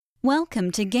Welcome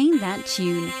to Game That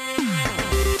Tune.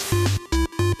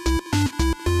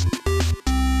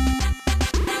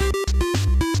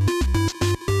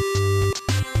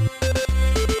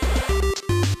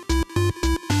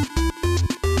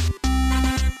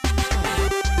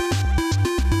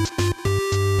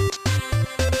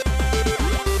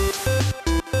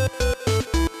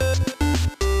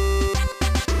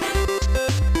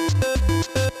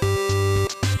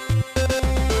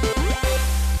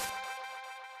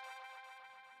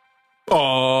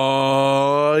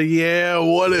 Oh, yeah,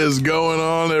 what is going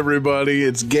on, everybody?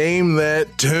 It's Game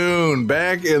That Tune,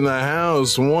 back in the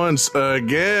house once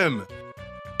again.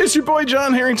 It's your boy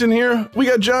John Harrington here. We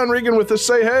got John Regan with us,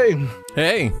 say hey.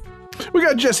 Hey. We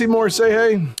got Jesse Moore, say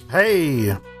hey.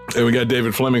 Hey. And we got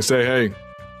David Fleming, say hey.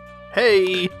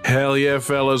 Hey. Hell yeah,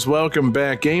 fellas. Welcome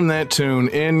back. Game That Tune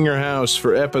in your house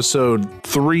for episode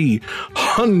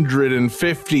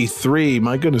 353.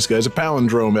 My goodness, guys, a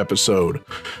palindrome episode.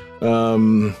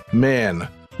 Man,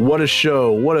 what a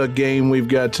show, what a game we've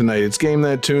got tonight. It's Game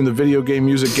That Tune, the video game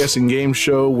music guessing game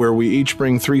show where we each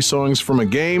bring 3 songs from a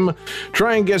game,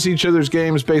 try and guess each other's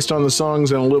games based on the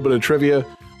songs and a little bit of trivia.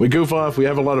 We goof off, we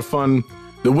have a lot of fun.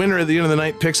 The winner at the end of the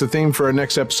night picks a theme for our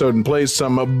next episode and plays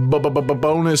some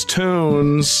bonus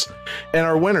tunes. And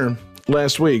our winner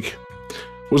last week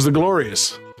was the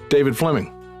glorious David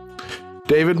Fleming.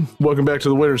 David, welcome back to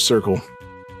the winner's circle.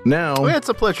 Now, well, it's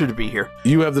a pleasure to be here.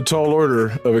 You have the tall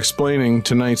order of explaining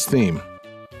tonight's theme.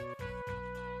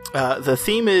 The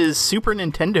theme is Super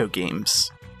Nintendo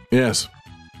games. Yes.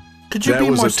 Could you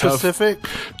be more specific?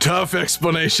 Tough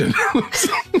explanation.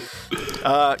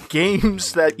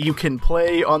 Games that you can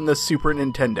play on the Super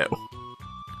Nintendo.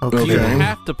 Okay. You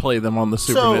have to play them on the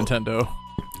Super Nintendo.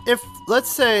 If,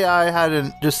 let's say I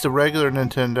had just a regular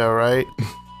Nintendo, right?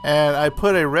 And I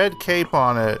put a red cape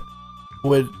on it,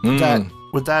 would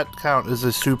that count as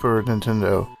a Super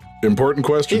Nintendo? Important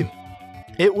question.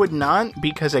 It would not,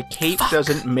 because a cape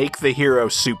doesn't make the hero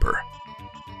super.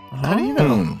 How do you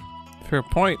know? Fair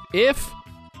point. What if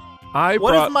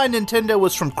my Nintendo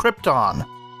was from Krypton?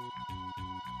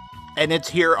 And it's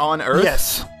here on Earth?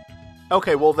 Yes.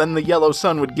 Okay, well then the yellow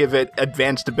sun would give it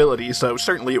advanced ability, so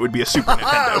certainly it would be a Super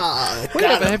Nintendo. Wait a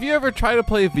minute, have you ever tried to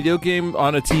play a video game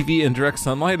on a TV in direct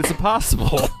sunlight? It's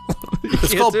impossible.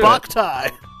 It's called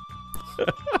Boktai.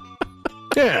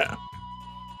 Yeah.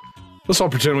 Let's all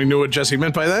pretend we knew what Jesse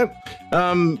meant by that.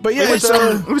 But yeah,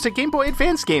 it was a Game Boy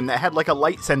Advance game that had like a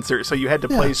light sensor, so you had to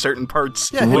play certain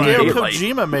parts. Yeah, Hideo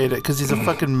Kojima made it because he's a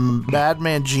fucking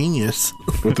madman genius.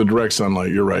 With the direct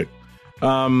sunlight, you're right.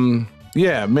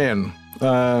 Yeah, man.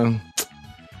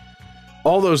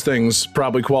 All those things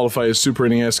probably qualify as Super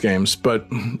NES games, but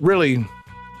really,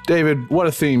 David, what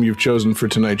a theme you've chosen for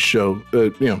tonight's show.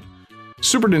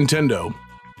 Super Nintendo.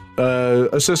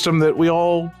 A system that we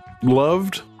all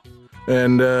loved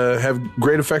and have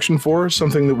great affection for,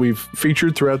 something that we've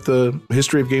featured throughout the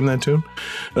history of Game That Tune.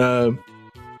 I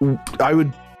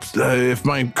would, if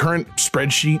my current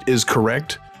spreadsheet is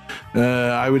correct,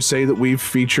 I would say that we've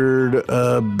featured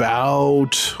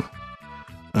about,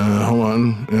 hold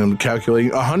on, I'm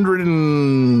calculating,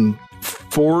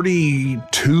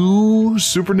 142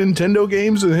 Super Nintendo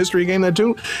games in the history of Game That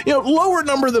Tune. Lower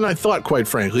number than I thought, quite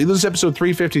frankly. This is episode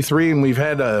 353, and we've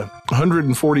had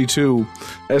 142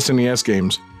 SNES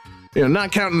games.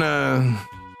 Not counting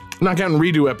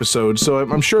redo episodes. So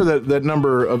I'm sure that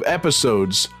number of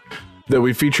episodes that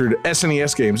we featured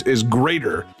SNES games is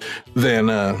greater than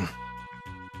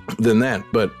that.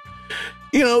 But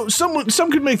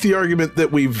some could make the argument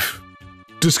that we've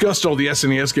discussed all the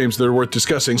SNES games that are worth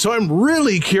discussing. So I'm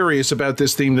really curious about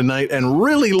this theme tonight and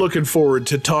really looking forward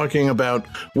to talking about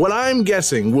what I'm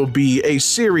guessing will be a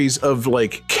series of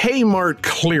like Kmart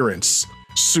clearance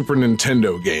Super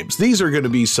Nintendo games. These are going to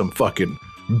be some fucking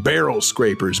barrel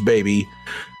scrapers, baby.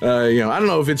 I don't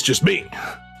know if it's just me,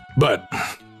 but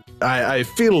I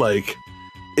feel like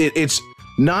it's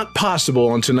not possible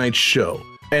on tonight's show.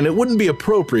 And it wouldn't be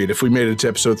appropriate if we made it to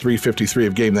episode 353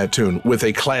 of Game That Tune with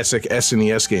a classic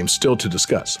SNES game still to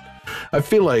discuss. I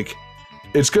feel like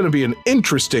it's going to be an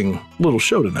interesting little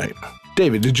show tonight.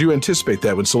 David, did you anticipate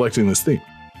that when selecting this theme?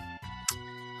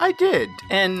 I did,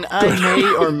 and I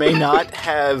may or may not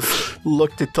have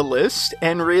looked at the list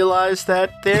and realized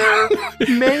that there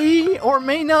may or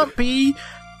may not be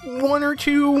one or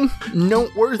two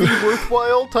noteworthy,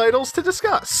 worthwhile titles to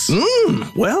discuss.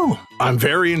 Well, I'm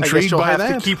very intrigued by that. I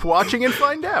guess you'll have to keep watching and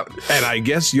find out. And I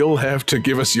guess you'll have to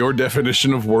give us your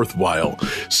definition of worthwhile.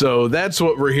 So that's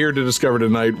what we're here to discover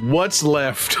tonight. What's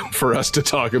left for us to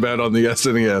talk about on the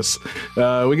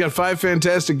SNES? We got 5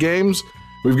 fantastic games.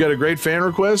 We've got a great fan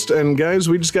request. And guys,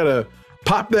 we just got a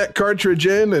pop that cartridge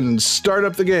in and start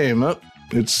up the game. Oh,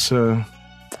 it's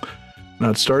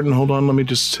not starting. Hold on. Let me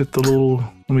just hit the little.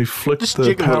 Let me flick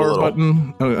the power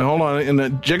button. Hold on.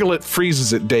 And jiggle it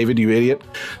freezes it, David, you idiot.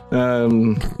 Let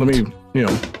me,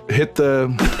 hit the.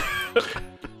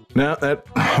 Now that.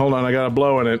 Hold on. I got a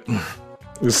blow in it.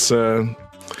 This.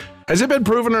 Has it been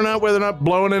proven or not whether or not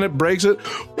blowing in it breaks it?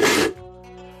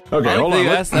 Okay, hold on.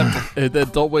 Ask that, then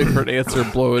don't wait for an answer.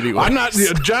 Blow anyway. I'm not,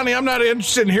 Johnny. I'm not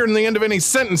interested in hearing the end of any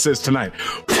sentences tonight.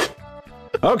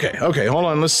 Okay. Hold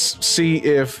on. Let's see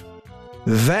if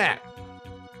that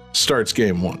starts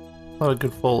game one. Not a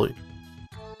good Foley.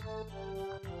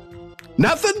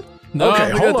 Nothing. No, okay, I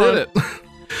think hold I on. did it.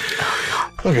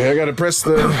 Okay, I gotta press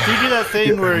the. Do you do that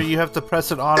thing where you have to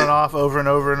press it on and off over and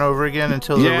over and over again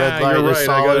until the red light you're is right.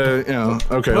 solid?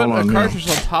 Okay, Put hold on. a cartridge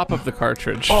on top of the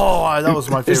cartridge. Oh, that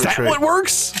was my favorite Is that trick. what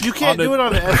works? You can't do it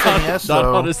on an SNES, Not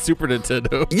though. on a Super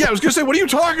Nintendo. Yeah, I was gonna say, what are you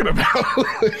talking about?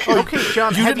 Okay,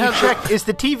 John, have you checked? Is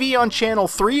the TV on channel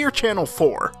 3 or channel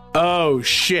 4? Oh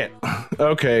shit.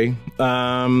 Okay.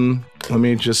 Let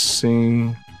me just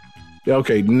see.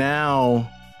 Okay, now.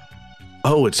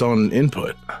 Oh, it's on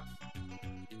input.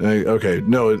 Okay,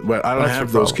 no, but I don't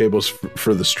have those cables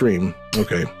for the stream.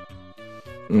 Okay.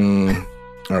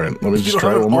 All right, let me just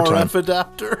try it one more time. RF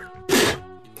adapter.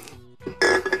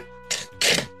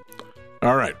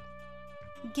 All right.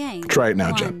 Game. Try it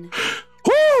now, John.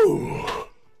 Woo!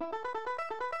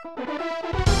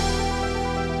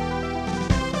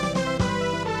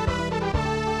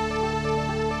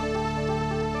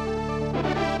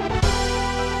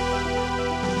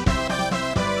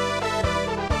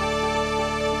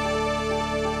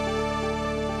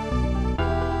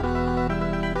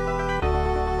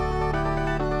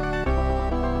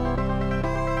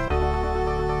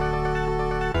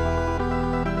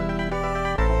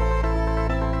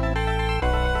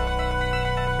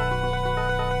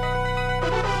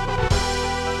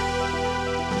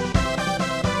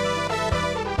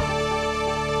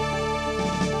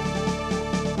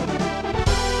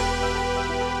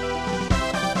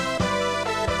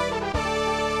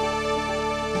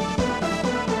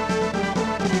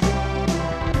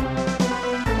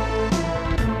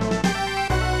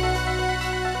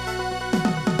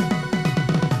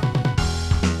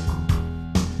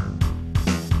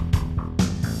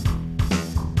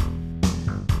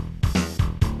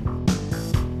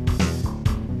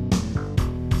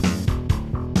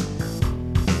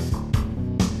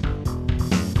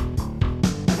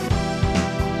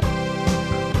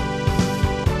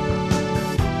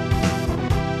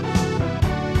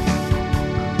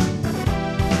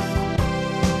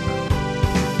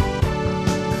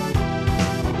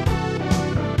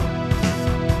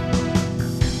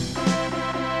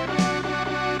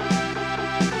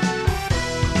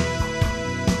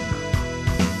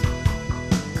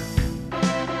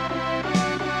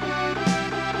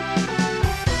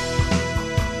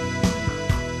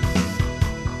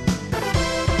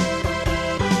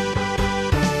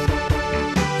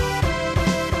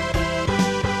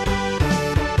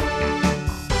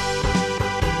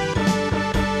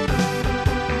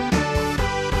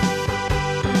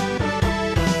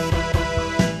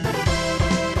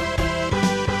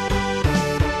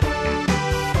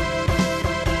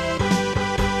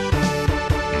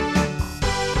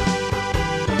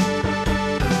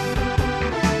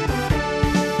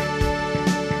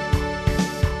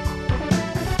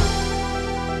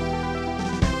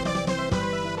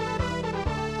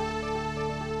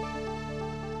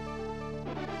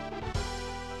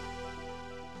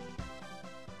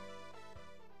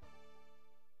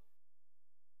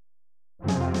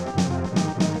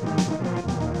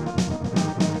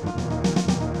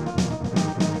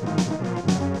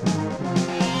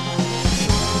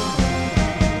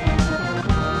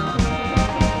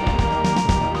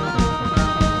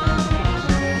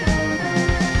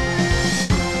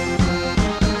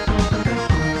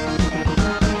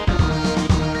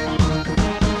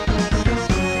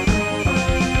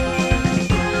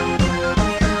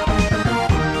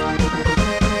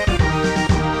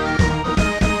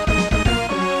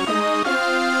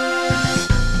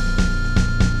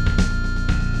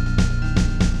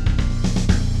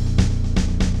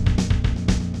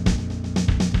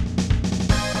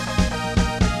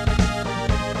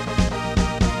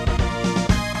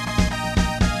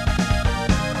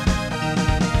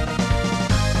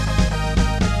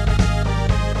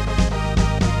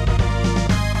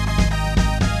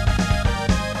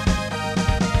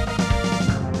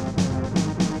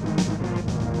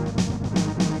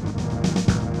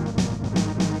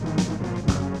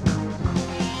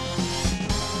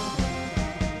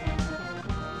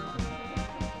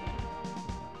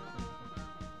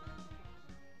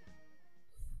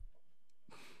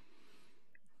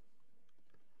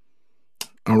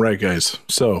 All right, guys.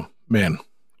 So, man,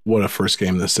 what a first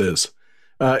game this is.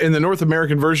 In the North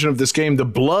American version of this game, the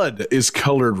blood is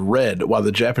colored red, while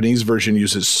the Japanese version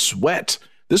uses sweat.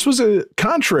 This was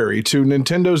contrary to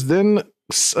Nintendo's then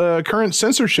current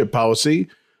censorship policy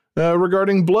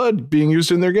regarding blood being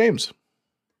used in their games.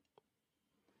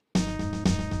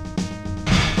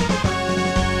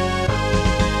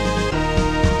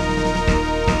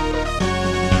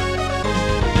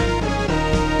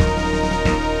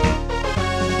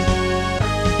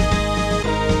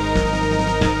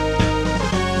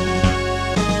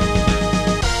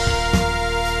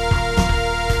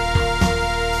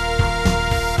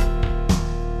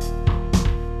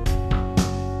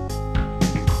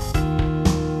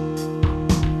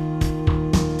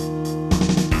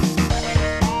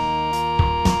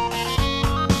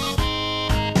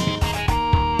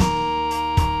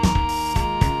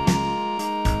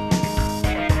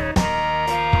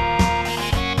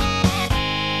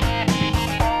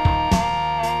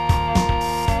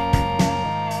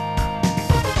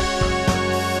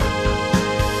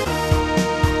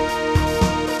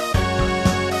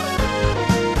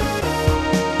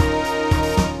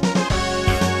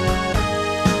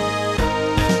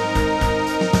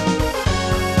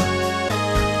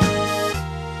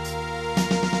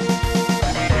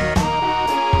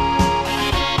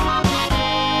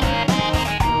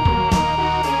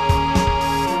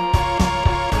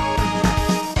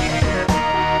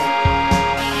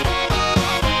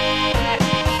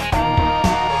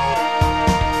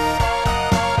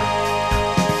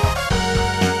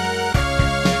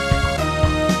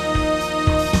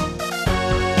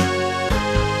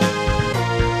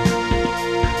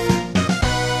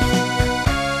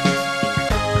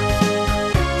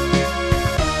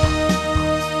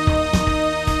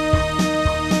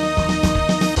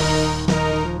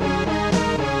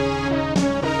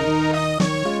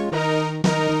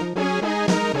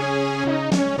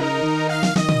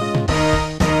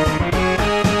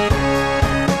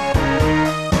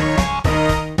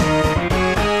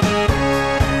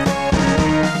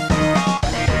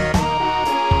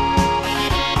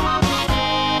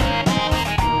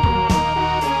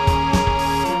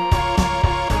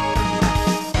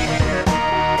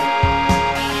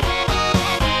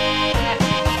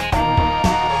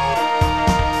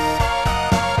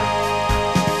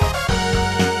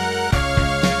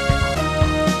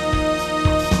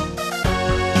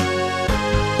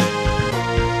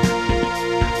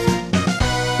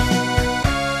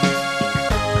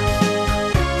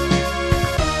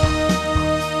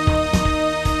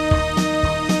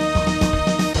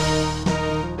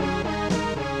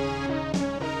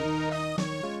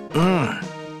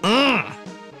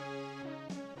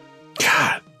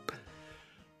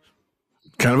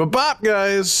 Kind of a bop,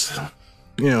 guys.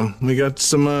 You know, we got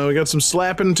some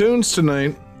slapping tunes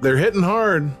tonight. They're hitting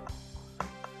hard.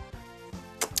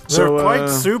 They're quite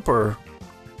super.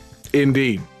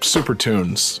 Indeed, super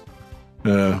tunes.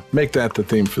 Make that the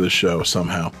theme for the show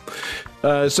somehow.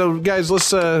 So, guys,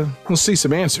 let's see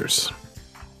some answers.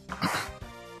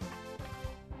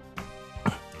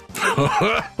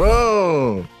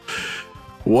 Oh,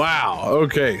 wow.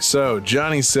 Okay, so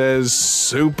Johnny says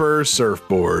super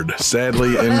surfboard.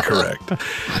 Sadly incorrect.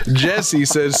 Jesse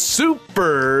says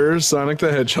super Sonic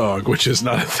the Hedgehog, which is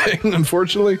not a thing,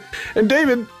 unfortunately. And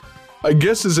David, I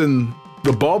guess, is in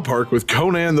the ballpark with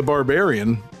Conan the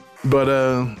Barbarian.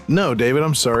 But no, David,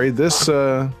 I'm sorry. This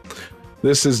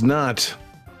is not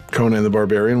Conan the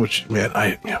Barbarian, which, man,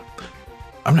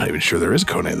 I'm not even sure there is a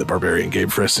Conan the Barbarian game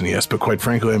for SNES, but quite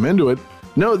frankly, I'm into it.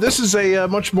 No, this is a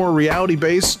much more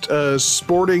reality-based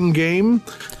sporting game.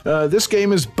 This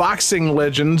game is Boxing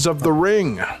Legends of the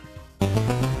Ring.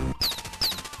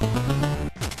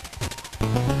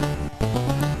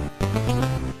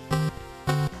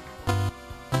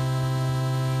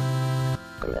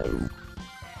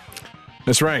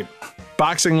 That's right.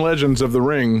 Boxing Legends of the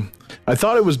Ring. I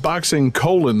thought it was Boxing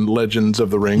Legends of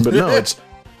the Ring, but no,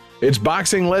 it's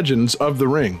Boxing Legends of the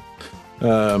Ring.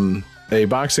 A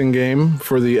boxing game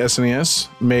for the SNES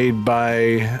made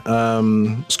by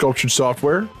Sculptured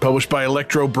Software, published by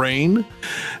Electro Brain.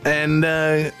 And,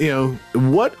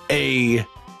 what a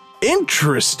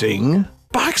interesting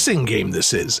boxing game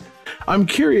this is. I'm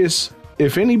curious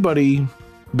if anybody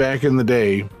back in the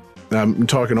day, I'm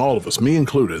talking all of us, me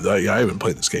included, I haven't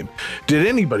played this game. Did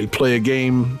anybody play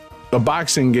a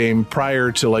boxing game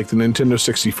prior to like the Nintendo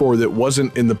 64 that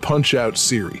wasn't in the Punch-Out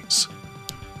series?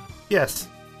 Yes.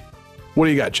 What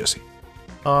do you got, Jesse?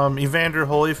 Evander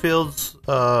Holyfield's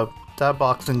that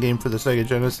boxing game for the Sega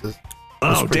Genesis.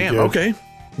 Oh, damn. Good. Okay.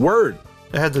 Word.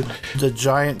 It had the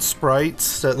giant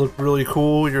sprites that looked really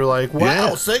cool. You're like, wow, Yeah.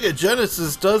 Sega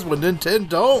Genesis does what Nintendo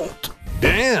don't.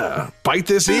 Yeah, bite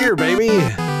this ear, baby.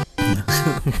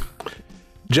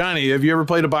 Johnny, have you ever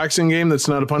played a boxing game that's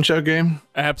not a Punch-Out game?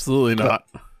 Absolutely not.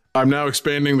 I'm now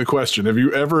expanding the question. Have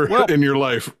you ever in your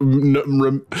life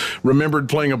remembered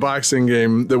playing a boxing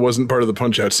game that wasn't part of the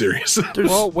Punch-Out series?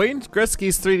 Well, Wayne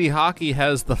Gretzky's 3D Hockey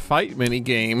has the fight mini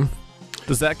game.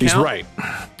 Does that count? He's right.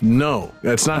 No,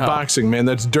 that's not boxing, man.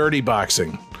 That's dirty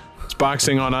boxing. It's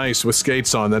boxing on ice with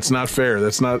skates on. That's not fair.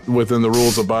 That's not within the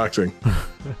rules of boxing.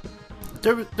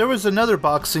 There was another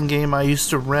boxing game I used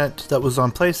to rent that was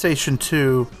on PlayStation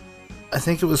 2. I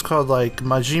think it was called like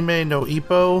Majime no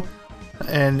Ippo,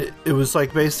 and it was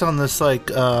like based on this like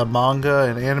manga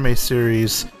and anime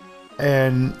series,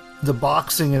 and the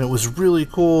boxing in it was really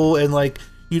cool, and like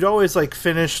you'd always like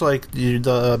finish like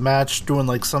the match doing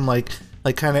like some like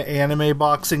kind of anime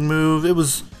boxing move. It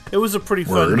was a pretty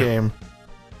fun game.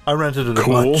 I rented it a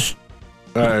bunch.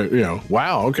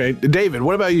 Wow. Okay, David,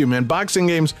 what about you, man? Boxing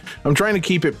games. I'm trying to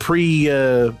keep it pre,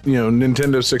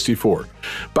 Nintendo 64.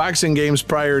 Boxing games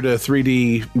prior to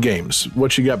 3D games.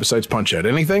 What you got besides Punch-Out?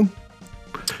 Anything?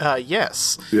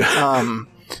 Yes.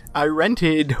 I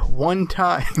rented one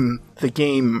time the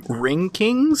game Ring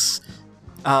Kings.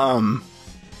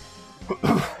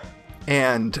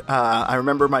 And I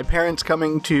remember my parents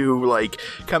coming into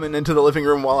the living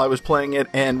room while I was playing it,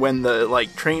 and when the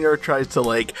trainer tries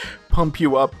to pump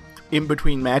you up in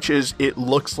between matches, it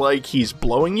looks like he's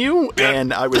blowing you,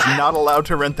 and I was not allowed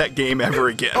to rent that game ever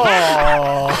again.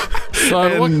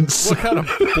 Son, what kind of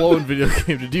blowing video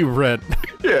game did you rent?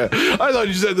 Yeah, I thought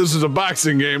you said this was a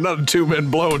boxing game, not a two men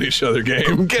blowing each other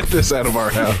game. Get this out of our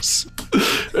house.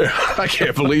 I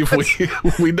can't believe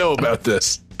we know about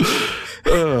this.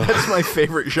 That's my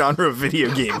favorite genre of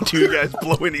video game. Two guys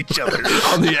blowing each other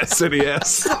on the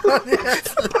SNES.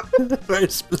 Very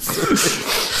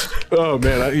specific. Oh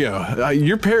man,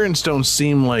 your parents don't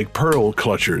seem like pearl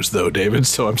clutchers though, David.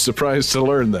 So I'm surprised to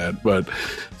learn that. But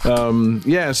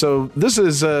so this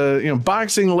is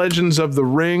Boxing Legends of the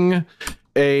Ring.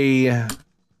 I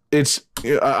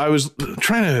was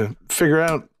trying to figure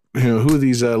out who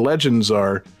these legends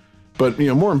are. But,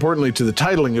 more importantly to the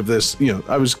titling of this,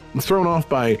 I was thrown off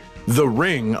by The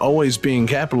Ring always being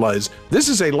capitalized. This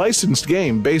is a licensed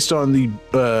game based on the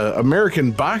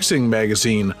American boxing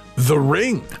magazine, The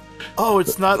Ring. Oh,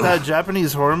 it's not that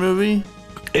Japanese horror movie?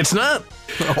 It's not.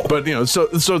 Oh. But, so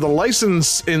the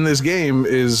license in this game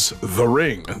is The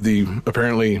Ring, the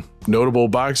apparently notable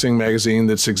boxing magazine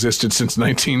that's existed since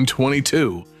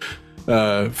 1922.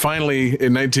 Finally,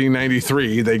 in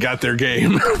 1993, they got their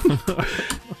game.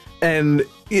 And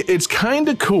it's kind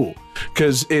of cool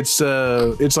because it's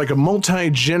like a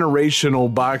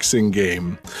multi-generational boxing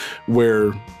game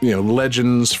where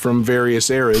legends from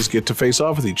various eras get to face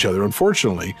off with each other.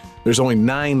 Unfortunately, there's only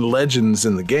 9 legends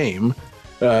in the game.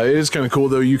 It is kind of cool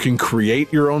though. You can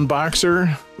create your own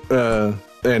boxer,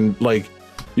 and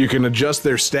you can adjust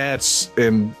their stats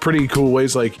in pretty cool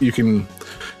ways. Like you can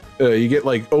you get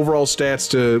overall stats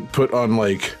to put on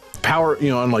power,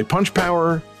 on punch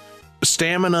power,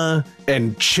 stamina,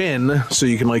 and chin, so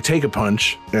you can take a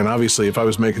punch. And obviously if I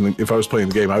was playing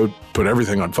the game, I would put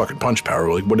everything on fucking punch power.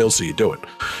 What else are you doing?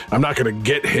 I'm not gonna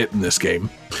get hit in this game.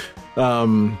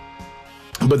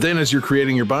 But then as you're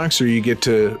creating your boxer, you get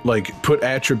to put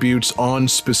attributes on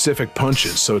specific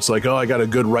punches. So it's I got a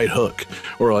good right hook,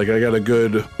 or I got a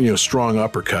good strong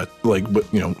uppercut.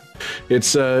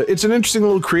 It's an interesting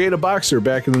little creative boxer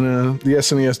back in the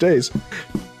SNES days.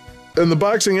 And the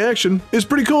boxing action is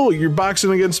pretty cool. You're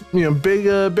boxing against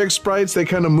big sprites. They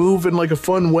kind of move in a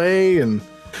fun way, and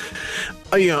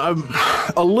I'm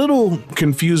a little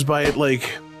confused by it.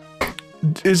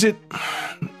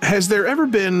 Has there ever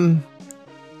been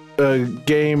a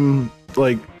game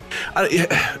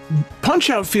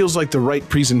Punch-Out feels like the right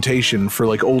presentation for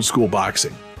old school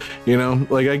boxing?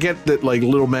 I get that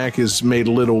Little Mac is made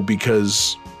little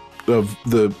because of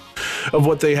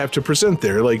what they have to present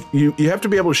there. You have to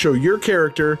be able to show your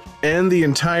character and the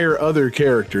entire other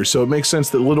character, so it makes sense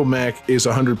that Little Mac is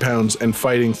 100 pounds and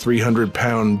fighting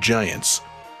 300-pound giants.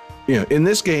 In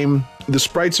this game, the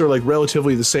sprites are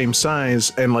relatively the same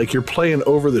size, and you're playing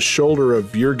over the shoulder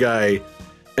of your guy,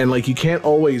 and you can't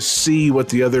always see what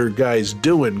the other guy's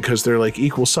doing because they're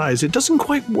equal size. It doesn't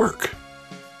quite work.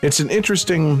 It's an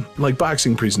interesting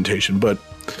boxing presentation, but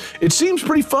it seems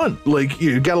pretty fun.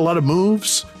 You got a lot of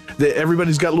moves. That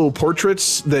everybody's got little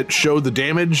portraits that show the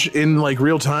damage in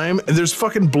real time, and there's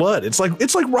fucking blood. It's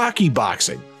like Rocky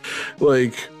boxing.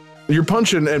 you're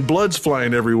punching and blood's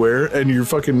flying everywhere, and you're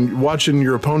fucking watching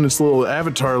your opponent's little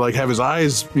avatar like have his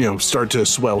eyes, start to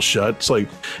swell shut. It's like,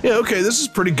 yeah, okay, this is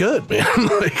pretty good, man.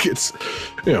 Like it's,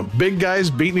 big guys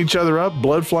beating each other up,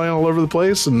 blood flying all over the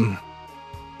place, and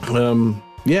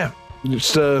yeah,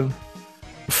 just a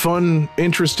fun,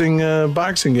 interesting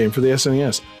boxing game for the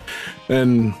SNES.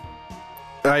 And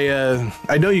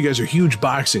I know you guys are huge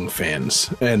boxing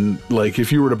fans, and like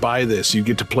if you were to buy this, you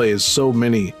get to play as so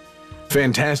many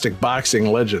fantastic boxing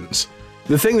legends.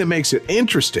 The thing that makes it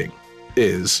interesting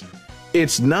is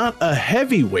it's not a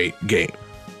heavyweight game.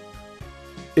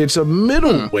 It's a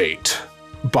middleweight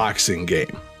boxing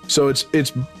game. So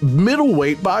it's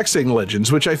middleweight boxing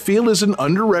legends, which I feel is an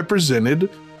underrepresented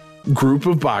group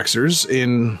of boxers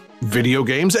in video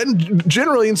games and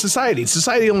generally in society.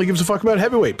 Society only gives a fuck about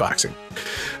heavyweight boxing.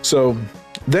 So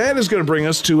that is going to bring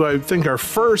us to, I think, our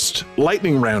first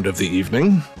lightning round of the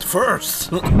evening.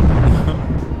 First.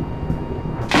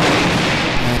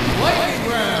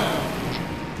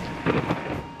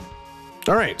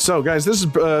 All right, so guys, this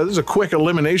is a quick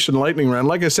elimination lightning round.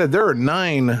 Like I said, there are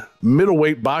 9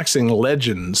 middleweight boxing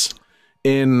legends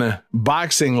in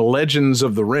Boxing Legends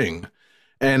of the Ring,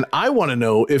 and I want to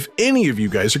know if any of you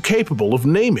guys are capable of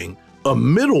naming a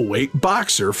middleweight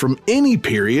boxer from any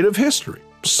period of history.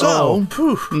 So,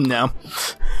 no.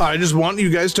 I just want you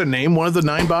guys to name one of the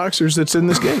 9 boxers that's in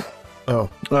this game. Oh.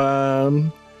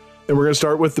 And we're going to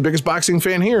start with the biggest boxing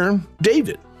fan here,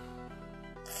 David.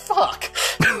 Fuck.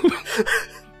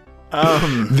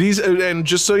 These, and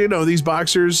just so you know, these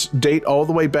boxers date all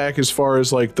the way back as far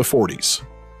as like the 40s.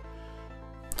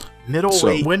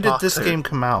 Middleweight. When did this game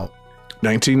come out?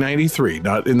 1993,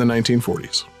 not in the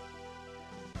 1940s.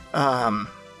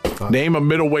 Name a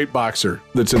middleweight boxer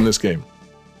that's in this game.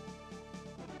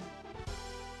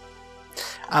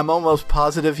 I'm almost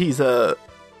positive he's a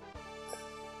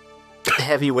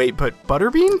heavyweight, but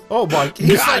Butterbean? Oh my god,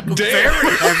 God damn.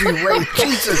 very heavyweight.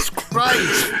 Jesus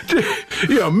Christ.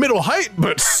 Middle height,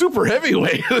 but super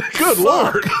heavyweight. Good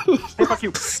lord. Fuck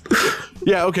you.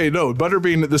 Yeah, okay, no,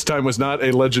 Butterbean at this time was not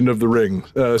a Legend of the Ring.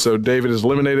 So David is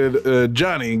eliminated.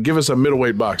 Johnny, give us a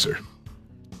middleweight boxer.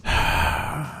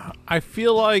 I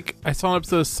feel like I saw an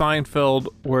episode of Seinfeld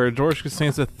where George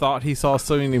Costanza thought he saw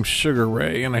somebody named Sugar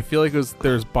Ray, and I feel like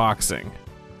there's boxing.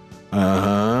 Where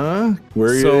are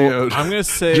you? So I'm going to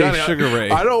say Johnny, Sugar Ray.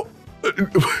 I don't...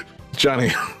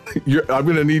 Johnny, I'm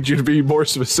going to need you to be more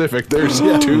specific. There's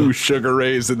 2 Sugar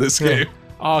Rays in this game.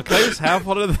 Oh, can I just have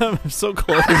one of them? I'm so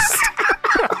close.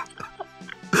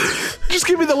 Just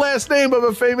give me the last name of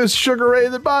a famous Sugar Ray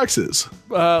that boxes.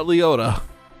 Leota.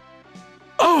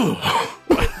 Oh!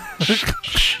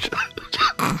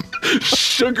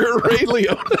 Sugar Ray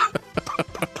Leota.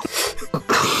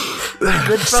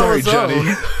 Sorry,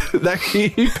 Johnny.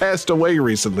 He passed away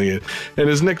recently, and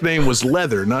his nickname was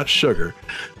Leather, not Sugar.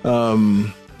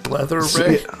 Leather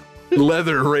Ray?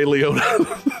 Leather Ray Leota.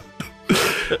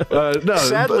 No,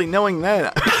 Sadly, knowing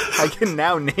that, I can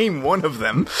now name one of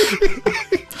them.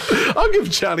 I'll give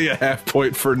Johnny a half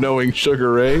point for knowing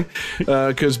Sugar Ray,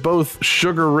 because both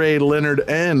Sugar Ray Leonard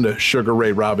and Sugar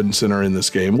Ray Robinson are in this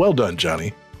game. Well done,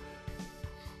 Johnny.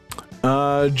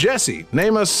 Jesse,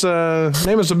 name us a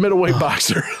middleweight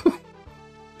boxer.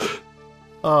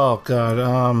 Oh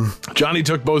god. Johnny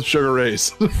took both Sugar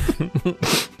Rays.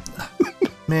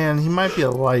 Man, he might be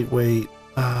a lightweight.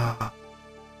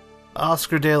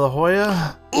 Oscar De La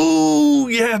Hoya. Ooh,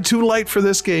 yeah, too light for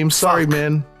this game. Sorry,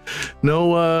 man.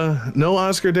 No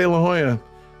Oscar De La Hoya.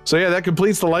 So yeah, that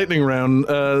completes the lightning round.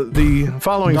 The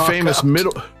following famous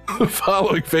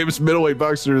middleweight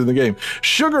boxers in the game: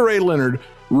 Sugar Ray Leonard,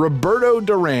 Roberto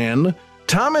Duran,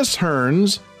 Thomas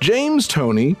Hearns, James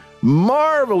Toney,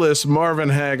 Marvelous Marvin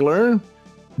Hagler,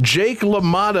 Jake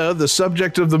LaMotta, the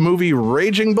subject of the movie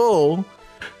Raging Bull,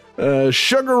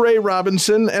 Sugar Ray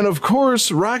Robinson, and of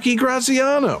course, Rocky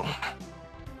Graziano.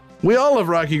 We all love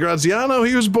Rocky Graziano.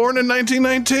 He was born in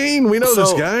 1919. We know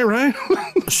this guy, right?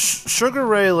 Sugar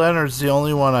Ray Leonard's the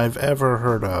only one I've ever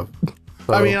heard of.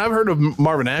 So. I mean, I've heard of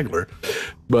Marvin Hagler,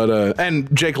 but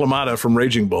and Jake LaMotta from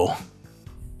Raging Bull.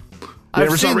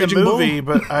 I've seen the movie,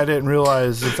 but I didn't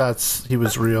realize that he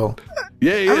was real.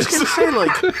 Yeah, he I is. was going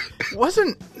to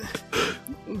say,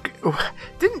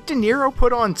 didn't De Niro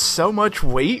put on so much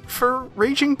weight for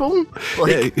Raging Bull?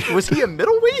 Was he a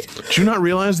middleweight? Did you not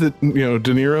realize that, De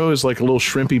Niro is like a little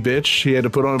shrimpy bitch? He had to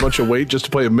put on a bunch of weight just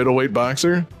to play a middleweight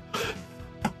boxer?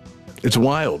 It's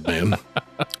wild, man.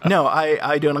 No,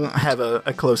 I don't have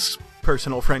a close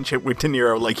personal friendship with De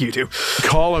Niro like you do.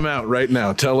 Call him out right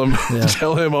now. Tell him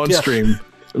on stream.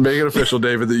 Make it official,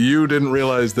 David, that you didn't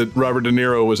realize that Robert De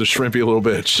Niro was a shrimpy little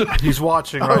bitch. He's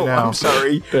watching right now. I'm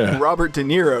sorry. Yeah. Robert De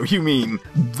Niro, you mean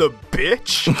the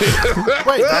bitch?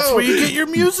 Wait, that's where you get your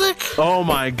music? Oh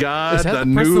my God! Is that The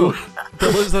the person new.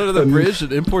 that lives under the bridge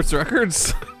and imports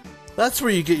records? That's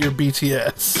where you get your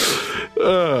BTS.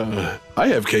 I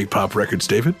have K-pop records,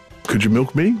 David. Could you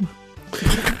milk me?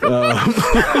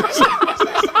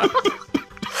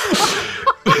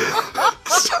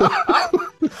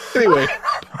 Anyway.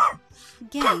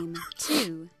 Game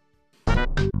 2.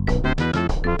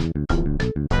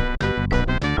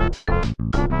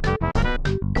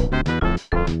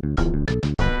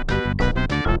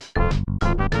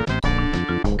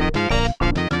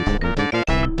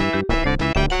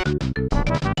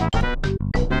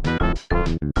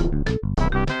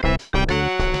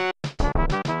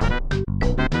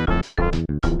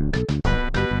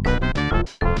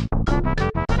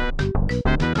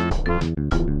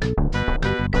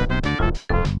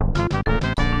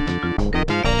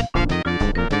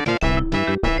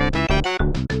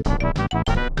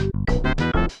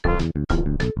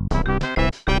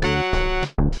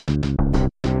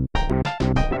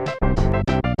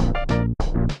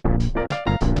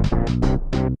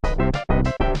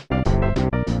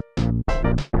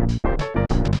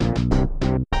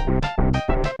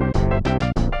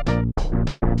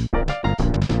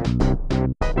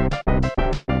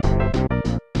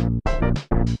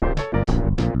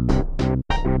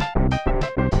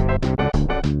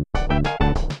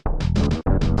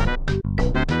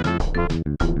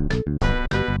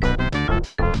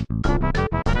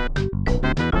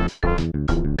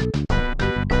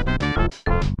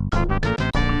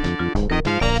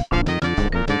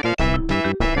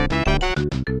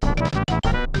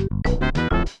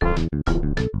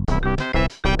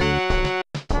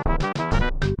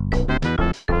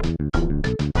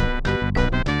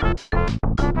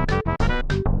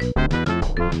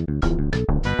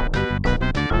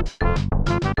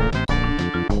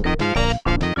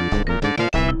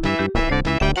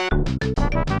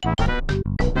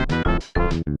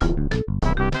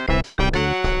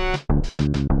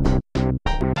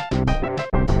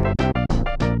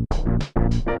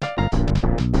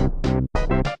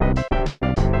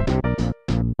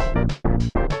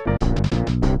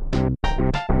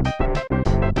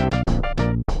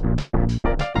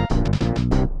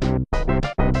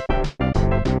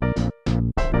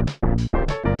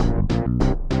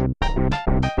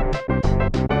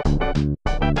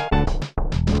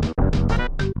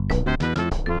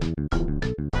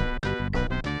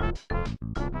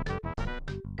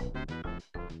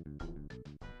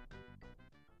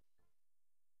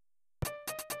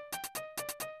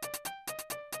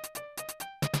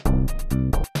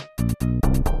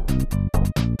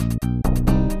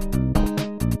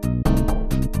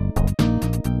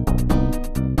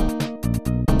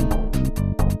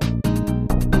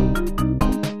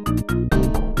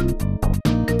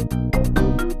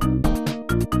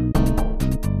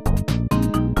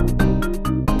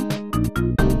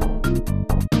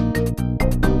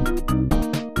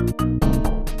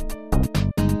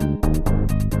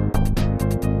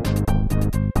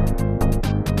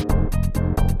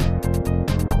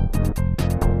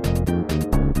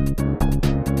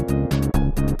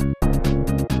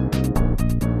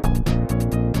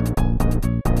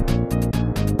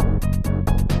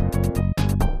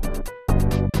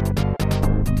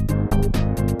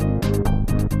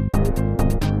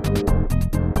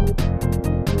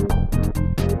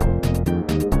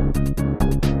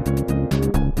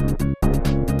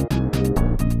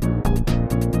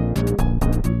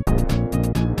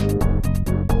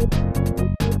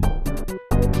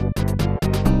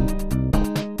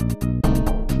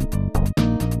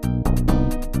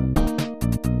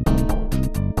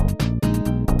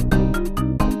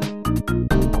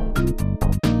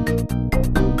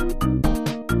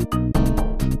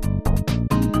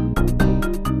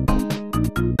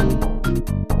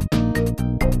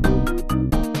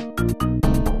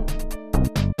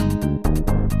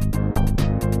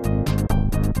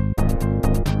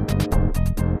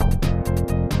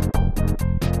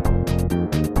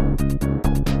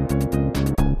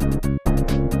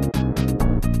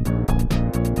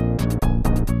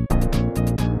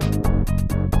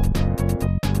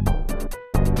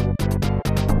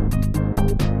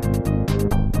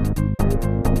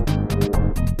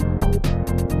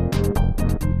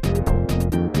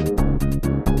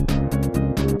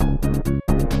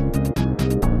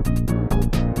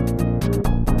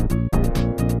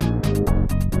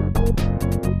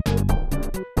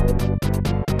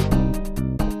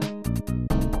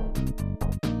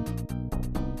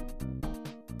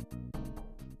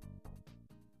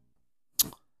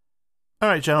 All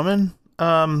right, gentlemen.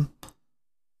 For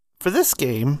this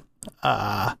game,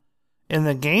 in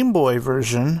the Game Boy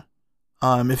version,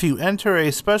 if you enter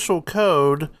a special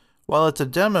code while at the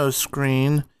demo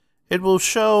screen, it will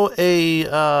show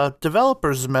a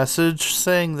developer's message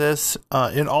saying this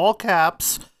in all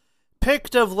caps.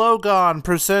 Pict of Logon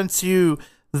presents you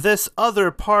this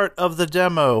other part of the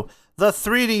demo, the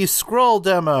 3D scroll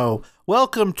demo.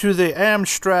 Welcome to the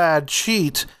Amstrad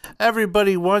cheat.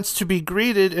 Everybody wants to be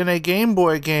greeted in a Game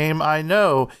Boy game, I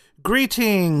know.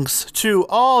 Greetings to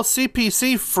all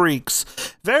CPC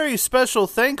freaks. Very special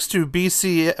thanks to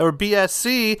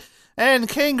BSC and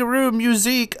Kangaroo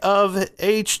Music of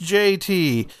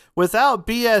HJT. Without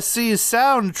BSC's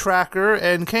sound tracker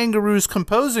and Kangaroo's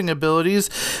composing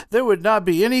abilities, there would not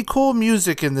be any cool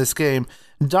music in this game.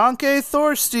 Danke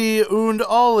Thorsty und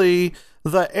Ollie,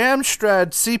 the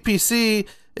Amstrad CPC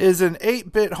is an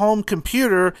 8-bit home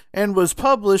computer and was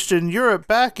published in Europe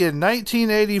back in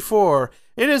 1984.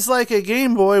 It is like a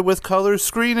Game Boy with color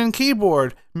screen and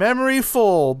keyboard. Memory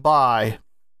full. Bye.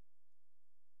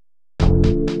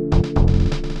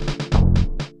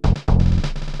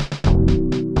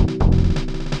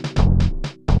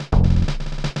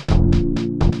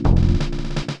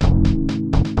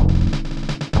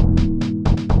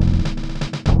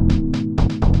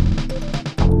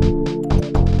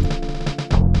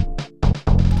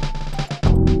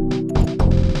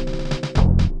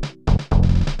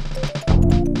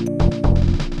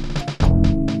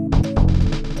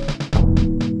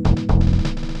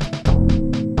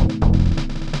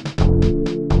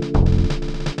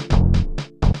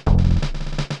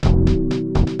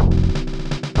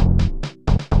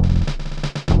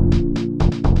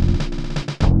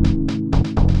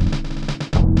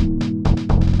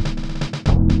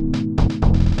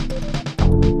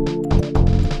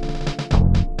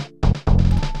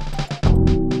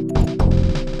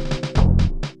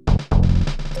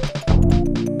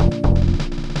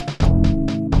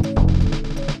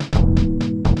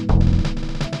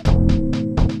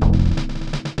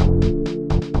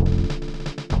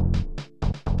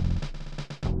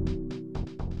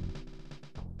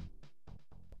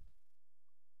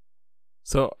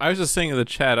 So I was just saying in the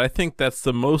chat, I think that's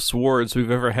the most words we've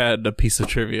ever had in a piece of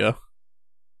trivia.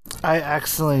 I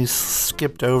accidentally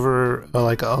skipped over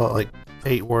like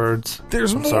 8 words.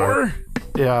 There's I'm more. sorry.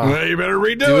 Yeah. Well, you better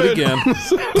redo Do it again.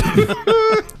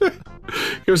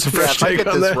 Give us a Yeah, fresh if I take get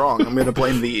on this that. wrong, I'm going to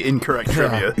blame the incorrect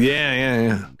trivia.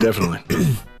 Yeah, definitely.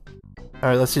 All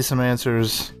right, let's see some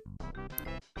answers.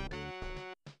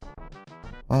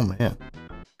 Oh, man.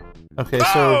 Okay,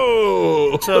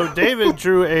 so David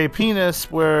drew a penis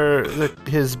where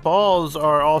his balls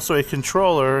are also a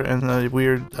controller in the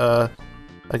weird,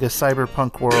 like a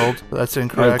cyberpunk world. That's I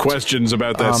have incorrect. questions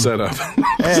about that setup.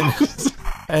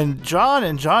 And John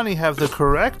and Johnny have the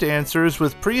correct answers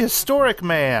with Prehistoric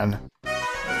Man.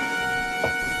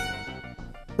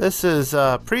 This is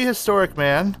Prehistoric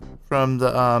Man from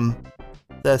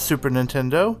the Super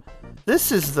Nintendo.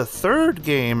 This is the 3rd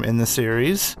game in the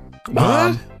series.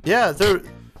 What? Yeah,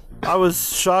 I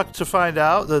was shocked to find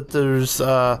out that there's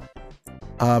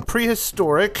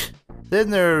Prehistoric,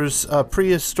 then there's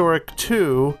Prehistoric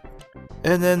 2,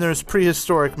 and then there's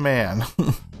Prehistoric Man.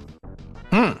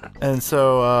 And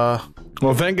so,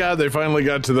 Well, thank God they finally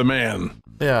got to the man.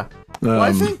 yeah. Well,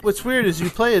 I think what's weird is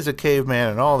you play as a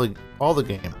caveman in all the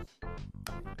game.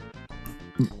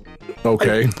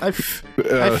 Okay. I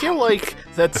feel like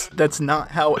that's not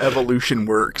how evolution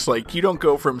works. Like, you don't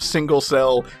go from single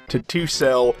cell to 2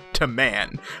 cell to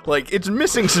man. Like, it's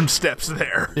missing some steps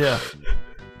there. Yeah.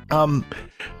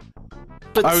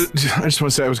 But I just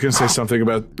want to say, I was going to say something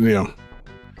about, the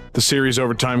series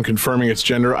over time confirming its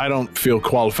gender. I don't feel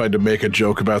qualified to make a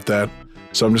joke about that,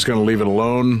 so I'm just going to leave it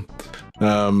alone.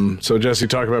 So, Jesse,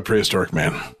 talk about Prehistoric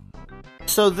Man.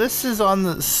 So this is on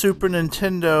the Super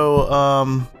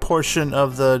Nintendo portion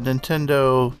of the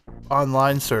Nintendo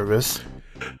Online service.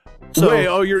 So,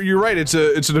 Wait, you're right. It's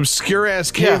an obscure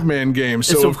ass caveman game,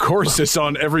 so of course it's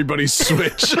on everybody's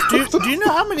Switch. do you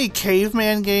know how many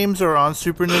caveman games are on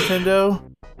Super Nintendo?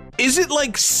 Is it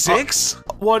like 6?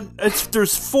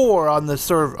 There's 4 on the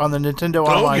Nintendo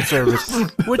Online service,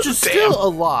 which is still a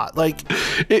lot. Like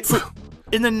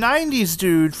in the 90s,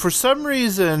 dude, for some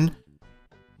reason,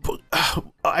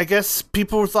 I guess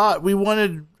people thought we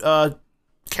wanted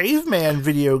caveman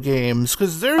video games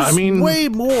because there's way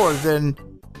more than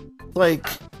like.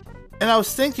 And I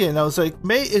was thinking, I was like,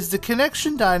 is the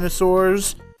Connection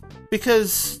dinosaurs?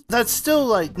 Because that's still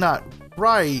like not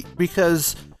right.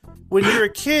 Because when you're a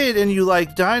kid and you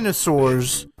like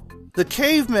dinosaurs, the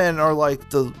cavemen are like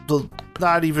the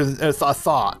not even a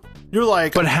thought. You're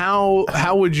like, But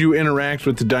how would you interact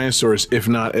with the dinosaurs if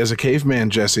not as a caveman,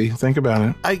 Jesse? Think about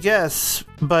it. I guess,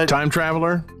 but Time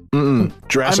traveler? Mm-mm.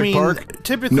 Jurassic Park?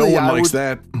 typically, No one I likes would,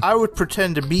 that. I would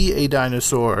pretend to be a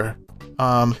dinosaur.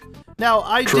 Now,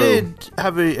 I True. did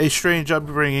have a strange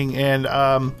upbringing and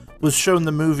was shown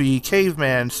the movie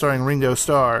Caveman starring Ringo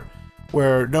Starr,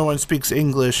 where no one speaks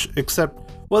English except...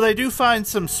 Well, they do find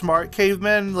some smart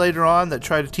cavemen later on that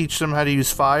try to teach them how to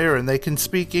use fire, and they can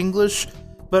speak English,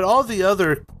 but all the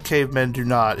other cavemen do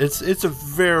not. It's a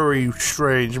very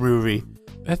strange movie.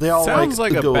 It They all sounds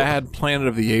like to a go- bad Planet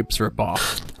of the Apes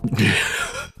ripoff.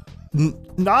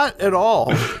 Not at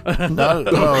all. Not,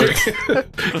 no,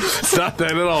 It's not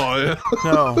that at all. Yeah.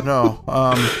 no.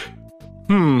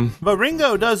 But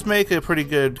Ringo does make a pretty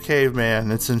good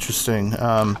caveman. It's interesting.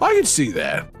 I can see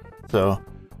that. So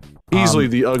Easily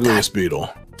the ugliest beetle.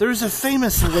 there's a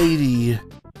famous lady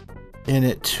in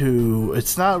it too.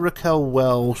 It's not Raquel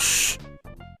Welch.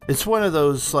 It's one of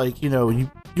those, like, when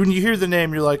you hear the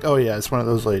name, you're like, oh yeah, it's one of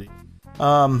those ladies.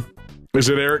 Is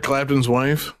it Eric Clapton's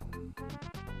wife?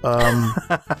 No.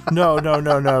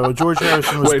 George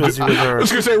Harrison was busy with I her. was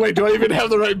going to say, wait, do I even have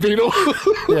the right beetle?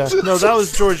 Yeah, no, that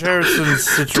was George Harrison's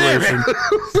situation.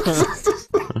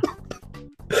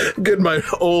 Getting my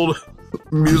old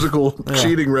musical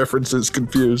cheating references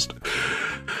confused.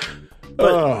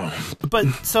 But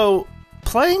so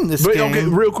playing this But game. okay,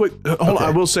 real quick, hold on. Okay. I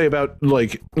will say about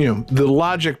the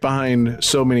logic behind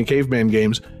so many caveman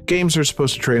games. Games are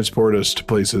supposed to transport us to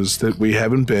places that we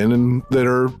haven't been and that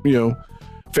are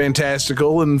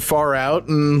fantastical and far out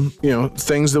and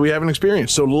things that we haven't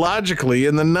experienced. So logically,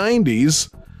 in the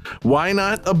 90s, why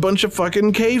not a bunch of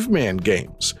fucking caveman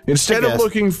games instead of guess.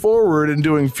 looking forward and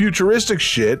doing futuristic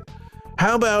shit?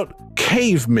 How about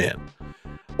cavemen?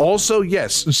 Also,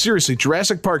 yes, seriously,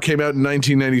 Jurassic Park came out in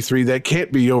 1993. That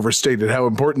can't be overstated how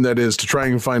important that is to try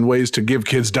and find ways to give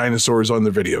kids dinosaurs on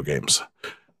their video games.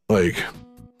 Like,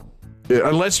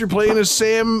 unless you're playing as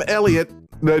Sam Elliott,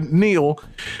 Neil,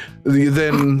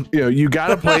 then you got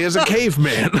to play as a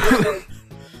caveman.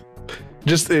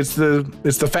 Just it's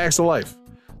the facts of life.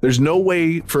 There's no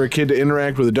way for a kid to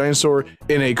interact with a dinosaur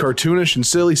in a cartoonish and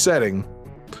silly setting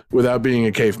without being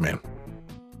a caveman.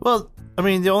 Well, I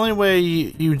mean, the only way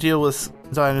you deal with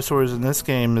dinosaurs in this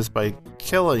game is by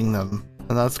killing them,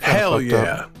 and that's kind Hell of fucked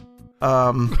yeah.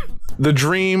 up. The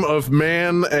dream of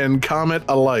man and comet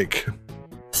alike.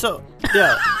 So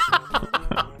yeah,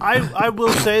 I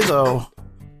will say though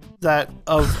that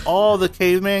of all the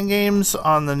caveman games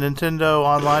on the Nintendo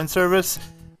Online service,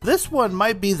 this one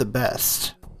might be the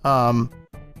best.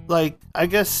 Like, I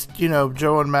guess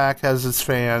Joe and Mac has his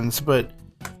fans, but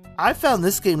I found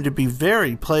this game to be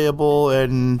very playable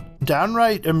and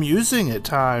downright amusing at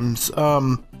times.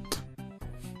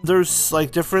 There's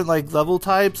like different level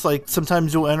types. Like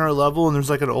sometimes you'll enter a level and there's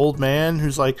like an old man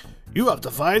who's like, you have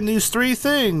to find these 3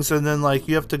 things, and then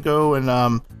you have to go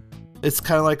and it's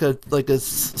kind of like a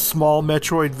small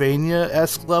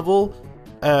Metroidvania-esque level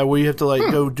where you have to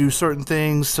go do certain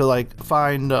things to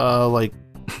find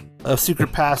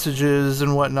secret passages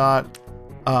and whatnot.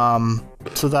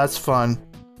 So that's fun.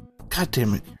 God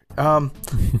damn it.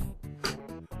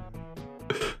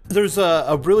 There's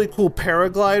a really cool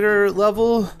paraglider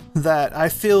level that I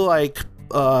feel like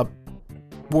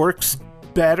works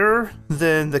better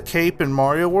than the Cape in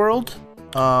Mario World.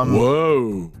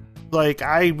 Whoa.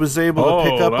 I was able to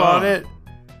pick up on it.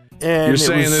 And You're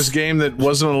saying this game that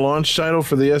wasn't a launch title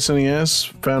for the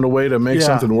SNES found a way to make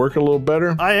something work a little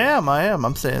better? I am.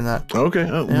 I'm saying that. Okay.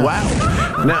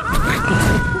 Wow. Now,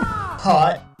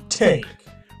 Hot take.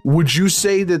 would you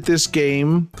say that this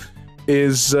game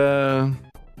is in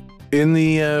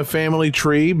the family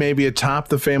tree, maybe atop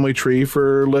the family tree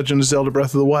for Legend of Zelda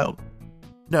Breath of the Wild?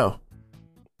 No.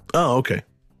 Oh, okay.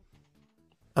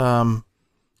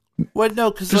 What? No,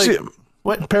 because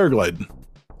what? Paragliding.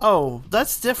 Oh,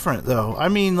 that's different though. I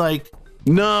mean,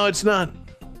 No, it's not.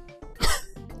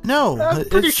 no, I'm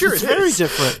pretty sure it's it very is.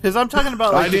 different. Because I'm talking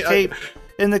about the Cape.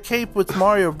 In the Cape with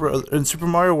Mario in Super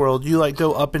Mario World, you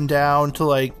go up and down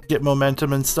to get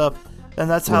momentum and stuff, and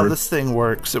that's how this thing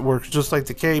works. It works just like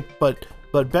the Cape, but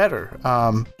better.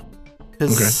 Okay.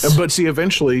 But see,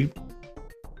 eventually,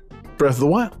 Breath of the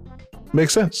Wild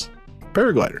makes sense.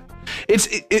 Paraglider.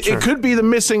 It could be the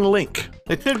missing link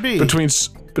It could be between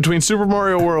Super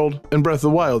Mario World and Breath of the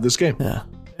Wild. This game. Yeah.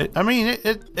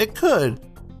 It could.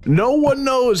 No one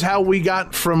knows how we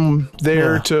got from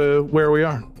there to where we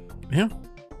are. Yeah.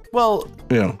 Well,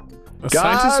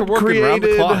 Scientists are working around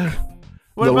the clock.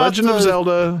 what The about Legend of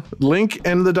Zelda, Link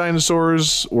and the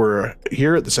dinosaurs were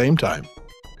here at the same time.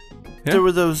 Yeah. There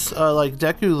were those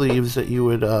Deku leaves that you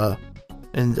would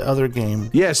in the other game.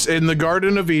 Yes, in the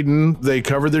Garden of Eden, they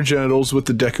covered their genitals with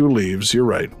the Deku leaves. You're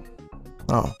right.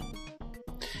 Oh.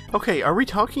 Okay, are we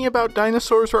talking about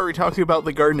dinosaurs or are we talking about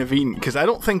the Garden of Eden? Because I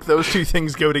don't think those two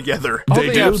things go together. Oh, They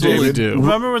they do, absolutely David. do.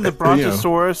 Remember when the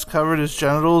Brontosaurus covered his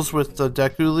genitals with the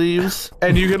Deku leaves?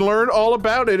 And you can learn all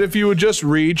about it if you would just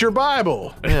read your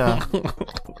Bible. Yeah.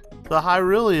 The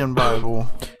Hyrillian Bible.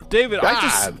 David,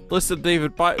 God. listen,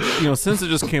 David. Since it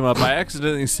just came up, I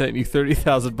accidentally sent you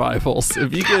 30,000 Bibles.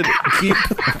 If you could keep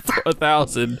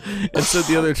 1,000 and send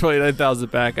the other 29,000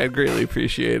 back, I'd greatly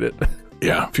appreciate it.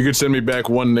 Yeah, if you could send me back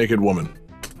one naked woman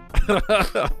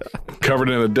covered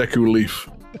in a Deku leaf.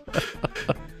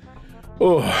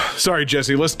 Oh, sorry,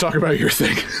 Jesse. Let's talk about your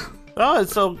thing. Oh,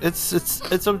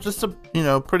 just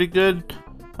a pretty good.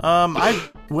 I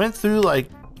went through like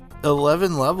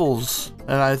 11 levels,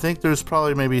 and I think there's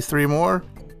probably maybe 3 more.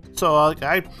 So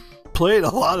I played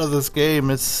a lot of this game.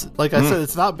 It's like I said,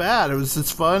 it's not bad.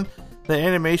 It's fun. The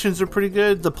animations are pretty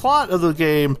good. The plot of the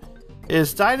game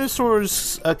is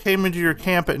dinosaurs came into your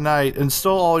camp at night and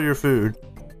stole all your food.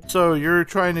 So you're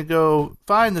trying to go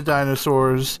find the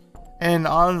dinosaurs, and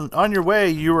on your way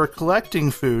you were collecting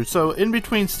food. So in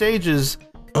between stages,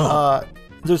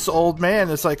 this old man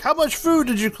is like, how much food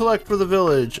did you collect for the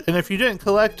village? And if you didn't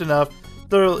collect enough,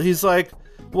 he's like,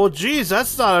 well, geez,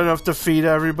 that's not enough to feed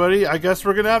everybody. I guess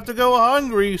we're gonna have to go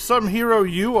hungry. Some hero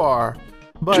you are.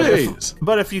 But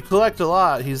if you collect a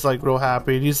lot, he's like real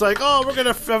happy. And he's like, oh, we're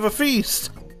gonna have a feast.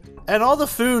 And all the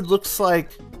food looks like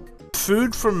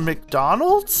food from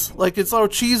McDonald's. Like it's all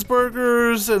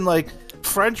cheeseburgers and like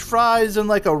French fries and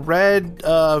like a red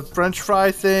French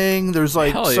fry thing. There's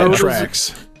like sodas.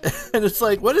 Tracks. And it's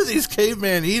like, what are these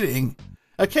cavemen eating?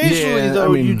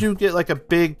 Occasionally, you do get like a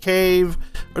big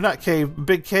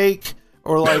big cake,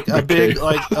 or like a big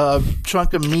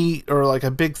chunk of meat, or like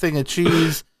a big thing of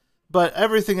cheese. But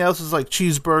everything else is like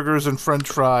cheeseburgers and French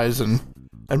fries and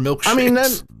milkshakes. I mean,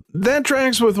 that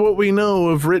tracks with what we know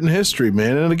of written history,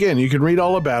 man. And again, you can read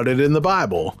all about it in the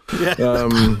Bible.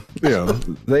 Yeah.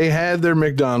 They had their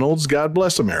McDonald's. God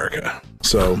bless America.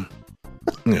 So,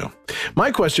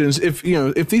 my question is,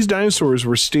 if these dinosaurs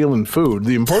were stealing food,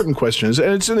 the important question is,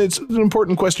 and it's an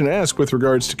important question to ask with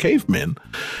regards to cavemen.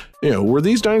 Were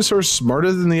these dinosaurs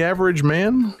smarter than the average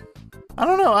man? I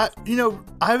don't know.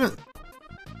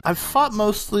 I've fought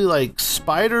mostly like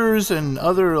spiders and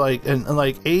other like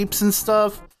apes and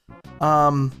stuff.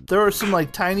 There are some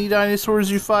like tiny dinosaurs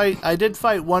you fight. I did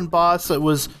fight one boss that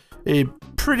was a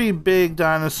pretty big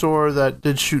dinosaur that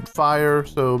did shoot fire,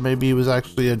 so maybe he was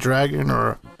actually a dragon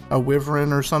or a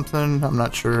wyvern or something. I'm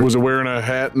not sure. Was it wearing a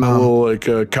hat and a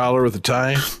little collar with a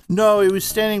tie? No, he was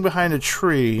standing behind a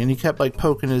tree and he kept like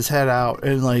poking his head out,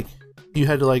 and like you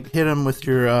had to like hit him with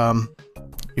your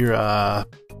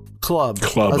club.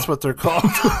 That's what they're called.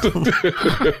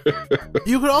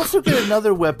 You could also get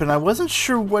another weapon. I wasn't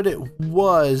sure what it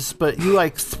was, but you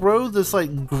like throw this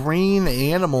like green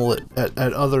animal at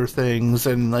other things,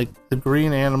 and like the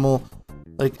green animal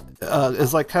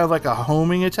is like kind of like a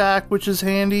homing attack, which is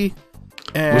handy.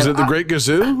 And was it the Great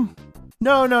Gazoo?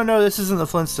 No. This isn't the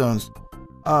Flintstones.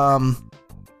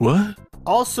 What?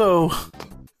 Also,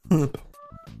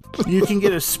 you can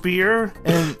get a spear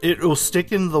and it will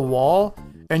stick into the wall,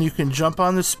 and you can jump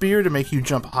on the spear to make you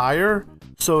jump higher.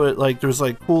 So it like there's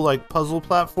like cool like puzzle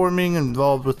platforming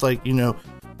involved with like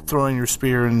throwing your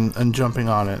spear and jumping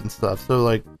on it and stuff. So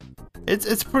like it's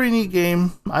a pretty neat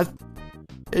game.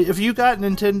 If you got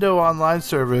Nintendo Online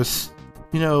service,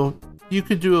 you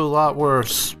could do a lot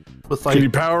worse with like. Can you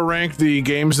power rank the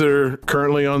games that are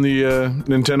currently on the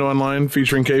Nintendo Online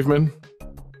featuring cavemen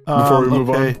before we move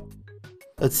on?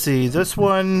 Let's see. This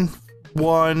one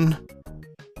won.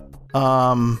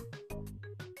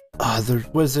 There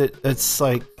was it. It's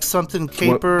like something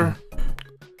caper.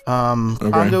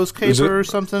 Congo's caper or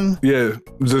something. Yeah,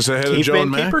 is this ahead of Joe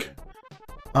and Mac?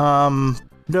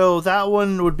 No, that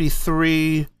one would be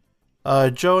 3.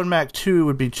 Joe and Mac 2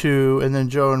 would be 2, and then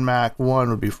Joe and Mac 1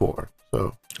 would be 4.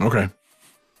 So okay.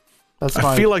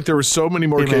 I feel like there were so many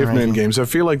more caveman games. I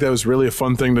feel like that was really a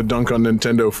fun thing to dunk on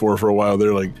Nintendo for a while.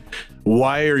 They're like,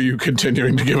 why are you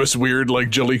continuing to give us weird like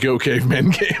Jaleco caveman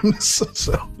games?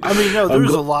 So I mean, no,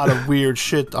 there's a lot of weird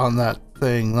shit on that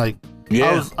thing. Like,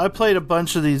 yeah, I played a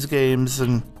bunch of these games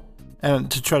and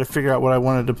to try to figure out what I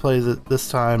wanted to play this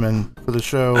time and for the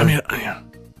show. I mean,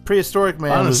 Prehistoric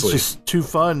Man honestly, was just too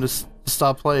fun to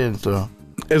stop playing. So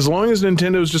as long as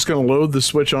Nintendo's just going to load the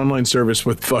Switch Online service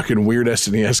with fucking weird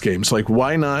SNES games, like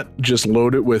why not just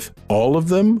load it with all of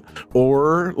them,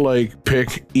 or like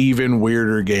pick even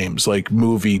weirder games like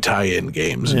movie tie-in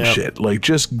games and shit. Like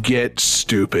just get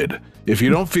stupid. If you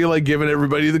don't feel like giving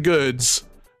everybody the goods,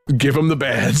 Give them the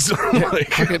bads.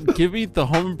 Like, Fucking give me the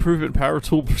Home Improvement Power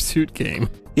Tool Pursuit game.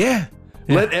 yeah.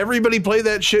 Let everybody play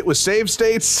that shit with save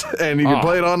states, and you can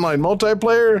play it online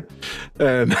multiplayer.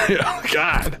 And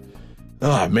God,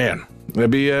 oh man,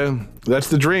 that'd be that's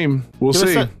the dream. We'll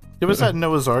see. Give us that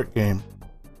Noah's Ark game.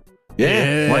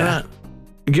 Yeah, why not?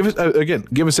 Give us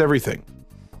give us everything,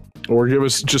 or give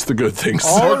us just the good things.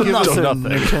 All or give us nothing,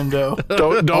 nothing.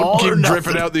 Nintendo. Don't keep nothing.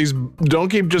 dripping out these. Don't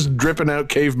keep just dripping out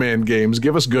caveman games.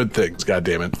 Give us good things. God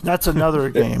damn it. That's another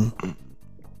game.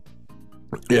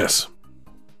 Yes.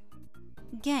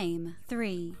 Game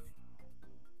 3.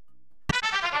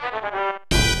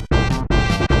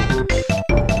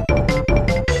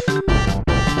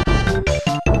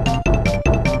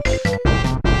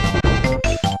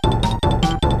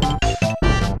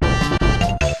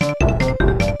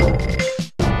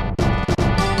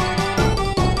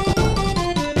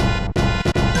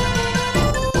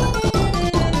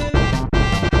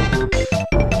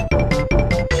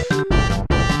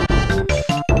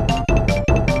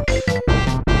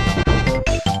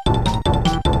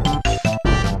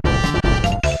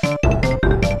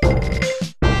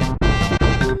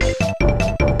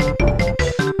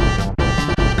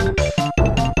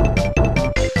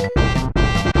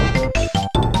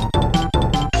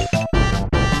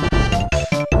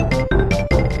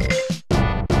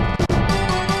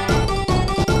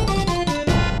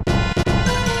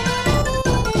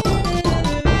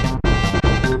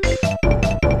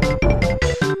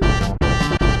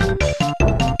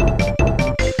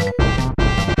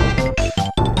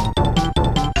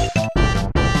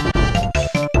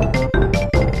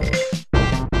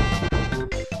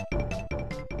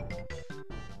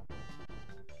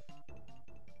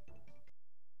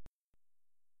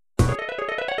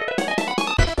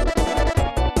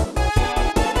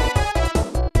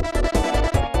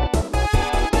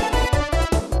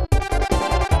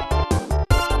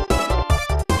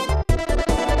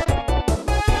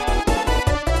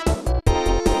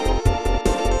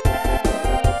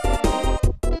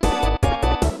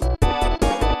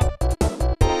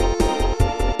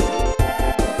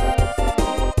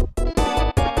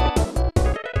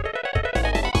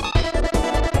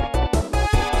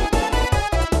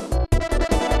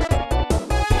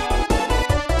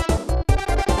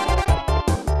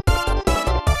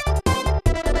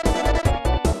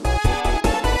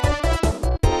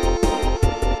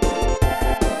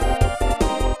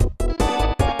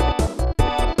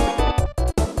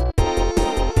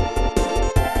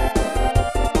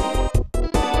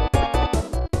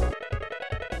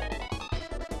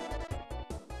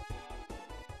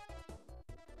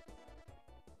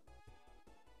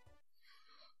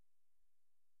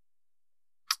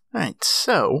 Alright,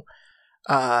 so,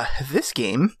 this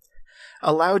game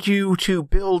allowed you to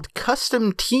build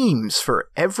custom teams for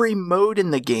every mode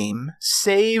in the game,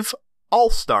 save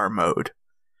All-Star mode.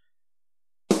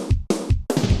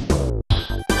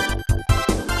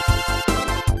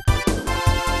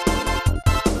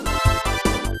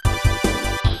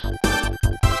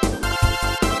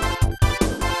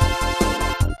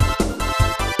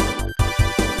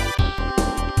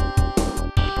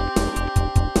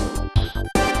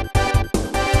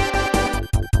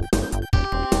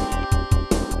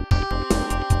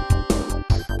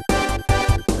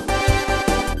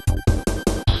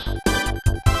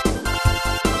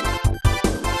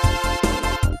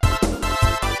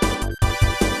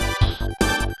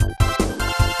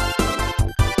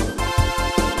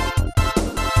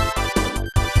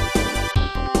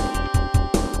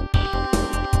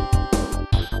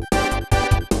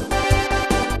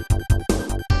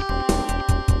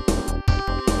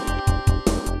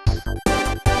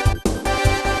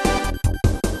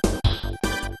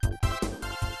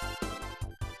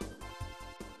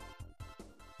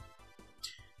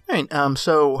 Alright,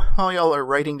 so while y'all are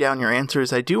writing down your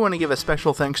answers, I do want to give a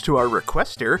special thanks to our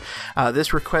requester.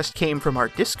 This request came from our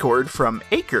Discord from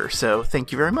Acre, so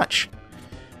thank you very much.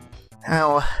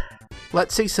 Now,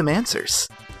 let's see some answers.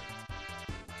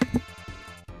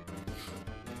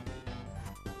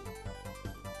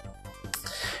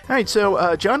 Alright,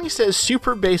 so Johnny says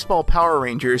Super Baseball Power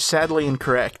Rangers, sadly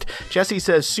incorrect. Jesse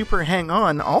says Super Hang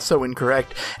On, also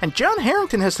incorrect. And John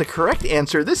Harrington has the correct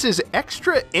answer. This is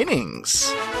Extra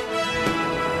Innings.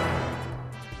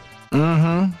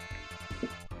 Mm-hmm.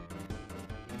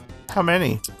 How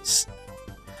many?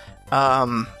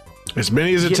 As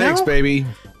many as it takes, baby.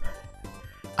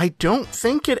 I don't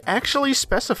think it actually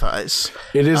specifies.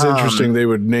 It is interesting they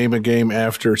would name a game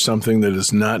after something that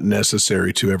is not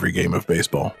necessary to every game of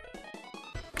baseball.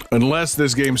 Unless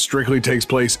this game strictly takes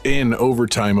place in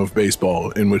overtime of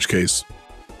baseball, in which case,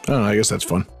 I don't know, I guess that's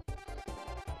fun.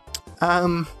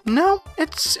 No,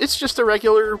 it's just a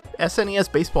regular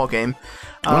SNES baseball game.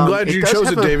 I'm glad you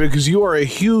chose it, David, because you are a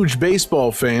huge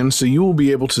baseball fan, so you will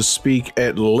be able to speak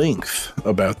at length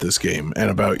about this game and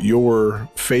about your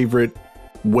favorite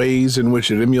ways in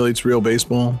which it emulates real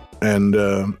baseball, and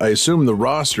I assume the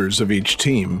rosters of each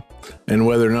team, and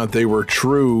whether or not they were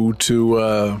true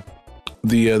to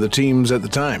the teams at the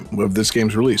time of this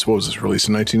game's release. What was this, released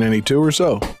in 1992 or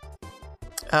so?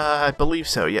 I believe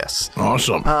so, yes.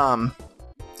 Awesome.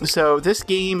 So this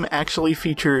game actually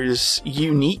features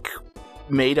unique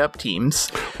made-up teams.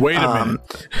 Wait a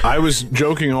minute. I was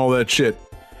joking all that shit.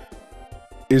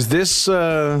 Is this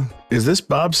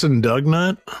Bobson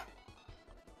Dugnut?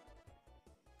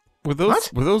 Were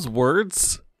those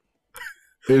words?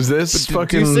 Is this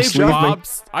fucking Did you say Sleeve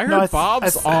Bob's? I heard No,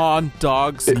 Bob's on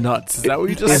dogs nuts. Is that what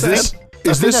you just said?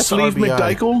 Is this that's Sleeve RBI.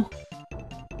 McDykel?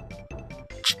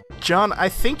 John, I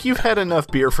think you've had enough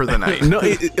beer for the night. No,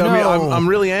 I mean, I'm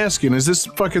really asking. Is this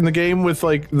fucking the game with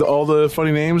like all the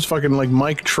funny names? Fucking like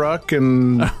Mike Truck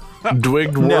and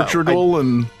Dwigged Warchardle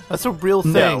and That's a real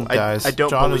thing, No, guys. I don't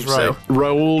John believe is right. so.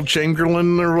 Raoul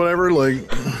Chamberlain or whatever. Like,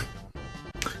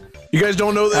 you guys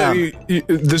don't know that?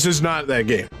 This is not that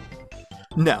game.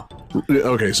 No.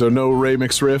 Okay, so no Ray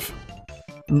McSriff.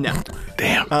 No.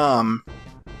 Damn. Um,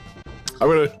 I'm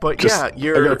gonna. but just,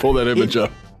 yeah, I gotta pull that image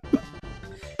up.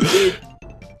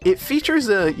 It features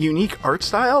a unique art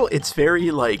style. It's very,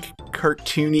 like,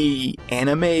 cartoony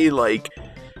anime, like,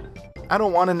 I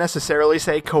don't want to necessarily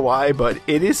say kawaii, but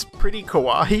it is pretty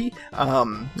kawaii.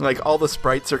 Like, all the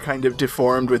sprites are kind of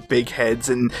deformed with big heads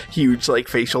and huge, like,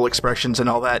 facial expressions and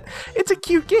all that. It's a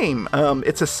cute game.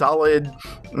 It's a solid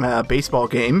baseball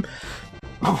game.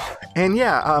 And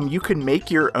yeah, you could make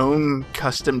your own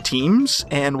custom teams,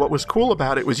 and what was cool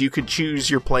about it was you could choose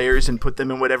your players and put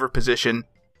them in whatever position.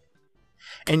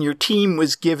 And your team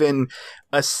was given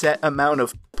a set amount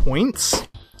of points,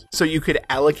 so you could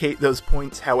allocate those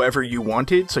points however you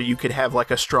wanted. So you could have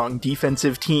like a strong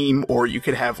defensive team, or you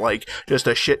could have like just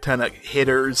a shit ton of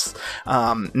hitters,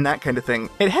 and that kind of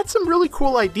thing. It had some really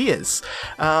cool ideas,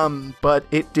 but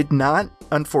it did not,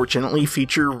 unfortunately,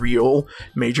 feature real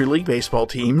Major League Baseball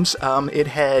teams. It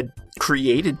had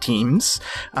created teams.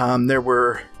 There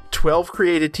were 12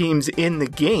 created teams in the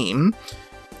game,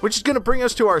 which is going to bring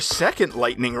us to our second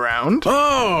lightning round.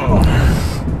 Oh!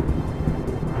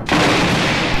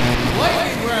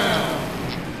 Lightning round!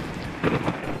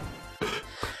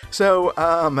 So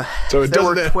So, it there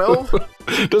were doesn't 12.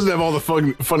 It doesn't have all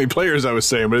the funny players I was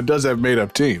saying, but it does have made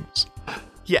up teams.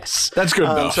 Yes. That's good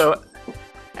enough. So,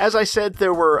 as I said,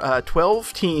 there were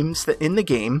 12 teams in the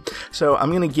game, so I'm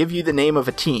going to give you the name of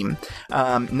a team.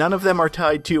 None of them are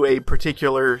tied to a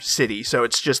particular city, so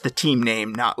it's just the team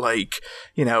name, not like,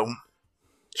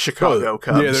 Chicago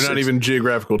Cubs. Yeah, they're not even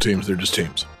geographical teams, they're just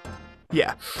teams.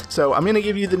 Yeah. So I'm going to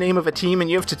give you the name of a team, and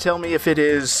you have to tell me if it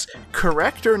is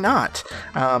correct or not.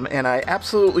 And I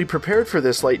absolutely prepared for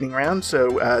this lightning round,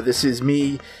 so this is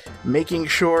me making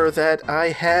sure that I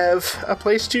have a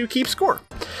place to keep score.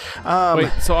 Wait,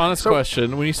 so honest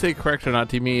question. When you say correct or not,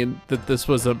 do you mean that this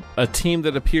was a team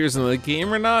that appears in the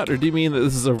game or not? Or do you mean that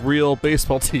this is a real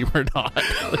baseball team or not?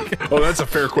 Oh, that's a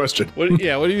fair question. What do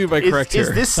you mean by correct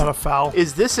here? Is Not a foul.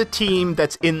 Is this a team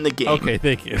that's in the game? Okay,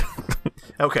 thank you.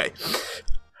 Okay.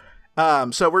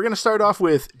 So we're going to start off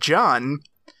with John,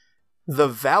 the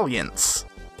Valiants.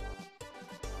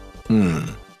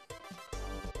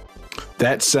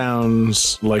 That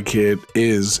sounds like it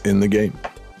is in the game.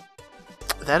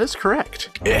 That is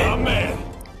correct. Yeah. Man!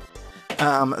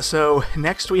 So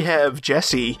next we have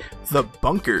Jesse, the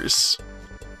Bunkers.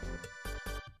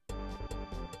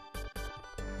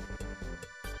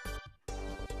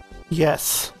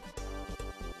 Yes.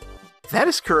 That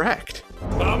is correct.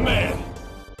 My man!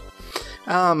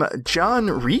 John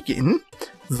Regan,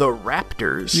 the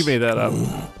Raptors. You made that up.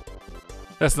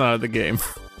 That's not in the game.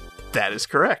 That is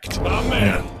correct. My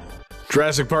man!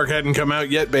 Jurassic Park hadn't come out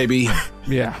yet, baby.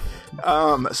 Yeah.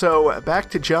 So back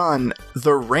to John,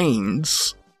 the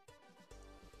Rains.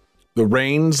 The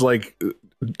Rains, like...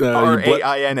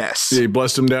 R-A-I-N-S. You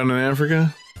blessed them down in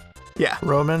Africa? Yeah.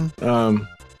 Roman.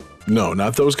 No,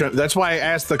 not those kind. That's why I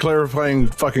asked the clarifying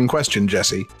fucking question,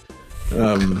 Jesse.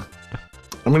 I'm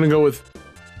gonna go with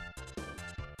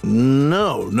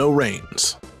no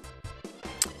Rains.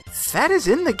 That is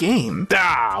in the game.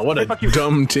 Ah, what a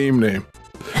dumb team name.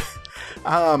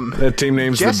 That team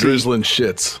name's Jesse. the Drizzling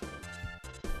Shits.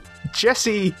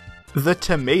 Jesse, the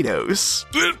Tomatoes.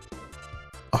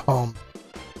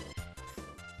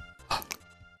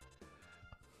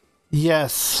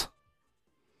 Yes.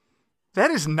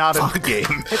 That is not in the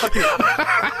game.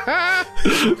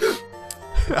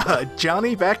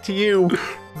 Johnny, back to you.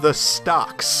 The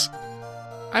stocks.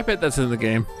 I bet that's in the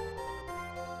game.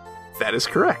 That is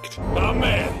correct. My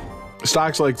man.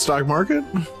 Stocks like stock market?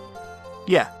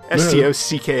 Yeah,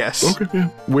 STOCKS. Okay, yeah.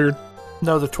 Weird.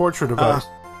 No, the torture device.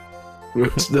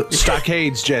 It's the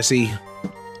stockades, Jesse.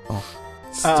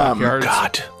 Stockyards.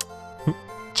 God.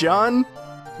 John,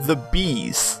 the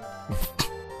bees.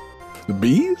 The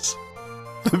bees?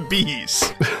 The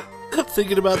bees. I'm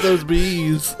thinking about those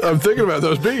bees. I'm thinking about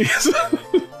those bees.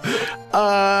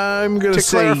 I'm going To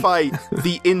say... clarify,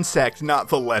 the insect, not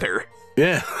the letter.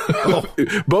 Yeah.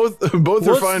 Both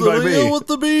are fine by me. What's the deal with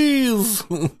the bees?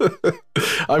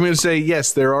 I'm going to say,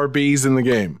 yes, there are bees in the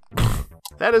game.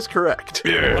 That is correct.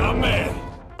 My man.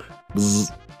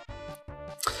 Bzz.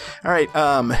 All right,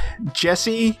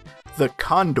 Jesse, the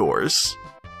condors.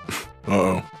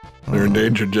 Uh-oh. They're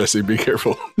endangered, Jesse. Be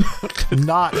careful.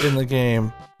 Not in the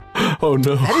game. Oh,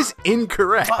 no. That is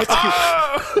incorrect.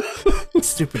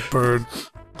 Stupid bird.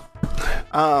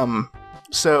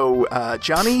 So,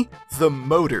 Johnny, the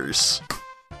motors.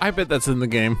 I bet that's in the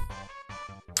game.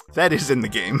 That is in the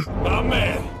game. My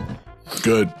man.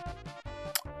 Good.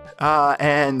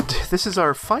 And this is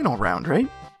our final round, right?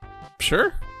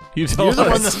 Sure. You You're told the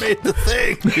one us. that made the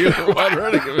thing. You're the one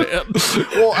running it, man.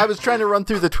 Well, I was trying to run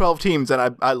through the 12 teams,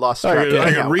 and I lost track.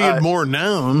 I can read more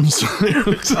nouns.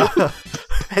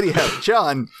 Anyhow,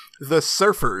 John, the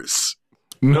surfers.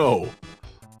 No.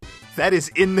 That is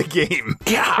in the game.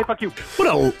 Yeah. Fuck you. What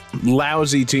a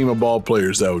lousy team of ball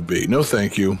players that would be. No,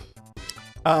 thank you.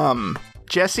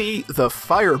 Jesse, the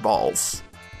fireballs.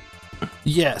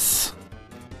 Yes.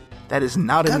 That is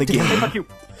not in the game. Fuck you.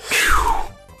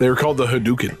 They were called the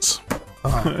Hadoukens.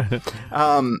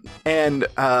 And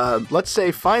let's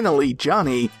say finally,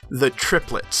 Johnny, the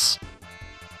triplets.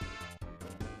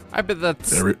 I bet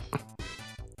that's in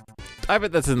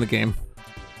the game.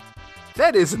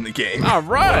 That is in the game. All My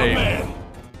right. man.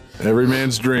 Every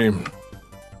man's dream.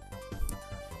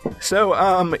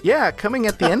 So, yeah, coming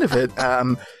at the end of it,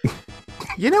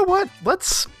 you know what?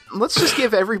 Let's just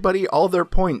give everybody all their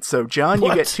points. So, John,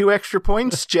 you get 2 extra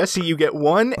points. Jesse, you get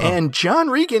 1, and John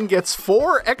Regan gets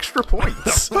 4 extra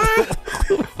points.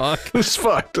 It's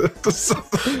fucked.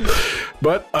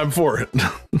 But I'm for it.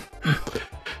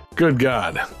 Good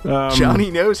God.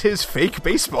 Johnny knows his fake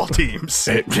baseball teams.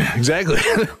 Exactly.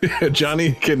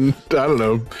 Johnny can, I don't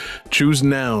know, choose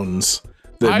nouns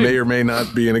that may or may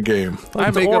not be in a game.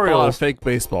 I the make up a lot of Orioles. fake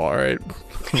baseball, all right?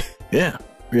 Yeah.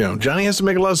 You know, Johnny has to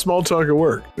make a lot of small talk at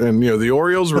work. And, you know, the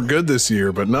Orioles were good this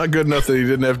year, but not good enough that he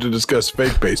didn't have to discuss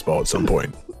fake baseball at some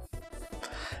point.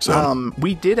 So,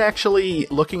 We did actually,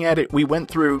 looking at it, we went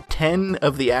through 10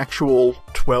 of the actual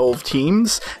 12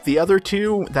 teams. The other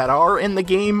 2 that are in the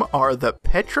game are the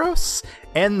Petros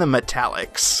and the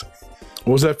Metallics.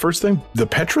 what was that first thing? The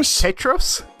Petrus?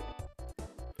 Petros?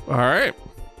 All right.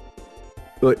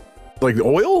 Like the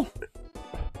oil?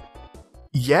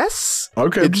 Yes.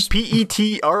 Okay, It's just-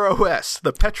 Petros,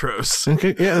 the Petros.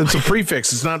 Okay, yeah, it's a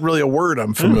prefix. It's not really a word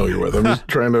I'm familiar with. I'm just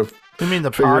trying to... You mean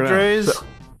the Figure it out. Padres?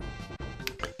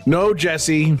 No,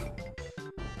 Jesse.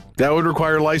 That would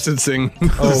require licensing.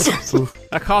 Oh,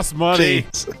 That costs money.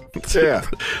 Jeez. Yeah.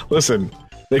 Listen,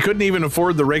 they couldn't even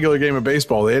afford the regular game of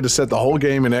baseball. They had to set the whole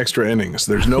game in extra innings.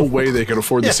 There's no way they could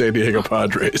afford the San Diego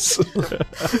Padres.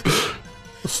 the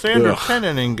standard Ugh.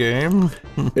 10-inning game.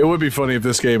 It would be funny if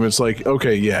this game, it's like,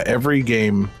 okay, yeah, every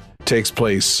game takes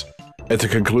place at the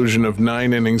conclusion of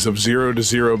 9 innings of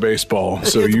 0-0 baseball.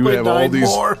 So you play have all 9 these...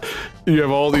 more. You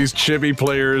have all these chippy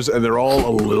players, and they're all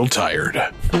a little tired.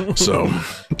 So,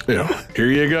 you know, here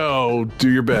you go.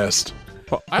 Do your best.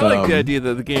 Well, I like the idea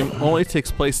that the game only takes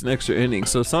place in extra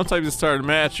innings. So sometimes you start a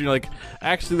match, and you're like,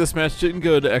 actually, this match didn't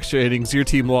go to extra innings. Your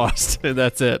team lost, and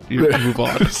that's it. You move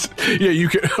on. Yeah, you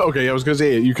can. Okay, I was going to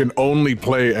say, you can only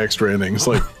play extra innings.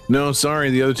 Like, no, sorry,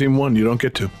 the other team won. You don't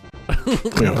get to.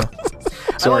 You know,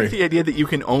 I sorry. like the idea that you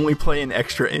can only play in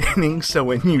extra innings, so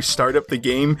when you start up the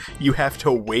game, you have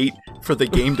to wait for the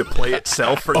game to play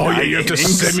itself for 9 Oh, yeah, you have to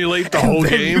innings, simulate the and whole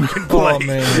then game. You can play. Oh,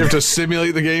 man. You have to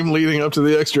simulate the game leading up to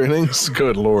the extra innings.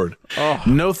 Good Lord. Oh.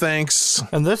 No thanks.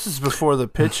 And this is before the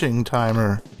pitching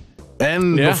timer.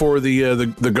 And Yeah. before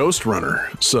the Ghost Runner.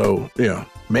 So, yeah.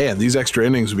 Man, these extra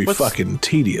innings would be What's- fucking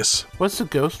tedious. What's the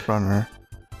Ghost Runner?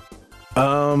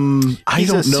 I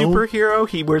He's don't a know. superhero.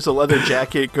 He wears a leather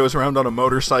jacket, goes around on a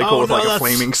motorcycle Oh, with no, like a that's-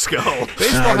 flaming skull.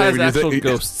 Baseball Ah, has David, actual you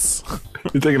ghosts.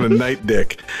 You're thinking of Night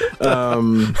Dick.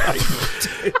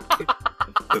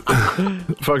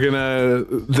 Fucking,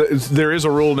 there is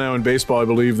a rule now in baseball, I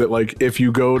believe, that like if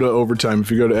you go to overtime,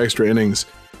 if you go to extra innings,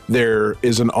 there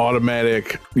is an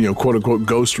automatic, quote unquote,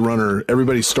 ghost runner.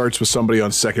 Everybody starts with somebody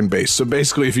on second base. So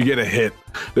basically, if you get a hit,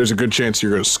 there's a good chance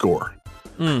you're going to score.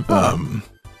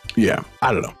 Yeah,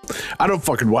 I don't know. I don't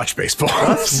fucking watch baseball.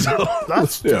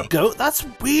 That's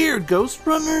weird. Ghost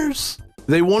runners.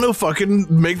 They want to fucking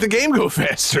make the game go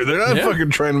faster. They're not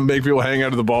fucking trying to make people hang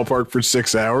out of the ballpark for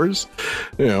 6 hours.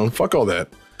 Fuck all that.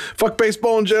 Fuck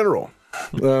baseball in general.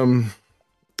 Sorry.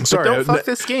 But don't fuck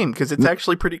this game, because it's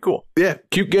actually pretty cool. Yeah,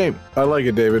 cute game. I like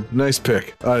it, David. Nice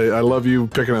pick. I love you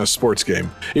picking a sports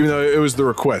game, even though it was the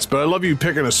request. But I love you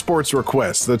picking a sports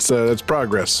request. That's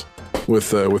progress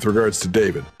with regards to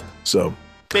David. So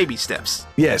baby steps.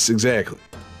 Yes, exactly.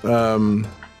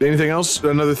 Anything else?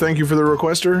 Another thank you for the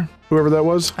requester, whoever that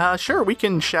was. Sure. We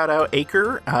can shout out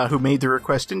Aker, who made the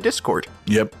request in Discord.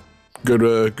 Yep.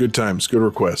 Good times. Good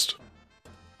request.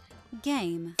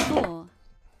 Game 4.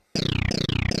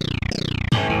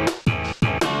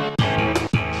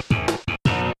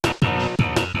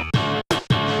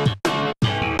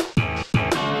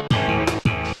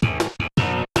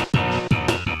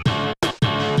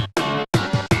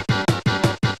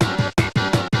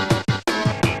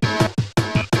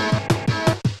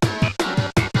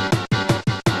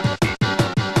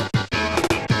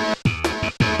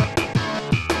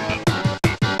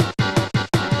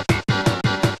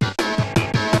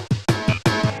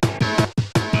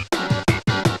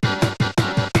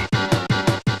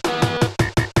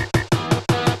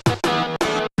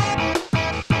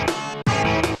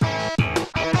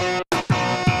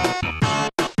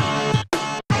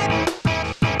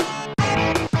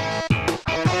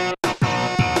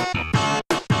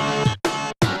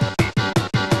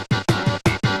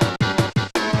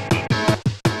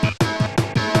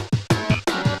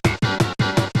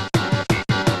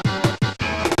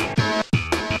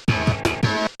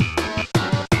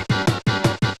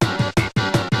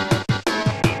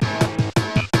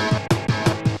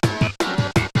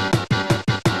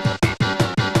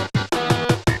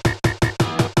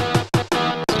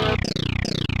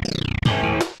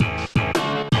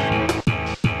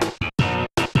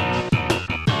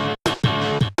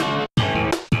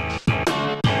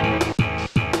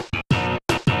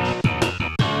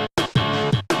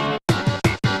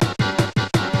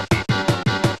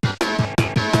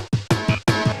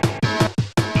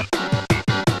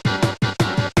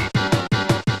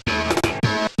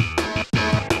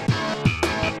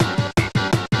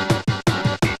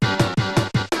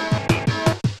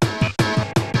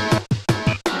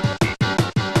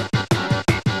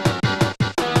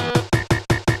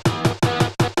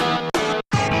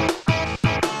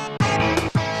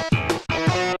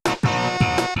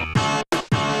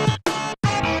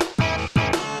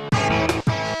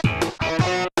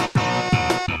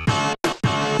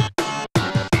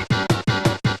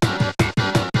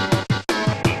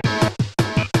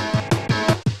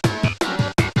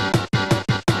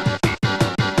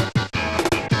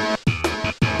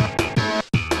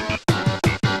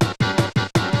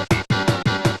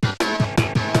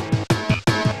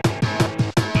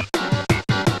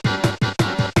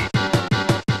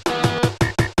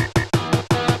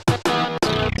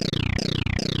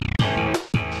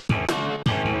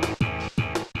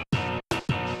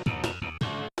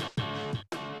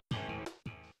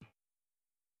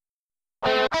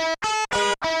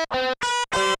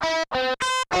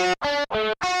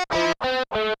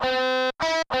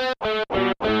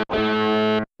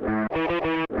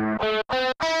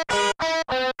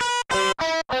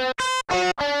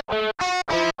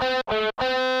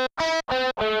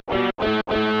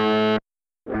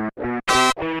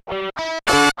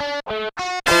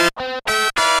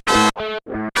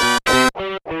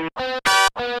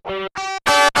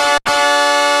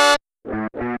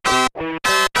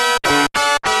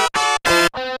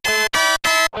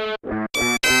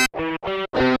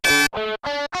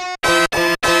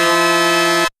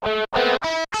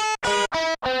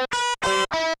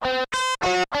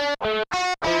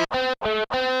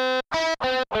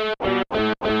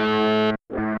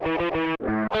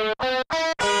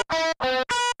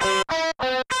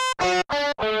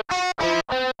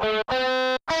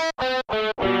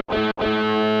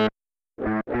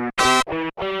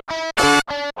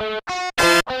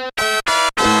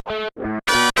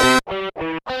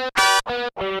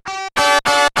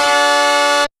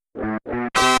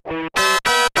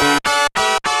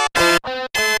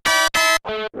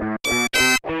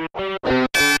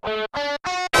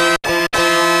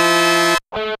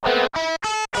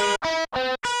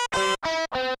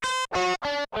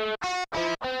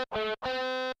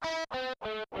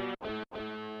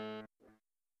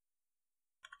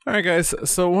 Alright guys,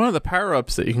 so one of the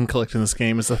power-ups that you can collect in this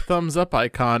game is a thumbs up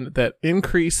icon that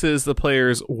increases the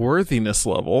player's worthiness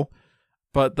level,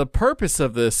 but the purpose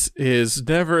of this is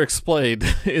never explained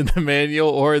in the manual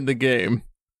or in the game.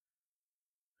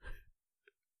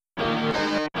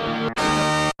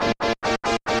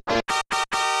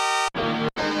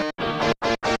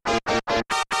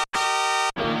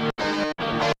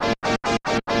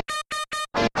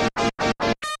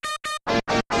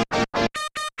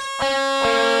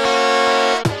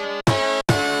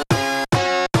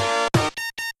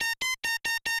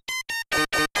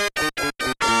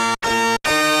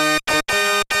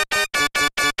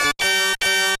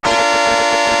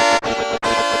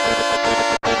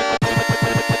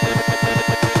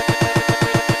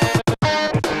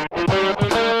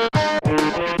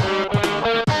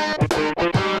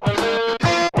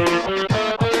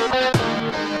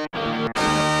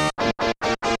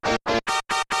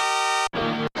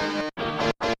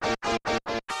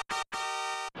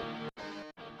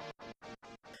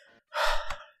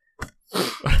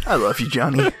 I love you,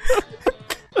 Johnny.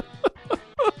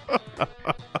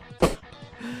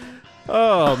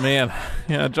 Oh man,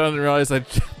 yeah, John didn't realize I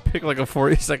picked like a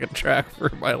 40-second track for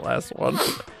my last one.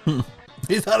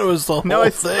 He thought it was the whole No, I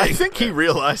thing. think he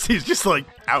realized he's just like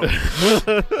out.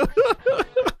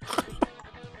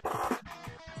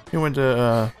 He went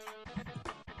to,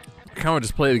 I kind of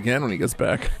just play it again when he gets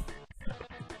back.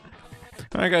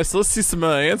 Alright guys, so let's see some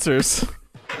answers.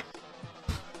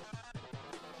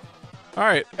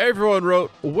 Alright, everyone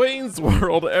wrote Wayne's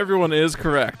World. Everyone is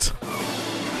correct.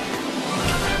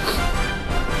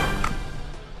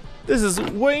 This is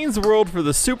Wayne's World for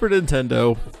the Super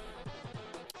Nintendo.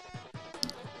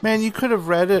 man, you could have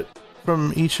read it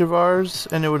from each of ours,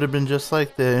 and it would have been just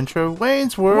like the intro.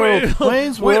 Wayne's World, Wait,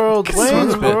 Wayne's wait, World, son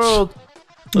Wayne's of a bitch. World.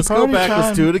 Let's go Party back, let's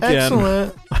time. do it again.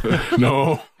 Excellent.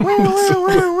 No. Woo, woo,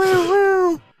 woo, woo,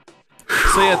 woo.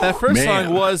 So yeah, that first Man.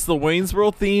 song was the Wayne's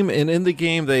World theme, and in the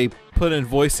game they put in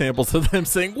voice samples of them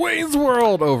saying Wayne's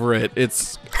World over it.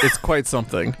 It's quite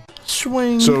something.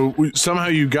 Swing. So somehow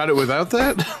you got it without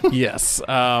that? Yes.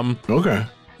 Okay.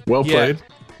 Well Yeah. played.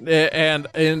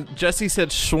 And Jesse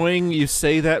said swing, you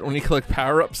say that when you collect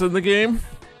power-ups in the game.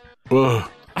 Ugh.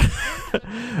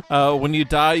 When you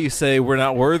die, you say we're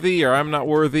not worthy or I'm not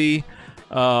worthy.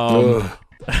 Ugh.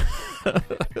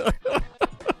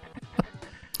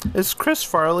 Is Chris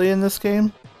Farley in this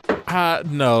game?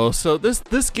 No. So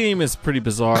this game is pretty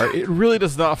bizarre. It really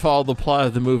does not follow the plot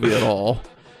of the movie at all.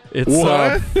 It's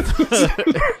What?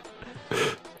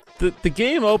 The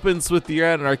game opens with you're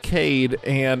at an arcade,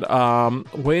 and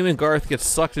Wayne and Garth get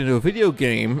sucked into a video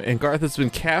game, and Garth has been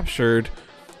captured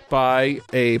by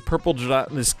a purple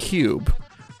gelatinous cube,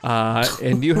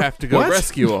 and you have to go What?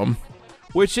 rescue him.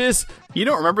 Which is, You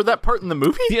don't remember that part in the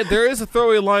movie? yeah, there is a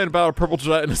throwaway line about a purple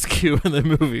gelatinous cube in the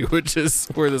movie, which is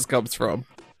where this comes from.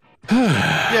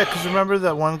 Yeah, because remember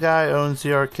that one guy owns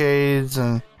the arcades,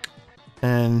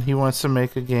 and he wants to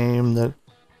make a game that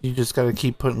you just got to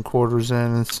keep putting quarters in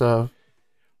and stuff.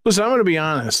 Listen, I'm going to be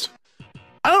honest.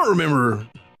 I don't remember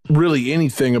really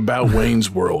anything about Wayne's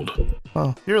World.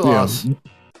 Oh, you're lost.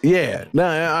 Yeah. No,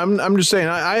 I'm just saying,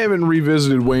 I haven't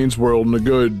revisited Wayne's World in a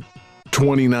good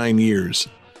 29 years.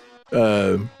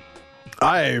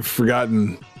 I've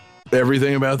forgotten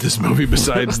everything about this movie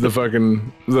besides the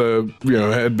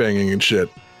headbanging and shit.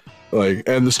 Like,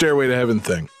 and the Stairway to Heaven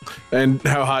thing. And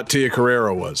how hot Tia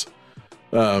Carrera was.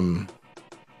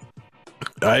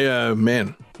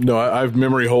 I've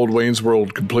memory hold Wayne's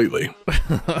World completely.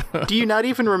 Do you not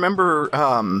even remember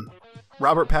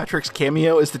Robert Patrick's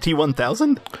cameo as the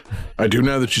T-1000? I do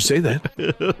now that you say that.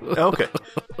 Okay.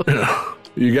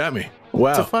 You got me.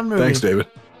 Wow. It's a fun movie. Thanks, David.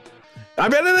 I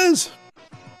bet it is.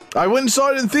 I went and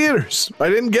saw it in theaters. I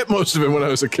didn't get most of it when I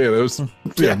was a kid. I was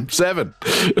 7.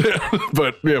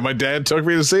 But my dad took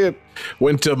me to see it.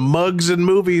 Went to Mugs and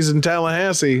Movies in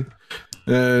Tallahassee.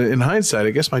 In hindsight,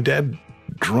 I guess my dad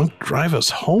drunk drive us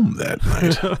home that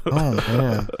night. Oh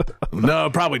man. No,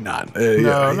 probably not.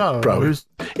 No. Probably.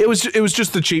 It was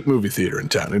just the cheap movie theater in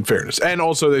town, in fairness. And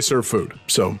also they serve food.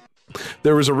 So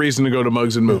there was a reason to go to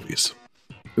Mugs and Movies.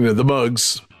 The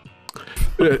Mugs.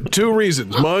 2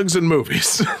 reasons, Mugs and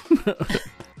movies.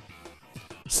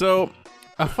 So,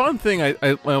 a fun thing I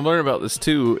learned about this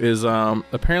too is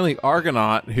apparently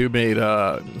Argonaut, who made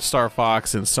Star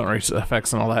Fox and Stunt Race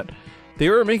FX and all that, they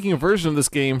were making a version of this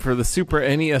game for the Super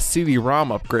NES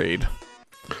CD-ROM upgrade.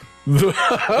 Well,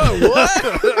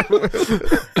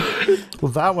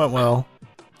 that went well.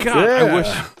 God,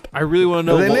 Yeah. I really want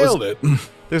to know They what nailed was, it.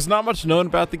 There's not much known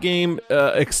about the game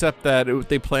except that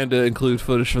they plan to include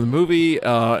footage from the movie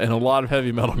and a lot of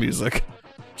heavy metal music.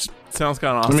 sounds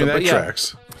kind of awesome. I mean, that But yeah,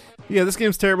 tracks. Yeah, this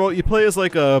game's terrible. You play as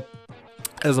like a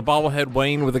bobblehead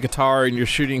Wayne with a guitar, and you're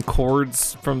shooting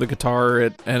chords from the guitar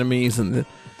at enemies, and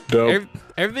Dope.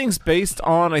 everything's based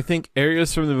on, I think,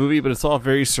 areas from the movie, but it's all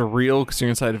very surreal because you're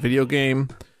inside a video game.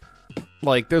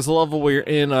 Like, there's a level where you're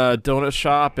in a donut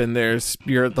shop, and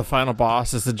the final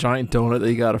boss is a giant donut that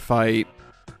you gotta fight.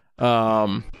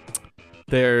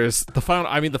 There's the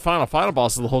final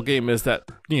boss of the whole game is that,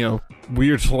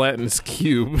 weird gelatinous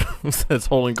cube that's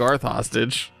holding Garth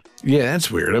hostage. Yeah, that's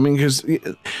weird. I mean, because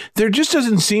there just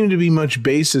doesn't seem to be much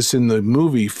basis in the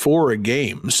movie for a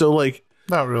game. So, like,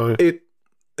 Not really.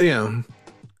 in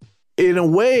a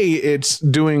way, it's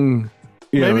doing,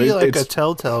 Maybe like it's a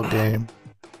Telltale game.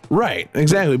 right,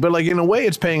 exactly. But like in a way,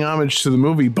 it's paying homage to the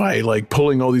movie by like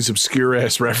pulling all these obscure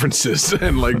ass references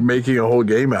and like making a whole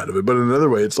game out of it. But in another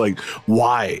way, it's like,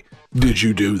 why did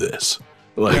you do this?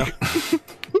 Like,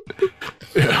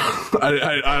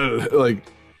 I like.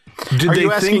 Did Are they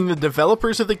you asking think the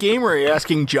developers of the game, or are you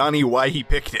asking Johnny why he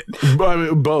picked it? I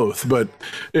mean, both, but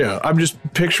yeah, I'm just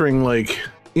picturing like,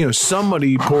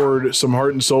 somebody poured some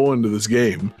heart and soul into this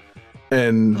game,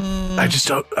 and I just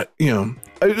don't,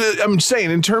 I'm saying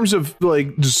in terms of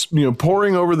like just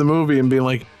pouring over the movie and being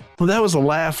like, well, that was a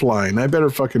laugh line. I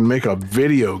better fucking make a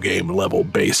video game level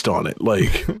based on it.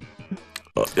 Like,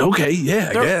 okay, yeah,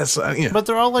 I guess. Yeah. But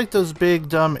they're all like those big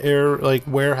dumb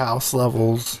warehouse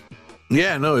levels.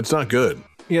 Yeah, no, it's not good.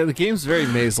 Yeah, the game's very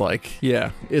maze-like.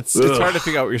 Yeah, it's hard to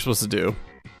figure out what you're supposed to do.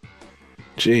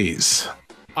 Jeez.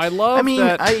 I love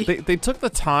that they took the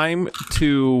time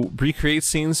to recreate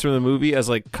scenes from the movie as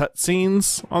like cut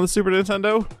scenes on the Super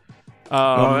Nintendo.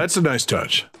 Oh, that's a nice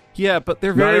touch. Yeah, but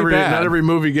they're very bad. Not every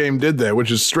movie game did that,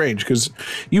 which is strange because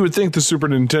you would think the Super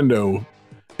Nintendo,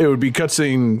 it would be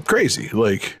cutscene crazy.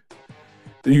 Like,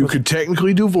 you could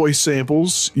technically do voice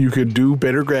samples. You could do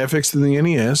better graphics than the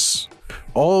NES.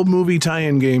 All movie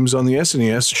tie-in games on the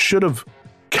SNES should have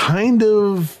kind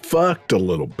of fucked a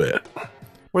little bit.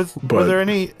 Were there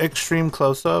any extreme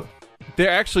close-up? There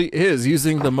actually is,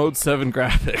 using the Mode 7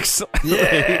 graphics.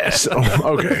 Yes.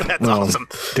 Oh, okay. That's awesome.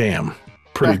 Damn.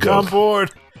 Pretty Back on dope.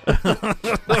 board.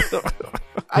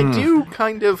 I do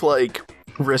kind of like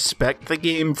respect the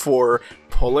game for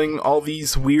pulling all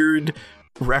these weird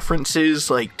references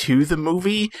like to the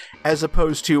movie, as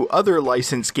opposed to other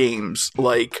licensed games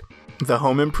like the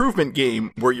Home Improvement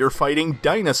game where you're fighting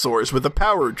dinosaurs with a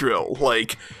power drill.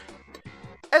 Like,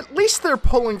 at least they're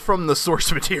pulling from the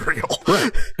source material.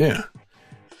 Right. Yeah.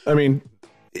 I mean,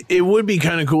 it would be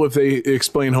kind of cool if they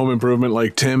explain Home Improvement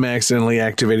like Tim accidentally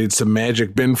activated some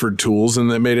magic Binford tools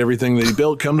and that made everything that he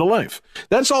built come to life.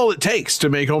 That's all it takes to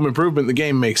make Home Improvement the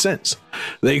game make sense.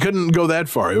 They couldn't go that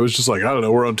far. It was just like, I don't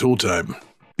know, we're on tool time.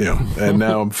 And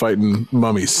now I'm fighting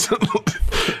mummies.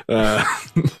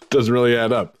 Doesn't really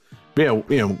add up. But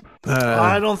yeah,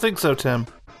 I don't think so, Tim.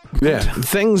 yeah,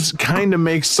 things kind of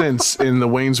make sense in the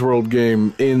Wayne's World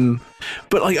game.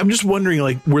 But like, I'm just wondering,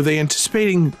 like, were they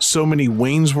anticipating so many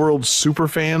Wayne's World super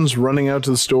fans running out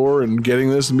to the store and getting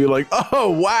this and be like, oh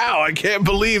wow, I can't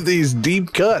believe these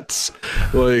deep cuts.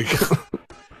 Like,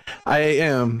 I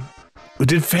am.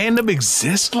 Did fandom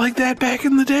exist like that back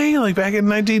in the day? Like back in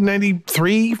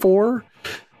 1993, 4?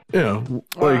 Like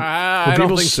I were don't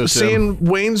people think so, Tim. seeing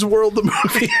Wayne's World the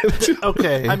movie?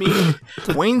 Okay. I mean,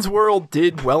 Wayne's World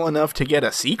did well enough to get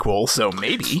a sequel, so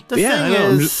maybe. The Yeah, I thing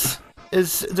know,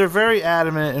 is they're very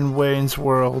adamant in Wayne's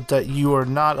World that you are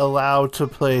not allowed to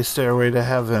play Stairway to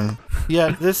Heaven.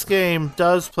 Yet this game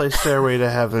does play Stairway to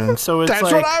Heaven, so it's That's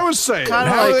like what I was saying. kinda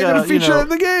How are they like going to a, feature it in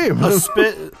the game? a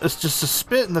spit. It's just a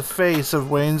spit in the face of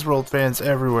Wayne's World fans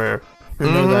everywhere who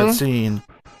know that scene.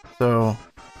 So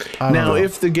I don't Now, know.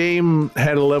 if the game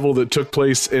had a level that took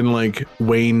place in like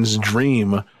Wayne's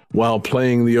dream while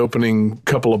playing the opening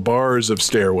couple of bars of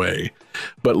Stairway,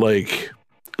 but like,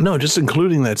 no, just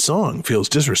including that song feels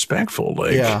disrespectful.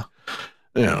 Like, yeah.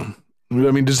 I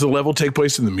mean, does the level take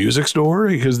place in the music store?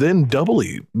 Because then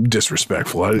doubly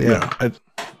disrespectful. I don't The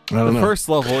know. first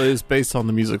level is based on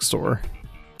the music store.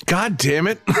 God damn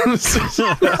it.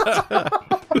 I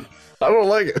don't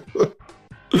like it.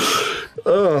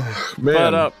 Oh,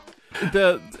 man.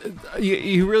 But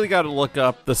you really got to look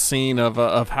up the scene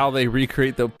of how they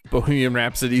recreate the Bohemian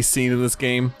Rhapsody scene in this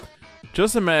game.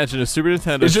 Just imagine a Super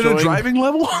Nintendo. Is it a driving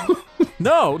level?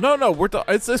 No.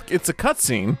 It's a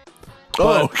cutscene.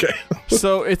 Oh, okay.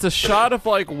 So it's a shot of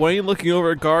like Wayne looking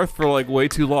over at Garth for like way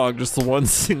too long, just the one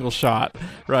single shot,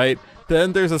 right?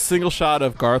 Then there's a single shot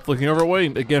of Garth looking over at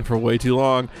Wayne again for way too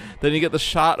long. Then you get the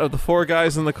shot of the four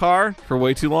guys in the car for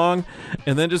way too long,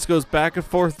 and then just goes back and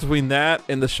forth between that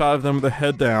and the shot of them with the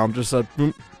head down, just a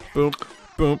boom, boom,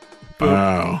 boom, boom.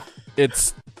 Wow.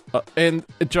 It's And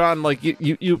John, like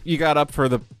you got up for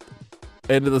the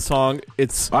end of the song.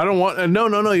 I don't want. No.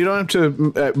 You don't have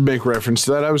to make reference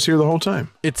to that. I was here the whole time.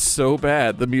 It's so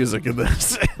bad, the music in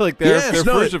this. Like their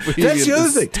version of Bohemian that's the other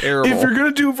is thing. terrible. If you're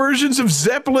gonna do versions of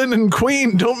Zeppelin and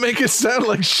Queen, don't make it sound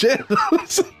like shit.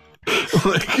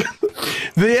 Like,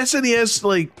 the SNES,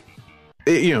 like,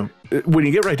 when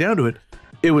you get right down to it,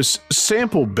 it was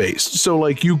sample based. So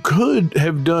like you could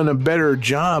have done a better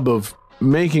job of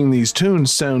making these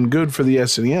tunes sound good for the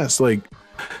SNES. Like,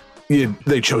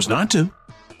 they chose not to.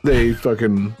 They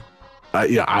fucking, I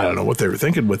don't know what they were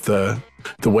thinking with the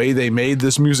way they made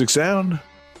this music sound.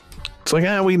 It's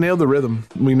like, we nailed the rhythm.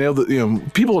 We nailed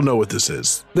it. People know what this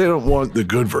is. They don't want the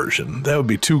good version. That would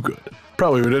be too good.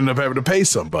 Probably would end up having to pay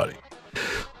somebody.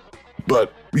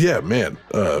 But yeah, man.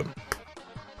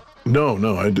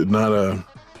 No, I did not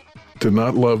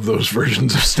love those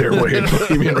versions of Stairway and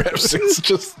Bohemian Rhapsody. It's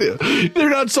just, they're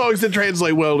not songs that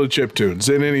translate well to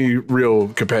chiptunes in any real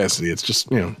capacity. It's just,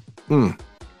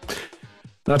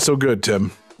 not so good,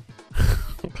 Tim.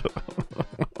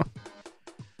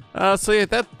 So yeah,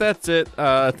 that's it.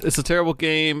 It's a terrible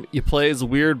game. You play as a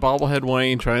weird bobblehead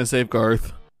Wayne trying to save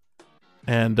Garth.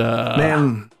 And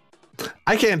man,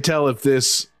 I can't tell if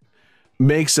this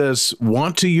makes us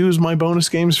want to use my bonus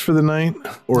games for the night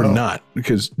or not,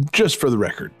 because just for the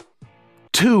record,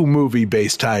 2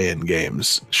 movie-based tie-in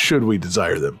games, should we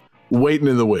desire them, waiting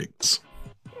in the wings.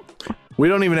 We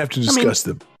don't even have to discuss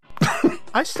them.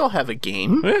 I still have a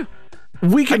game. yeah.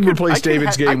 We can replace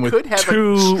David's game with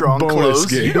 2 bonus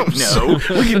games. You don't know.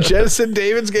 We can jettison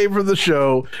David's game from the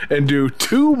show and do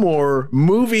 2 more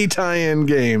movie tie-in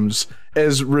games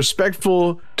as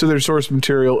respectful to their source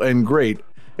material and great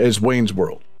as Wayne's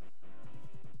World.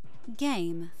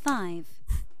 Game 5.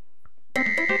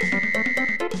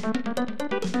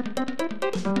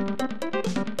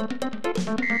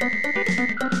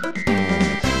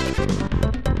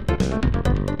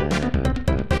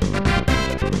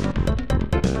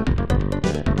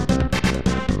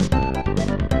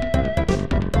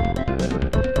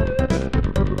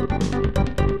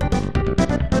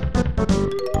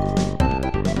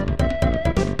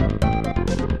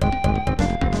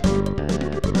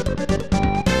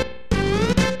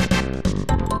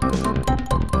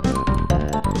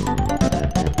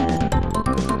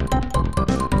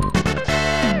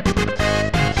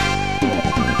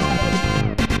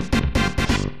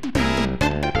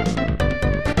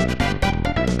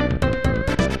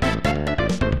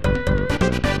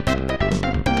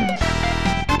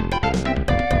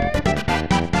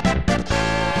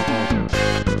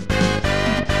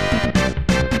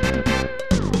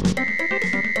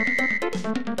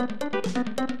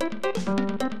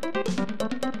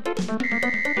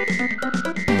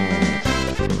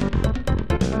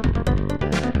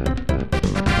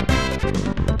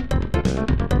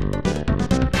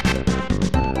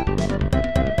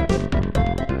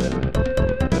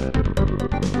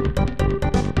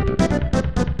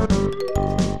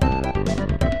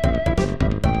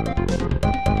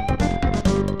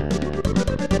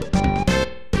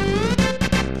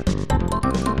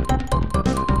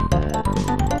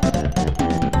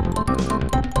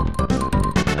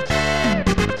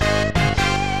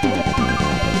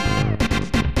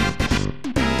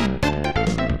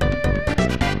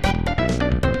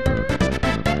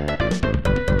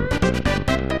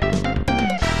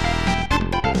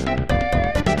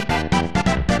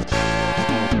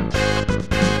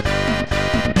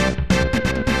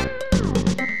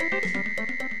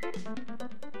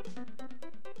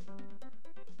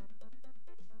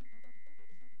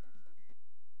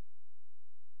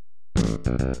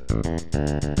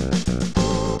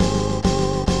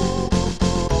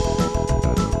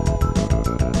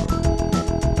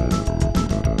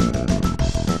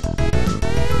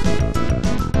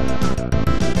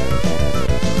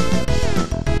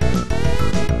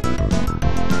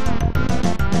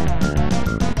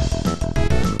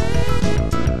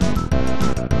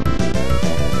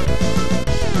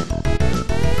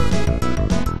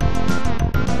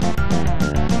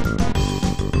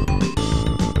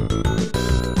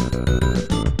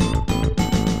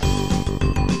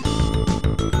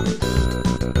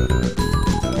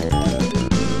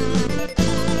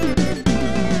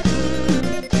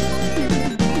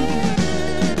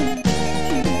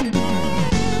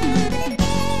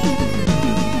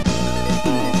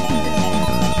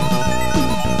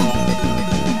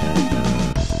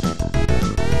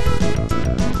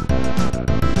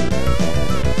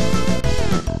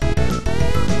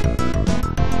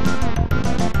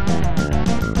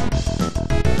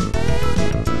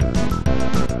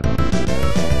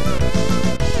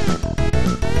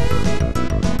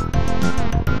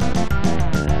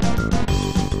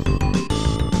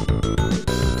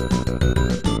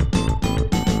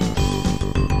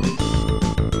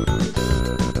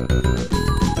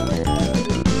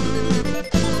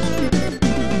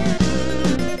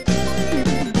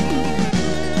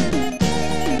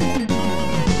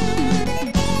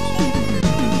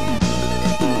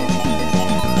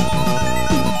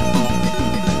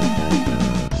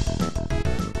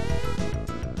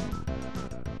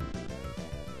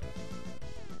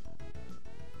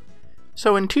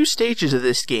 So in 2 stages of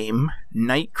this game,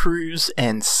 Night Cruise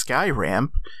and Sky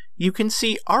Ramp, you can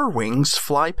see our wings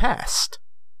fly past.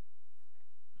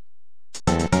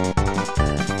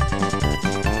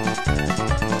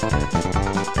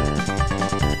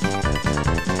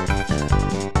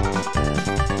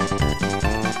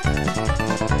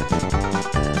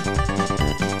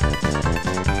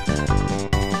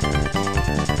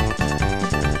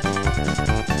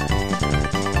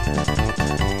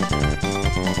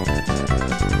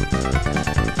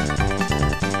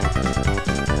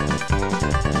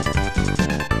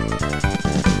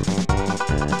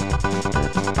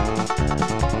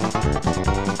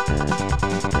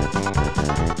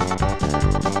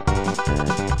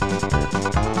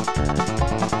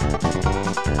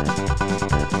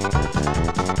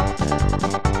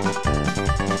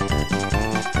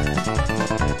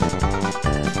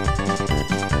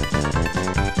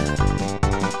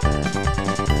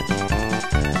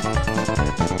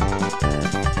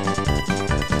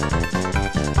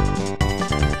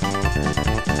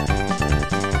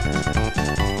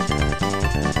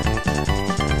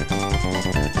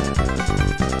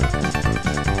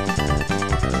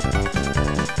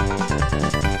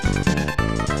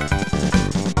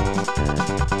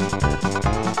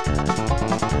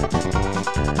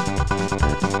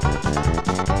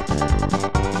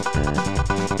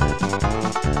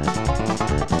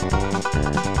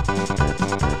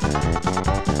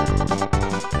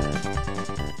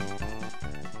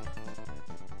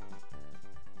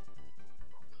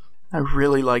 I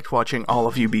really liked watching all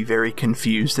of you be very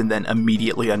confused and then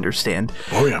immediately understand.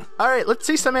 Oh, yeah. All right, let's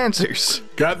see some answers.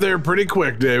 Got there pretty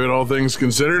quick, David, all things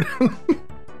considered.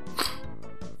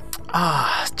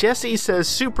 Jesse says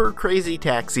Super Crazy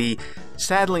Taxi.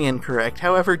 Sadly incorrect.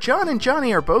 However, John and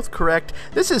Johnny are both correct.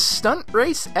 This is Stunt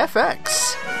Race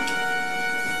FX.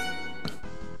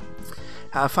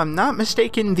 If I'm not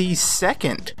mistaken, the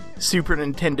second Super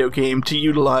Nintendo game to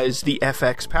utilize the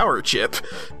FX power chip.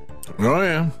 Oh,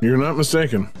 yeah. You're not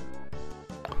mistaken.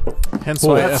 Hence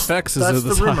why FX is in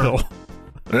the title.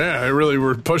 Yeah, I really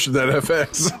were pushing that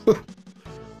FX.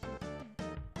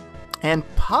 And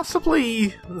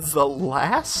possibly the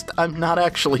last? I'm not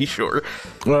actually sure.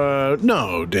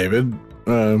 No, David.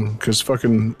 Because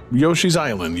fucking Yoshi's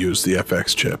Island used the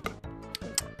FX chip.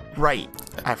 Right.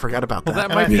 I forgot about that. Well,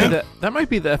 that might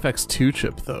be the FX2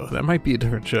 chip, though. That might be a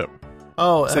different chip.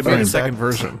 Oh, That might be the second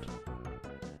version.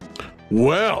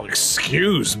 Well,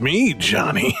 excuse me,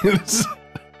 Johnny.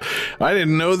 I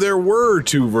didn't know there were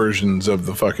 2 versions of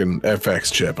the fucking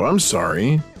FX chip. I'm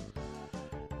sorry.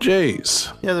 Jays.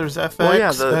 Yeah, there's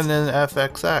FX and then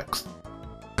FXX.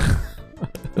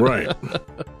 Right.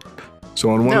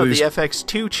 So on one of these... the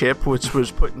FX2 chip, which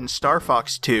was put in Star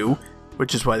Fox 2,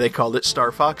 which is why they called it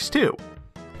Star Fox 2.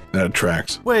 That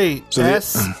tracks. Wait, So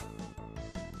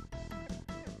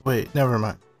Wait, never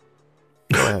mind.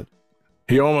 Go ahead.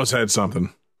 He almost had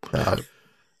something.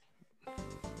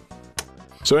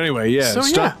 So anyway, yeah,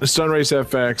 Stunt Race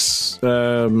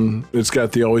FX. It's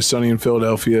got the Always Sunny in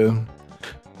Philadelphia.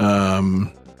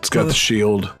 It's got the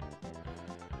Shield.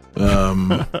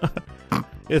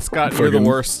 It's got You're the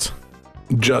Worst.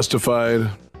 Justified.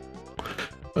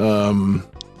 A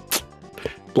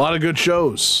lot of good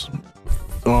shows.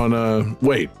 On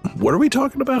wait, what are we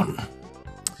talking about?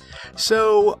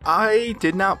 So, I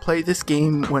did not play this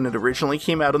game when it originally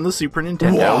came out on the Super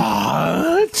Nintendo.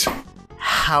 What?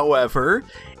 However,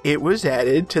 it was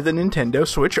added to the Nintendo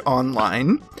Switch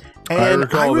Online, and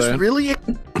I was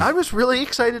really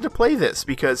excited to play this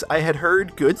because I had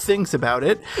heard good things about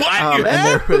it. What? And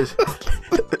there was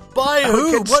By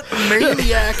who? What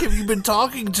maniac have you been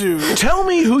talking to? Tell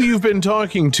me who you've been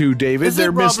talking to, David.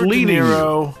 They're misleading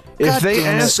you. If they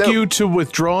ask you to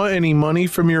withdraw any money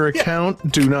from your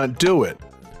account, do not do it.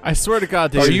 I swear to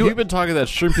God, David, you've been talking to that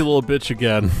shrimpy little bitch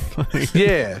again.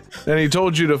 Yeah, and he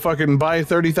told you to fucking buy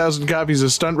 30,000 copies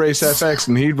of Stunt Race FX,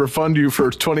 and he'd refund you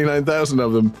for 29,000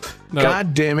 of them. No.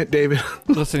 God damn it, David!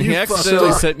 Listen, he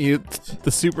accidentally sent you the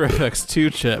Super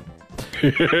FX2 chip.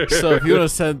 So if you want to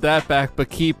send that back, but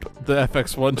keep the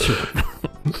FX1 chip.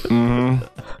 Mm-hmm.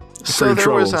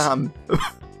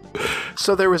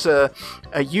 So there was a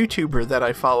YouTuber that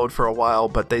I followed for a while,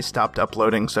 but they stopped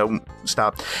uploading, so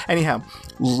stopped. Anyhow,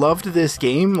 loved this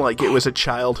game. Like, it was a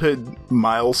childhood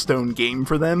milestone game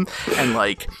for them, and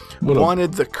like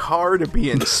wanted the car to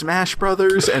be in Smash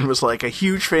Brothers, and was like a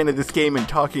huge fan of this game and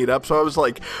talking it up. So I was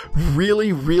like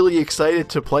really, really excited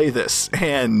to play this,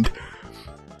 and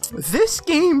this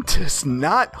game does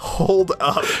not hold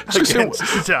up against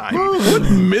time. What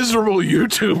miserable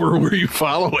YouTuber were you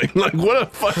following? Like, what a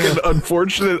fucking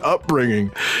unfortunate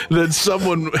upbringing that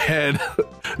someone had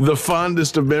the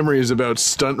fondest of memories about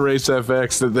Stunt Race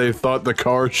FX that they thought the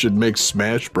car should make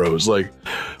Smash Bros. Like,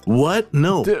 what?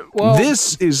 No.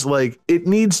 This is like, it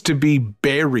needs to be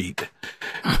buried.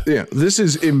 Yeah, this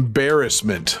is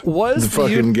embarrassment. The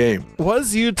fucking game.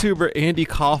 Was YouTuber Andy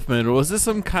Kaufman, was this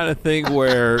some kind of thing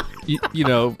where, you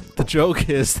know, the joke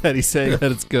is that he's saying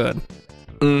that it's good?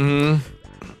 Mm-hmm.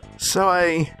 So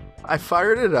I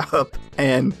fired it up,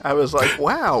 and I was like,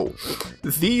 wow,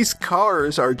 these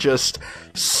cars are just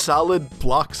solid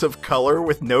blocks of color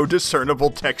with no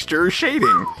discernible texture or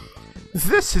shading.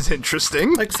 This is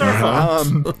interesting. Like Star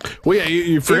Fox. Well, yeah,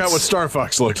 you forgot what Star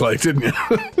Fox looked like, didn't you?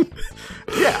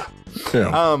 Yeah.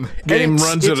 Yeah. Game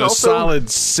runs at a solid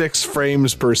 6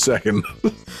 frames per second.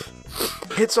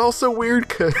 It's also weird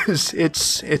because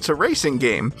it's a racing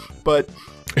game, but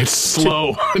it's slow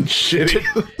and shitty.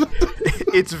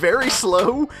 It's very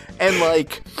slow, and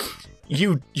like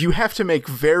you have to make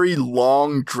very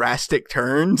long, drastic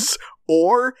turns,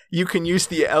 or you can use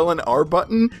the L and R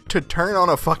button to turn on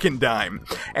a fucking dime.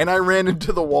 And I ran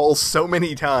into the wall so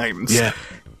many times. Yeah.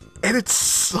 And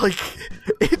it's like,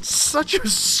 it's such a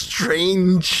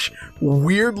strange,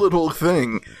 weird little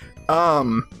thing.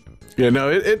 Yeah, no,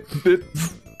 it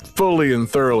fully and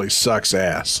thoroughly sucks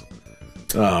ass.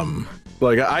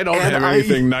 Like, I don't have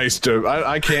anything nice to...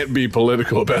 I can't be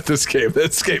political about this game.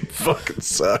 This game fucking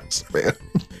sucks, man.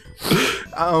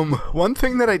 One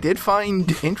thing that I did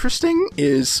find interesting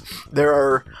is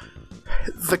the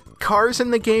cars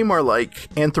in the game are, like,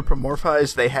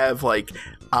 anthropomorphized. They have, like,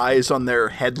 eyes on their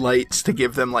headlights to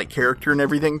give them, like, character and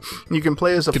everything. You can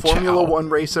play as a Formula 1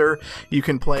 racer, you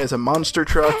can play as a monster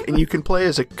truck, and you can play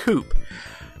as a coupe.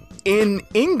 In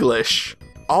English,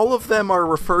 all of them are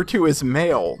referred to as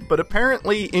male, but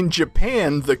apparently in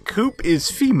Japan, the coupe is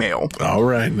female. All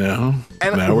right, now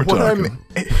we're talking.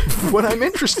 What I'm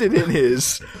interested in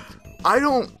is, I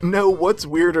don't know what's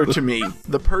weirder to me.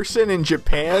 The person in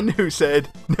Japan who said,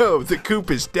 no, the coupe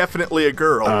is definitely a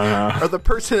girl. Or the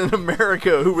person in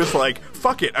America who was like,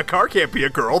 fuck it, a car can't be a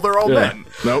girl, they're all men.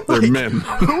 Nope, they're men.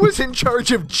 Who was in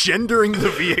charge of gendering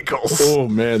the vehicles? Oh,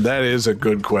 man, that is a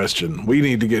good question. We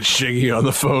need to get Shiggy on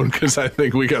the phone because I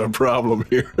think we got a problem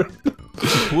here.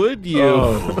 Would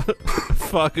you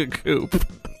fuck a coupe?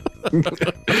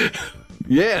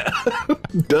 Yeah.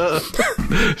 Duh.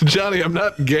 Johnny, I'm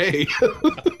not gay.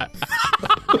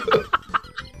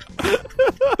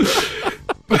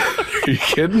 Are you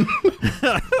kidding?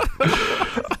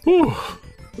 Whew.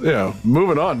 Yeah,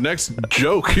 moving on. Next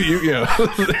joke.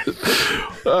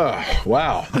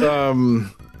 Wow.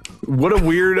 What a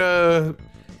weird...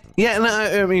 Yeah, and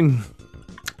I mean,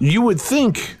 you would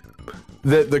think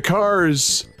that the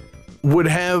cars would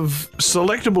have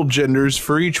selectable genders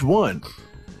for each one.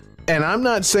 And I'm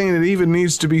not saying it even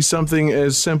needs to be something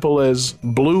as simple as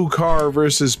blue car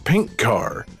versus pink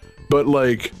car, but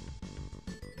like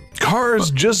cars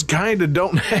just kind of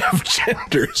don't have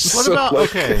genders. What about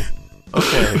okay?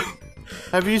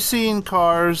 Have you seen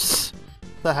cars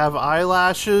that have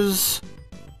eyelashes?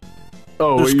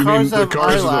 Oh, there's you cars mean that the have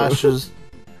cars eyelashes,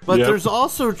 but Yep. there's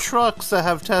also trucks that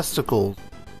have testicles.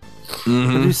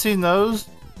 Mm-hmm. Have you seen those?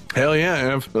 Hell yeah, I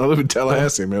have. I live in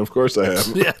Tallahassee, man. Of course I have.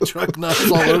 Yeah, truck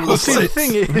nuts all over the See, the place.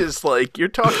 thing is, like, you're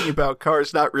talking about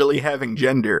cars not really having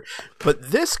gender,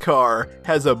 but this car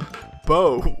has a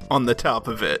bow on the top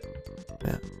of it.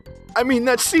 Yeah. I mean,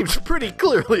 that seems pretty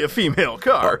clearly a female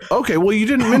car. Okay, well, you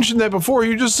didn't mention that before.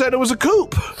 You just said it was a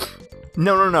coupe.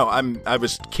 No. I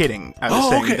was kidding. I was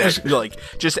saying that, like,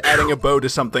 just adding a bow to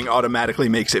something automatically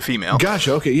makes it female.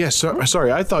 Gotcha. Okay. Yes.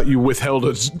 Sorry. I thought you withheld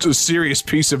a serious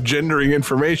piece of gendering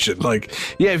information. Like,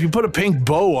 yeah, if you put a pink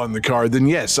bow on the car, then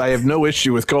yes, I have no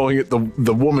issue with calling it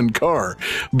the woman car.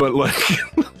 But like,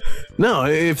 no,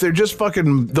 if they're just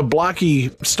fucking the blocky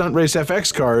Stunt Race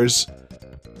FX cars,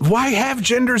 why have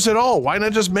genders at all? Why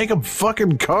not just make them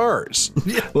fucking cars?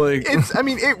 Like,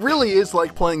 It really is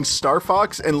like playing Star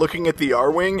Fox and looking at the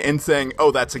R-Wing and saying,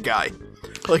 oh, that's a guy.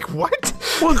 Like, what?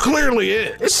 well, clearly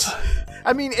is.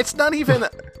 It's not even...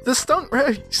 The Stunt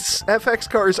Race FX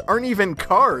cars aren't even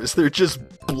cars. They're just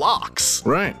blocks.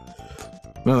 Right.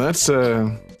 No, that's,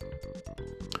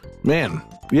 man.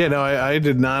 Yeah, no, I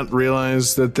did not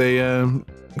realize that they,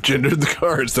 gendered the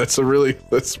cars. That's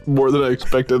more than I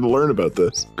expected to learn about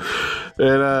this.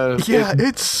 And,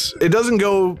 it doesn't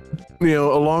go, a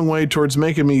long way towards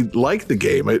making me like the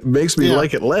game. It makes me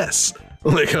like it less.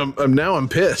 Like, I'm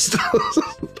pissed.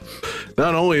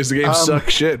 Not only is the game suck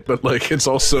shit, but like it's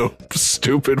also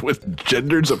stupid with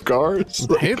genders of cars.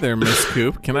 Hey there, Miss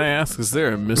Coop. Can I ask, is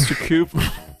there a Mr. Coop?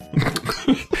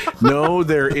 No,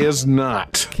 there is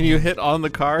not. Can you hit on the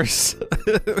cars?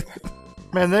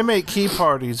 Man, they make key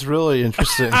parties really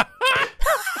interesting.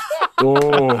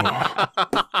 Oh,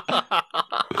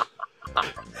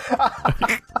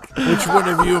 Which one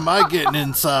of you am I getting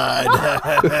inside?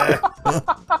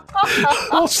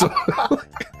 also,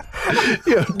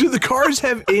 yeah. Do the cars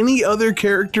have any other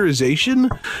characterization?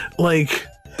 Like,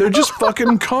 they're just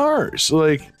fucking cars.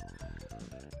 Like,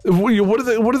 what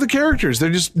are the characters?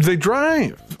 They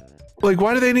drive. Like,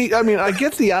 why do they need? I mean, I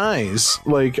get the eyes.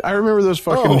 Like, I remember those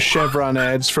fucking Chevron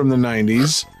ads from the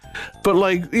 90s. But,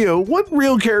 like, what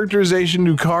real characterization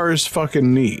do cars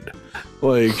fucking need?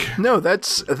 Like, No,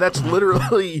 that's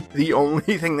literally the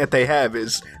only thing that they have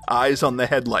is eyes on the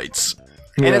headlights.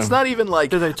 And Yeah. it's not even like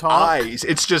Do they talk? eyes,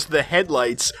 it's just the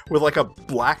headlights with like a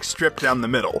black strip down the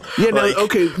middle. yeah, now, Like,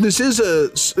 okay, it's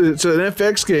an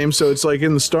FX game, so it's like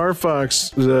in the Star Fox,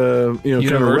 kind of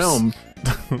Universe. realm.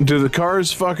 Do the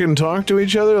cars fucking talk to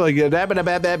each other? Like,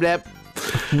 dab-a-dab-dab-dab-dab?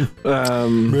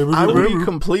 I will be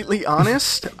completely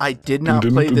honest, I did not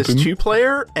play this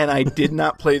 2-player, and I did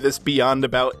not play this beyond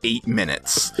about 8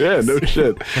 minutes. Yeah, no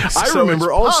shit. I So remember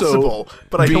it's also possible,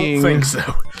 but I don't think so.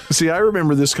 See, I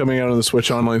remember this coming out on the Switch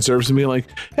Online service and being like,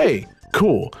 hey,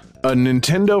 cool. A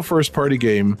Nintendo first-party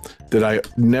game that I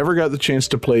never got the chance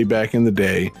to play back in the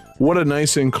day. What a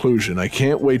nice inclusion. I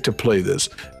can't wait to play this.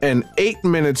 And 8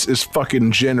 minutes is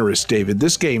fucking generous, David.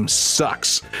 This game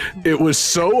sucks. It was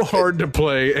so hard to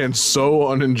play and so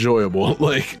unenjoyable.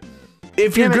 Like,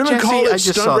 if you're Damn it, gonna call Jesse, I it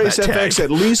just saw Stunt Race that tag. FX, at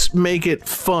least make it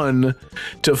fun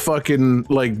to fucking,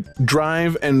 like,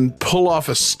 drive and pull off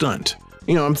a stunt.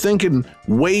 I'm thinking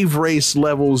wave race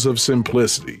levels of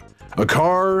simplicity. A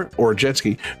car or a jet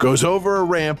ski goes over a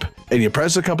ramp and you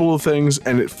press a couple of things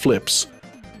and it flips.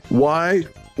 Why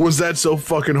was that so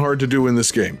fucking hard to do in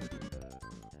this game?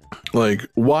 Like,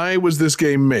 why was this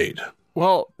game made?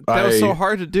 Well, that was so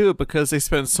hard to do because they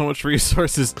spent so much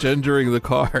resources gendering the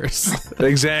cars.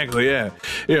 Exactly, yeah.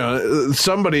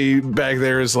 Somebody back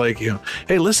there is like,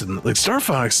 hey, listen, like Star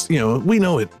Fox, we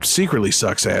know it secretly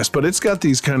sucks ass, but it's got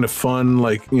these kind of fun,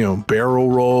 like, barrel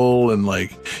roll and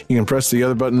like you can press the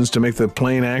other buttons to make the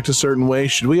plane act a certain way.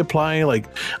 Should we apply, like,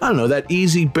 I don't know, that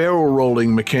easy barrel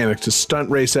rolling mechanic to Stunt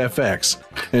Race FX?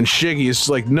 And Shiggy is just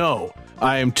like, no.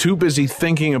 I am too busy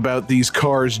thinking about these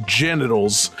cars'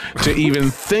 genitals to even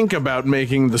think about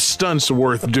making the stunts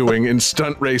worth doing in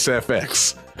Stunt Race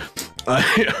FX.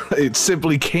 It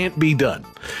simply can't be done.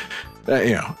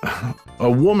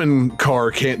 A woman car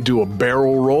can't do a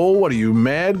barrel roll. What are you,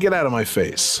 mad? Get out of my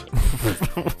face.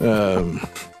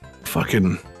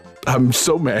 Fucking... I'm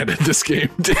so mad at this game,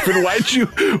 David. Why'd you...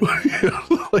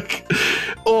 like...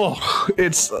 Oh,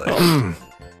 it's...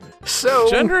 So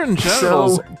Gender and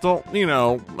genitals don't,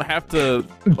 have to.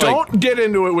 Don't get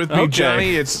into it with me, Okay.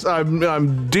 Johnny.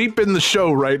 I'm deep in the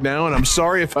show right now, and I'm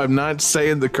sorry if I'm not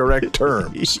saying the correct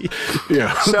terms.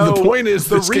 Yeah. So, the point is,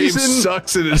 the this game reason-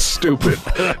 sucks and is stupid.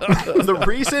 the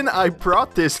reason I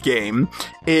brought this game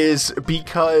is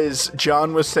because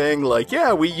John was saying, like,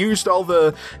 yeah, we used all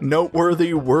the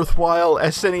noteworthy, worthwhile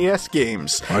SNES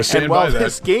games. I stand and while by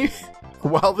that.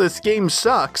 while this game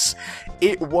sucks,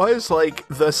 it was like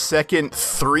the second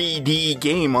 3D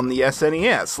game on the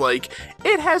SNES. Like,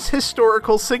 it has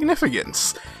historical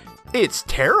significance. It's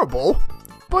terrible,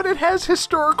 but it has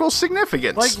historical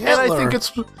significance. Like and I Hitler. think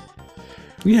it's...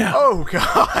 Yeah. Oh,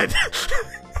 God.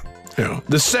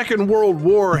 The Second World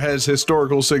War has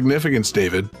historical significance,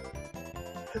 David.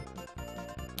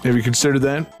 Have you considered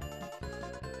that?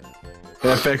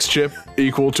 FX chip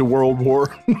equal to World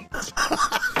War?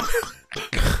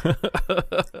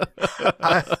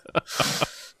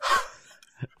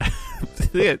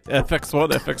 Yeah,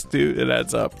 FX1, FX2, it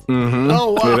adds up.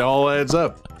 Oh, wow. It all adds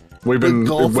up. We've been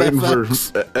Golf waiting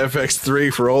FX. for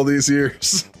FX3 for all these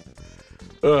years.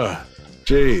 Ugh.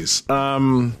 Jeez.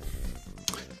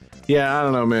 Yeah, I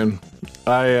don't know, man.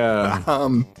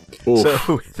 Oof.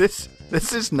 So this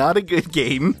is not a good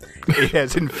game. It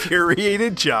has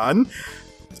infuriated John.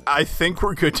 I think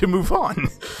we're good to move on.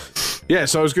 Yeah,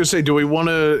 so I was going to say, do we want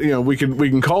to, we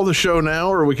can call the show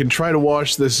now, or we can try to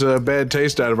wash this bad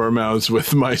taste out of our mouths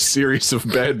with my series of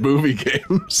bad movie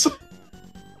games.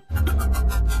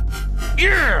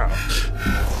 Yeah!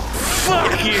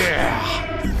 Fuck yeah!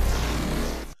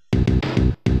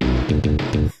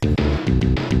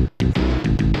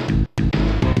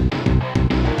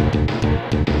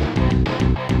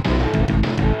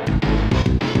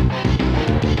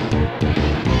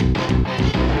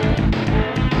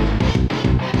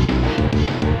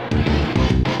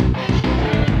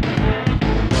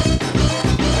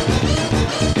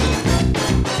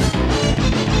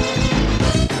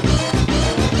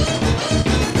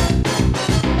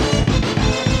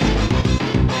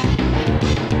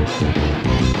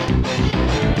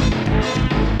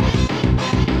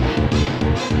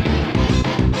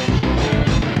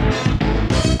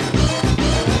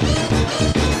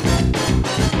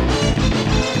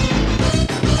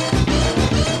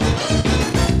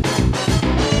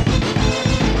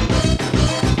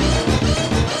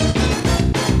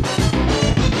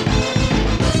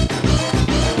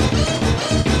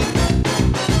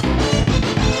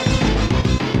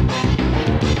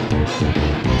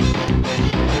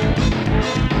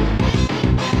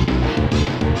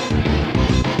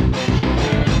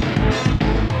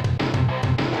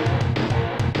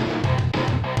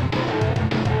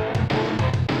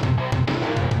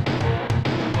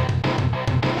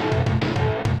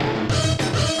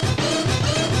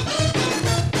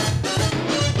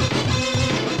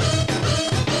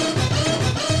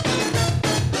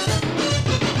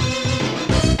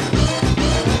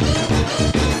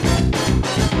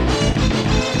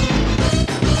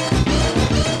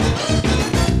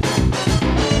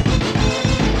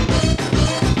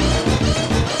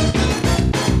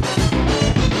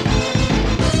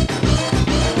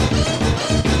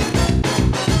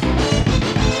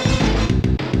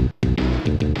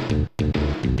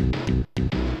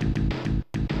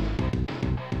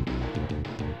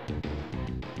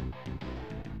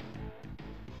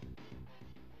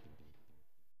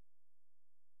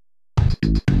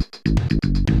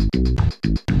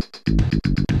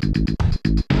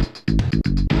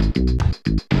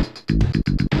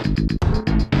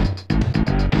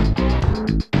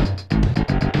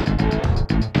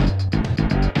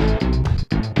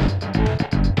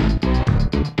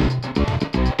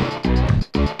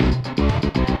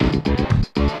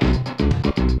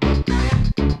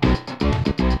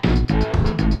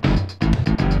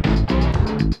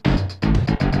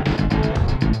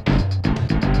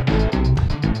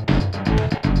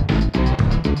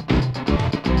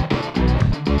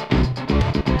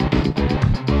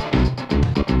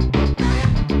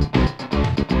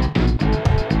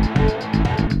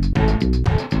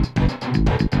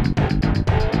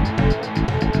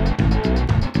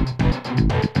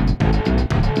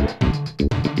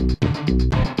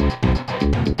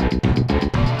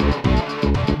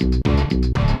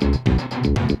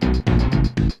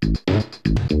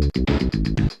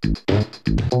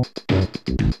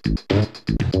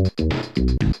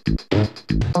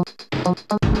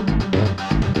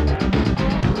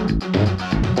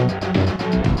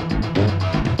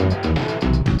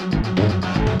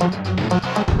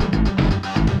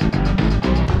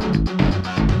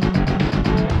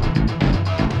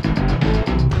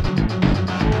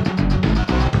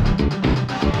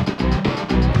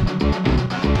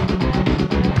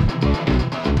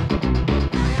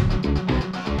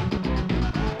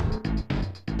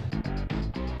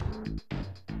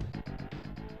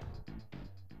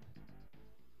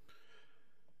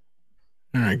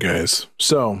 All right, guys.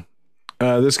 So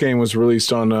this game was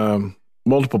released on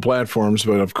multiple platforms,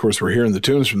 but of course we're hearing the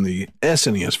tunes from the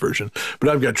SNES version. But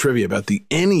I've got trivia about the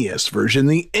NES version.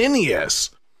 The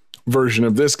NES version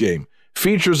of this game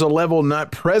features a level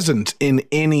not present in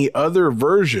any other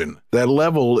version. That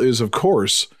level is, of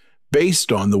course,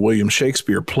 based on the William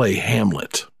Shakespeare play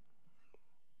Hamlet.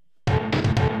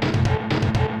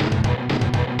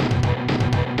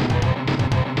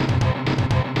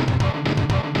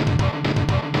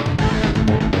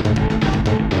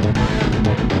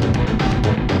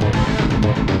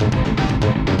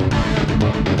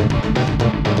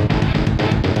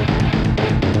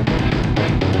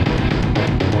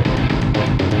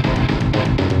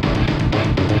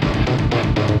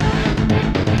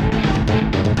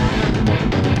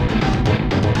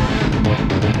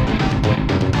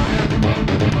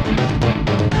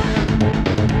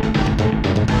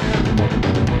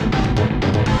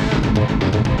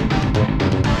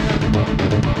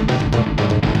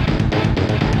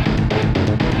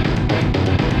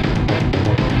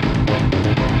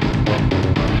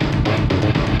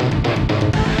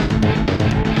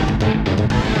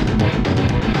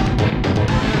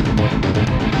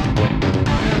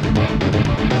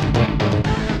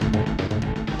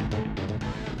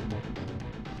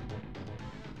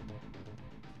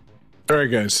 All right,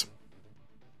 guys.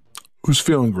 Who's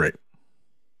feeling great?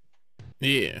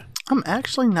 Yeah. I'm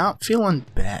actually not feeling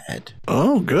bad.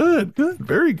 Oh, good. Good.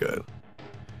 Very good.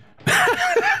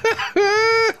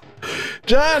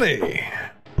 Johnny,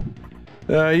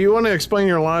 you want to explain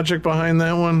your logic behind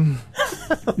that one?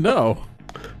 No.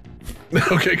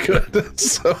 Okay, good.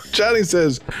 So Johnny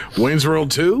says Wayne's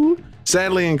World 2?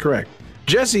 Sadly incorrect.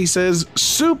 Jesse says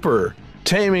Super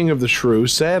Taming of the Shrew?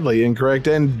 Sadly incorrect.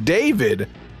 And David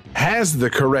has the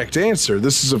correct answer.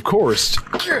 This is, of course,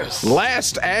 Yes.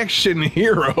 Last Action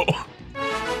Hero.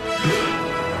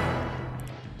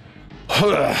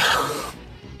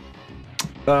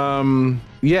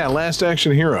 Yeah, Last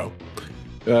Action Hero.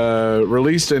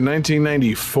 Released in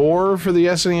 1994 for the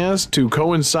SNES to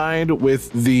coincide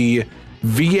with the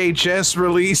VHS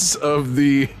release of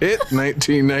the hit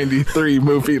 1993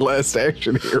 movie Last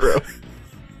Action Hero.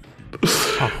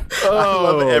 I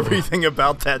love everything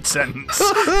about that sentence.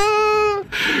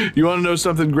 You want to know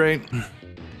something great?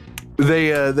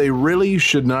 They really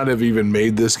should not have even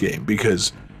made this game,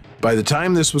 because by the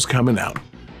time this was coming out,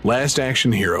 Last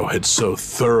Action Hero had so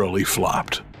thoroughly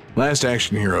flopped. Last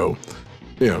Action Hero,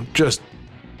 just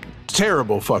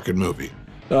terrible fucking movie.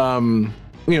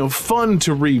 Fun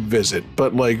to revisit,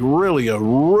 but like really a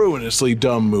ruinously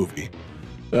dumb movie.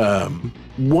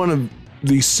 One of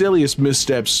the silliest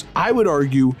missteps, I would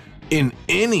argue, in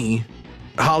any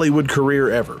Hollywood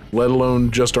career ever, let alone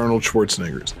just Arnold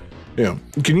Schwarzenegger's.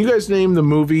 Can you guys name the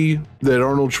movie that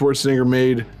Arnold Schwarzenegger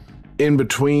made in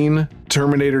between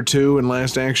Terminator 2 and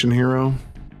Last Action Hero?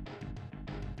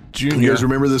 Junior. You guys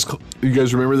remember this? You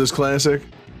guys remember this classic?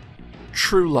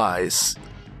 True Lies.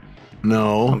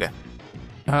 No. Okay.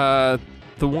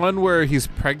 The one where he's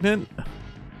pregnant?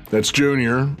 That's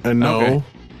Junior. And no. Okay.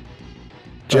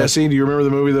 Jesse, do you remember the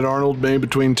movie that Arnold made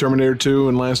between Terminator 2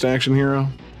 and Last Action Hero?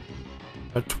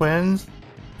 Twins?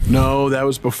 No, that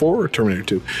was before Terminator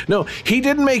 2. No, he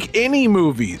didn't make any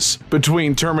movies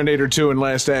between Terminator 2 and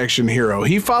Last Action Hero.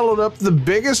 He followed up the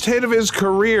biggest hit of his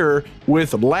career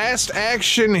with Last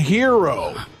Action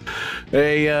Hero,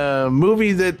 a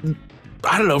movie that,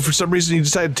 I don't know, for some reason he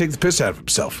decided to take the piss out of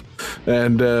himself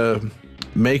and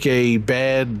make a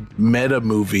bad meta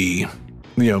movie.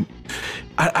 You know,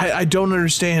 I don't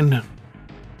understand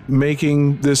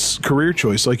making this career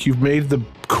choice. Like, you've made the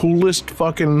coolest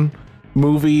fucking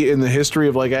movie in the history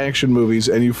of like action movies,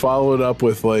 and you follow it up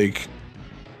with like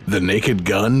the Naked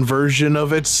Gun version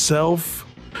of itself,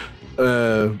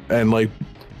 and like,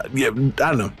 yeah, I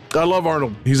don't know. I love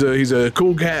Arnold. He's a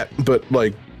cool cat, but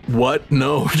like, what?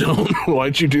 No, don't.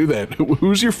 Why'd you do that?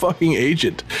 Who's your fucking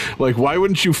agent? Like, why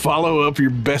wouldn't you follow up your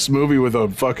best movie with a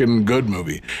fucking good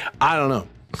movie? I don't know.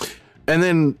 And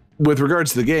then with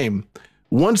regards to the game,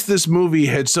 once this movie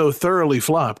had so thoroughly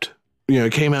flopped, you know,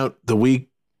 it came out the week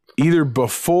either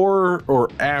before or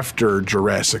after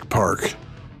Jurassic Park,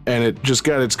 and it just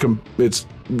got its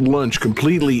lunch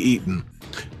completely eaten.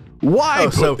 Why?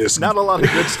 So not a lot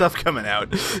of good stuff coming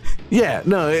out. Yeah,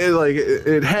 no,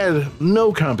 it had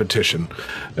no competition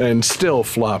and still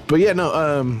flopped. But yeah,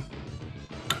 no.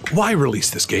 Why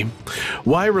release this game?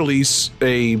 Why release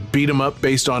a beat 'em up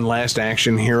based on Last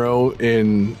Action Hero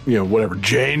in, you know, whatever,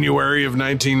 January of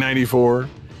 1994?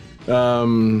 You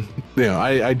know,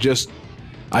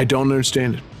 I don't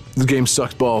understand it. The game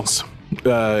sucks balls.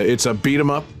 It's a beat 'em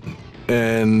up,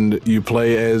 and you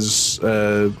play as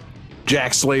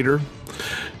Jack Slater,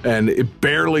 and it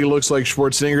barely looks like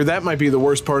Schwarzenegger. That might be the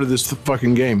worst part of this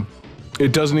fucking game.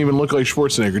 It doesn't even look like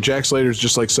Schwarzenegger. Jack Slater's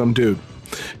just like some dude,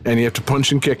 and you have to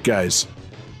punch and kick guys,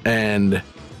 and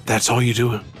that's all you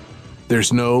do.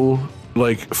 There's no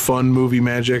like fun movie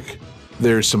magic.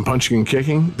 There's some punching and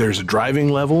kicking. There's a driving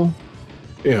level.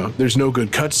 You know, there's no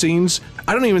good cutscenes.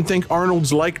 I don't even think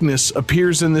Arnold's likeness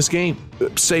appears in this game,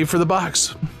 save for the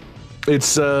box.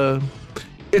 It's a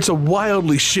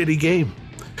wildly shitty game.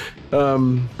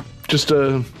 Just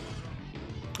a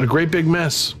great big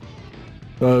mess.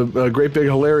 A great big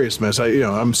hilarious mess.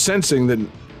 I'm sensing that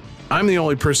I'm the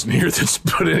only person here that's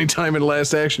put any time in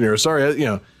Last Action Hero. Sorry,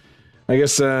 I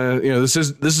guess this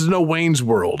is no Wayne's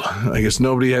World. I guess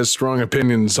nobody has strong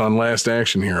opinions on Last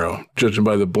Action Hero, judging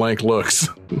by the blank looks.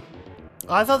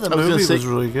 I thought the movie was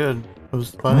really good. It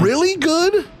was funny. Really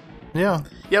good? Yeah.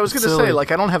 Yeah, I was going to say,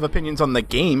 like, I don't have opinions on the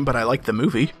game, but I like the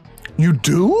movie. You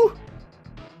do?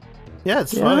 Yeah,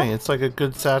 it's funny. It's like a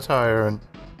good satire, and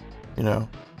you know,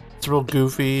 it's real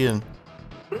goofy, and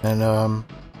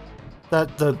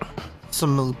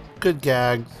some good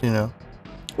gags, you know.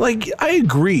 Like, I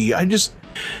agree. I just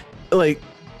like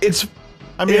it's.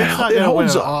 I mean, it's not going to win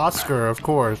an Oscar, of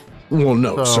course. Well,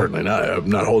 no, certainly not. I'm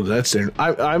not holding that standard.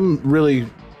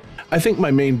 I think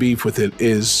my main beef with it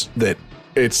is that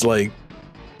it's like,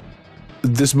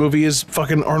 this movie is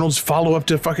fucking Arnold's follow-up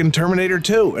to fucking Terminator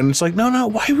 2. And it's like, no,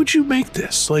 why would you make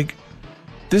this? Like,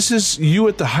 this is you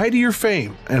at the height of your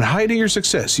fame and height of your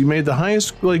success. You made the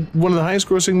highest, like, one of the highest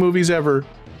grossing movies ever.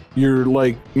 You're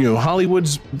like, you know,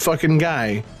 Hollywood's fucking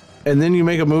guy. And then you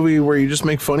make a movie where you just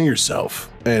make fun of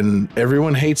yourself and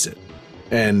everyone hates it.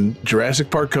 And Jurassic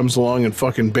Park comes along and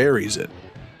fucking buries it.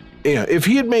 You know, if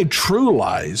he had made True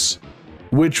Lies,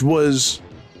 which was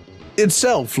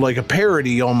itself like a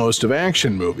parody almost of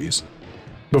action movies,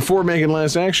 before making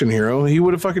Last Action Hero, he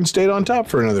would have fucking stayed on top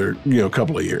for another,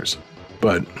 couple of years.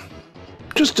 But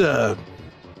just a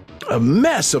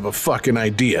mess of a fucking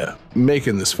idea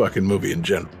making this fucking movie in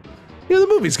general. The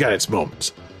movie's got its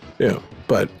moments,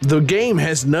 but the game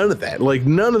has none of that. Like,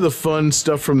 none of the fun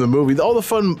stuff from the movie. All the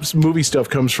fun movie stuff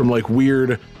comes from like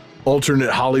weird alternate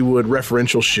Hollywood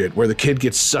referential shit where the kid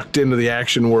gets sucked into the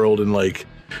action world and like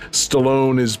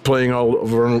Stallone is playing all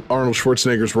of Arnold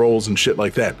Schwarzenegger's roles and shit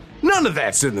like that. None of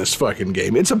that's in this fucking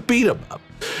game. It's a beat 'em up.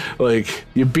 Like,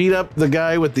 you beat up the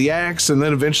guy with the axe, and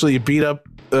then eventually you beat up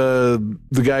the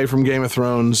guy from Game of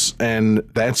Thrones, and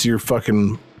that's your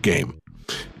fucking game.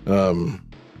 And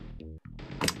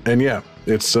yeah,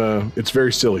 it's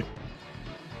very silly.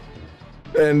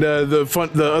 And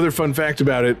the other fun fact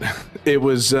about it, it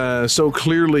was so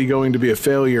clearly going to be a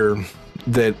failure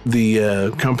that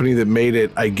the company that made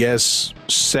it, I guess,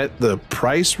 set the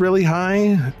price really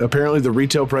high. Apparently, the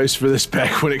retail price for this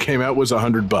back when it came out was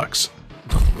 $100.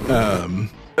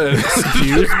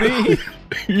 Excuse me?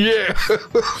 Yeah.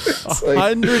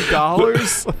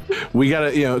 $100? We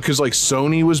gotta, because like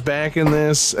Sony was back in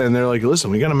this, and they're like,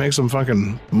 listen, we gotta make some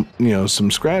fucking,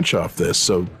 some scratch off this.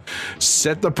 So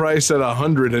set the price at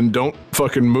 $100 and don't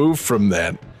fucking move from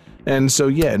that. And so,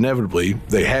 yeah, inevitably,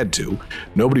 they had to.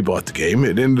 Nobody bought the game.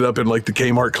 It ended up in, like, the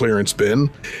Kmart clearance bin.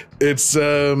 It's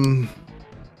a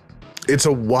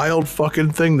wild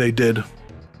fucking thing they did.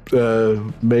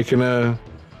 Making a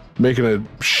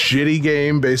shitty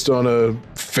game based on a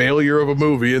failure of a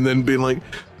movie and then being like,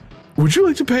 would you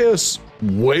like to pay us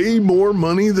way more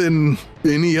money than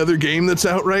any other game that's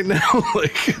out right now?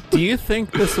 Like, do you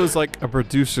think this was like a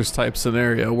producer's type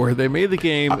scenario where they made the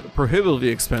game prohibitively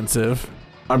expensive?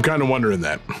 I'm kind of wondering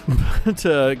that.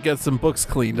 To get some books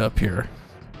cleaned up here.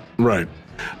 Right.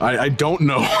 I don't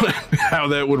know how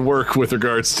that would work with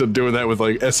regards to doing that with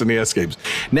like SNES games.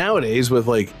 Nowadays, with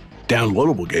like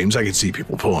downloadable games, I could see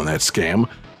people pulling that scam.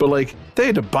 But like, they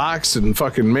had to box and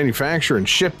fucking manufacture and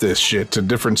ship this shit to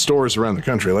different stores around the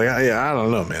country. Like, I don't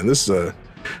know, man. There's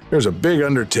a big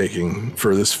undertaking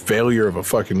for this failure of a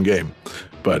fucking game.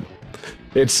 But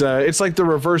it's like the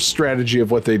reverse strategy of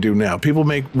what they do now. People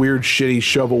make weird, shitty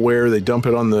shovelware. They dump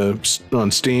it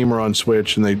on Steam or on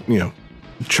Switch, and they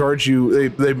charge you.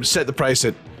 They set the price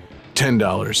at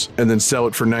 $10 and then sell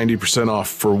it for 90% off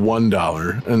for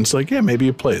 $1. And it's like, yeah, maybe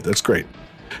you play it. That's great.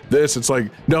 It's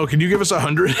like, no, can you give us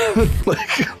 100?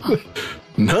 Like,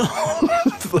 no.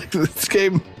 Like, this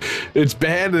game, it's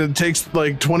bad and it takes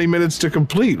like 20 minutes to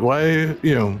complete. Why,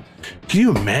 can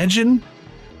you imagine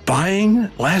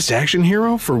buying Last Action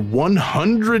Hero for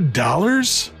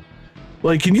 $100?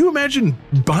 Like, can you imagine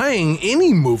buying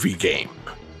any movie game?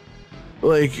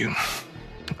 Like,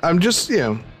 I'm just,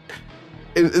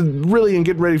 really in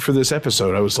getting ready for this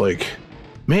episode, I was like,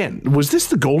 man, was this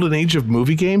the golden age of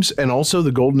movie games and also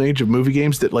the golden age of movie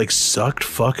games that like sucked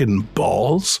fucking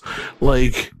balls?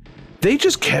 Like, they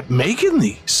just kept making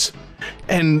these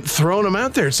and throwing them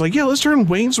out there. It's like, yeah, let's turn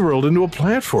Wayne's World into a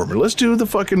platformer. Let's do the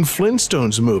fucking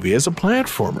Flintstones movie as a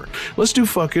platformer. Let's do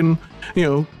fucking,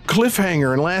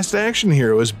 Cliffhanger and Last Action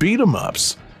Hero as beat 'em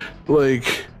ups.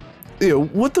 Like,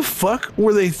 what the fuck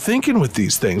were they thinking with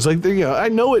these things? Like, I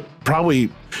know it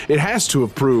has to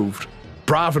have proved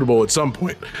profitable at some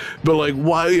point, but like,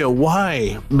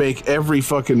 why make every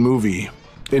fucking movie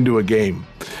into a game?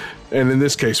 And in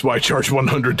this case, why charge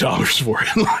 $100 for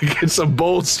it? Like, it's a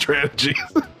bold strategy.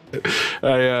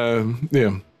 I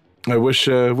wish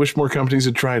more companies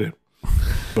had tried it,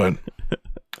 but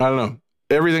I don't know.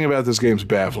 Everything about this game's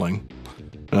baffling.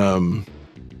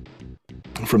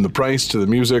 From the price to the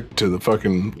music to the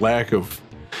fucking lack of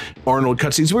Arnold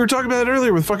cutscenes. We were talking about it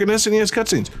earlier with fucking SNES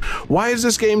cutscenes. Why does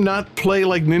this game not play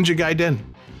like Ninja Gaiden?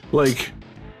 Like,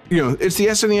 it's the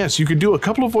SNES. You could do a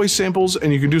couple of voice samples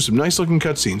and you can do some nice looking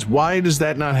cutscenes. Why does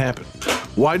that not happen?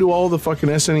 Why do all the fucking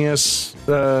SNES,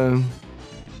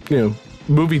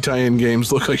 movie tie-in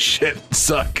games look like shit and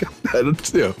suck? I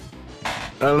don't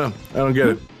know. I don't get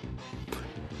it.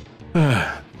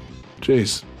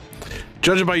 Jeez.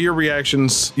 Judging by your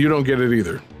reactions, you don't get it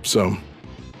either. So,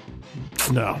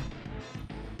 no.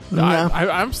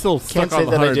 I'm still stuck on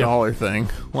the $100 thing.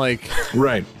 Like,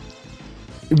 right,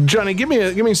 Johnny, give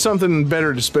me something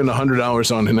better to spend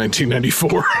 $100 on in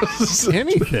 1994.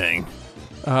 Anything.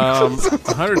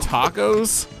 100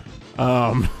 tacos.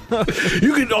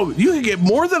 You could get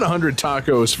more than 100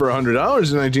 tacos for $100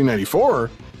 in 1994.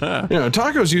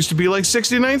 Tacos used to be like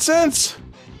 69 cents.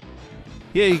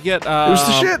 Yeah, you get it was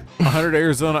the shit. 100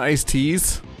 Arizona iced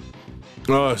teas.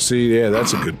 Oh, see, yeah,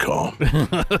 that's a good call. You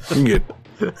can get,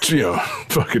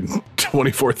 fucking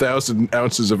 24,000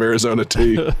 ounces of Arizona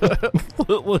tea.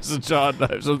 Listen, John,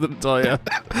 I have something to tell you.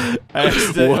 I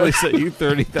accidentally sent you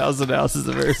 30,000 ounces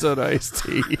of Arizona iced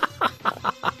tea.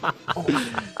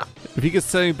 If you could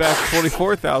send me back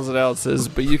 24,000 ounces,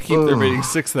 but you keep the remaining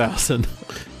 6,000.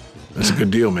 That's a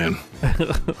good deal, man.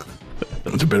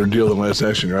 It's a better deal than Last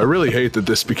Action Hero. I really hate that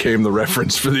this became the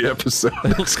reference for the episode.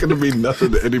 It's going to mean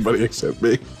nothing to anybody except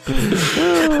me.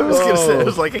 I was going to say, I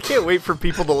was like, I can't wait for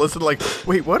people to listen. Like,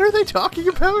 wait, what are they talking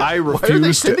about? I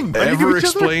refuse to ever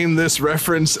explain this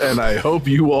reference, and I hope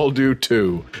you all do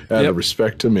too, out of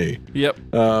respect to me. Yep.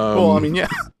 Well, I mean, yeah.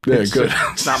 Yeah, good.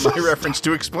 It's not my reference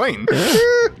to explain.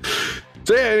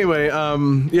 So, yeah, anyway,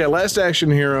 Last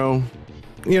Action Hero.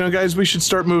 Guys, we should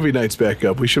start movie nights back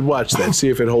up. We should watch that, see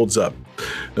if it holds up.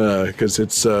 Because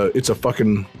it's a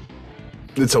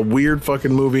weird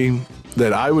fucking movie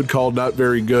that I would call not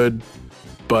very good,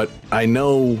 but I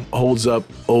know holds up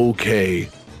okay.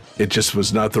 It just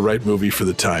was not the right movie for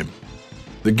the time.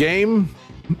 The game,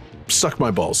 suck my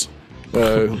balls.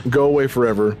 Go away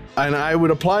forever. And I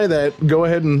would apply that, go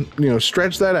ahead and,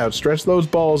 stretch that out, stretch those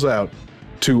balls out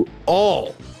to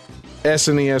all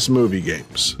SNES movie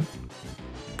games.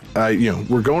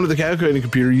 We're going to the calculating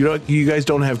computer. You guys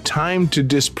don't have time to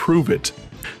disprove it,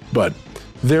 but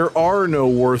there are no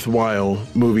worthwhile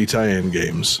movie tie-in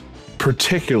games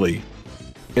particularly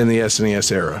in the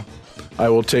SNES era. I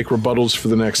will take rebuttals for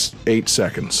the next 8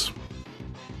 seconds.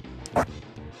 I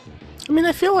mean,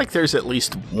 I feel like there's at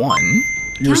least one.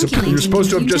 You're supposed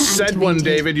to have just said one,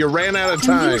 David. You ran out of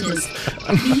time. Computers.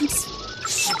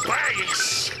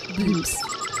 Space! Boots.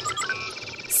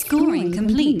 Scoring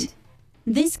complete.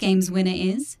 This game's winner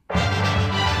is...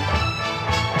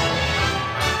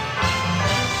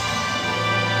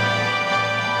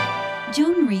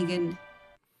 John Regan.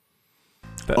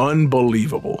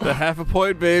 Unbelievable. The half a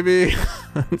point, baby.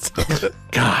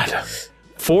 God.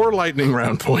 4 lightning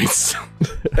round points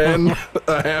and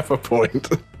a half a point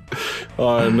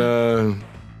on,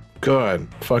 God,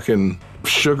 fucking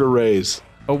Sugar Rays.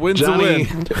 A win's a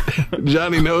win.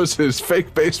 Johnny knows his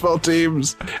fake baseball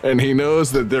teams, and he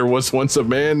knows that there was once a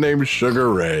man named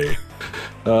Sugar Ray.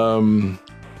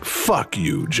 Fuck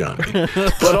you, Johnny.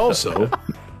 But also,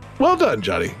 well done,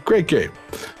 Johnny. Great game.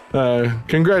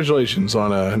 Congratulations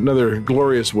on another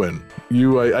glorious win.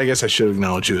 I guess I should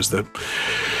acknowledge you as the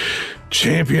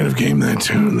champion of Game That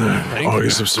Tune, the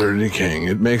August Absurdity King.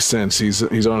 It makes sense.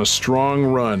 He's on a strong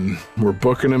run. We're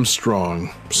booking him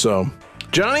strong. So,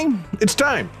 Johnny, it's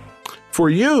time for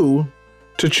you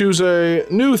to choose a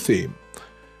new theme.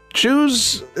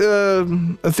 Choose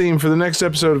a theme for the next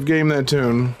episode of Game That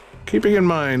Tune. Keeping in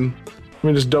mind, let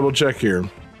me just double check here.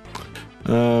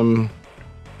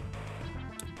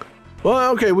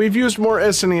 Well, okay, we've used more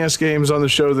SNES games on the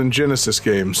show than Genesis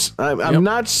games. I'm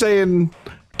not saying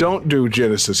don't do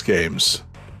Genesis games,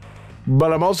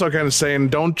 but I'm also kind of saying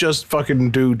don't just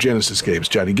fucking do Genesis games,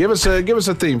 Johnny. Give us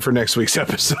a theme for next week's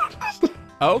episode.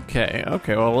 Okay.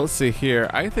 Well, let's see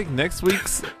here. I think next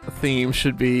week's theme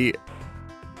should be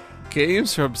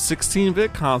games from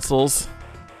 16-bit consoles.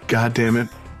 God damn it.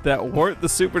 That weren't the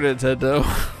Super Nintendo.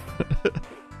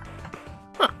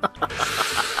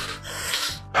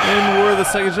 And were the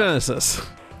Sega Genesis.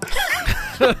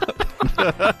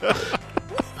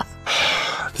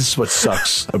 This is what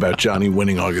sucks about Johnny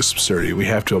winning August Absurdity. We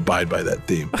have to abide by that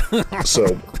theme. So,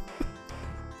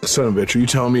 son of a bitch, are you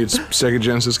telling me it's Sega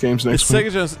Genesis games next week?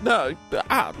 Sega Genesis. No.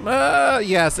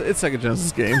 Yes, it's Sega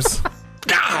Genesis games.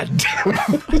 God damn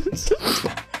it.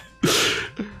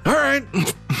 All right.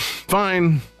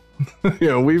 Fine.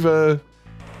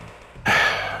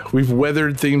 We've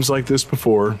weathered themes like this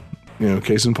before.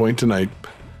 Case in point tonight.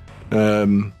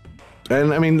 And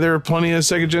I mean, there are plenty of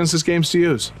Sega Genesis games to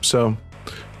use. So,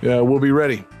 we'll be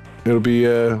ready. It'll be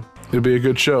a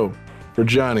good show for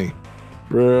Johnny.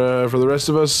 For the rest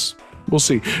of us, we'll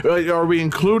see. Are we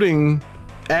including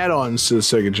add-ons to the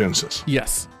Sega Genesis?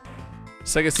 Yes.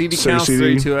 Sega CD Sega counts,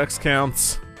 CD. 32X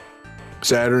counts.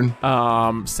 Saturn.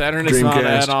 Saturn is not an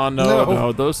Dreamcast. add-on.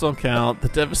 No, those don't count. The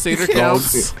Devastator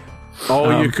counts. All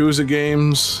Yakuza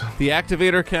games. The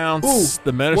Activator counts. Ooh,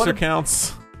 The Menacer what-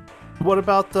 counts. What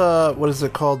about the what is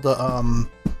it called, the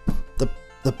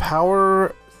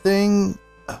power thing?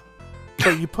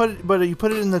 But you put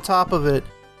it in the top of it,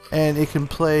 and it can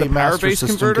play The power Master base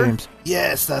System converter? games.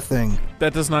 Yes, that thing.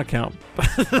 That does not count.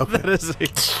 That is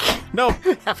no.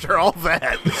 After all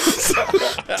that.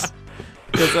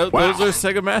 Those are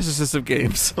Sega Master System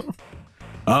games.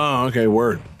 Oh, okay,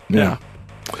 word. Yeah.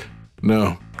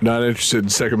 No, not interested in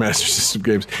Sega Master System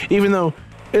games. Even though,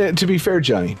 to be fair,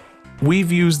 Johnny,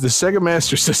 we've used the Sega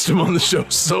Master System on the show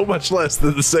so much less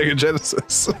than the Sega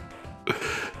Genesis. All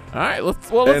right,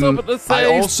 let's open. Let's I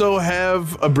say also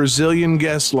have a Brazilian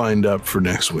guest lined up for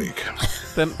next week.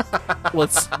 then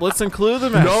let's include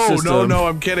the Master System. No,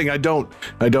 I'm kidding. I don't.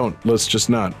 Let's just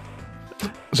not.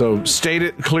 So state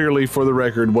it clearly for the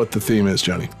record what the theme is,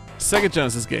 Johnny. Sega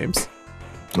Genesis games.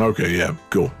 Okay, yeah,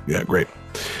 cool. Yeah, great.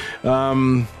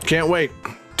 Can't wait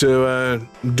to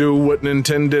do what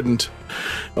Nintendo didn't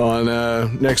on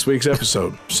next week's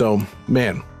episode. So,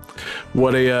 man,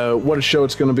 what a show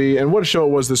it's going to be, and what a show it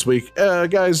was this week.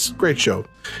 Guys, great show.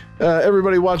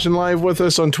 Everybody watching live with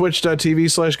us on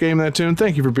twitch.tv/GameThatTune,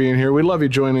 thank you for being here. We love you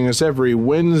joining us every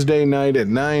Wednesday night at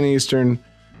 9 Eastern.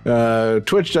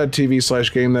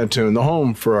 Twitch.tv/GameThatTune, the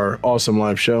home for our awesome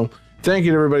live show. Thank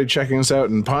you to everybody checking us out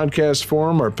in podcast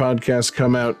form. Our podcasts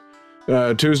come out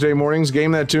Tuesday mornings,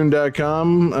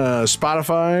 GameThatTune.com,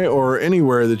 Spotify, or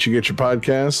anywhere that you get your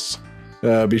podcasts.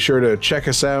 Be sure to check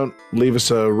us out. Leave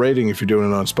us a rating if you're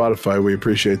doing it on Spotify. We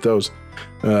appreciate those.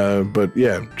 But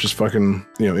yeah, just fucking,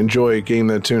 enjoy Game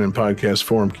That Tune in podcast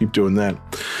form. Keep doing that.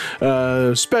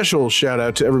 Special shout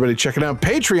out to everybody checking out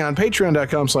Patreon,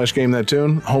 patreon.com/Game That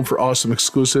Tune, home for awesome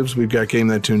exclusives. We've got Game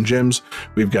That Tune gems.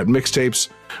 We've got mixtapes.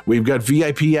 We've got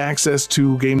VIP access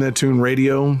to Game That Tune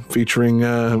radio, featuring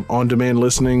on-demand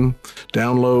listening,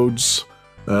 downloads,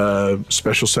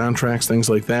 special soundtracks, things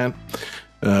like that.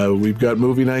 We've got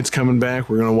movie nights coming back.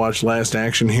 We're going to watch Last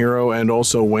Action Hero and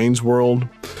also Wayne's World.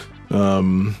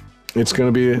 It's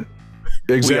going to be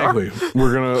exactly.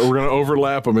 We're gonna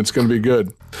overlap them. It's going to be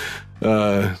good.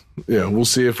 We'll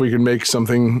see if we can make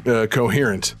something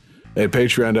coherent at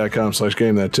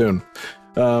patreon.com/GameThatTune.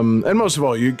 And most of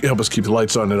all, you help us keep the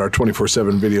lights on at our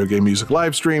 24/7 video game music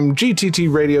live stream,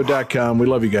 gttradio.com. We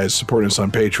love you guys supporting us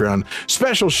on Patreon.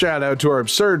 Special shout out to our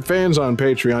absurd fans on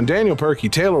Patreon: Daniel Perky,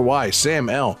 Taylor Y, Sam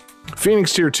L,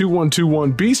 Phoenix Tier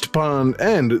 2121, Beast Pond,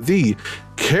 and the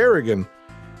Kerrigan.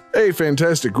 A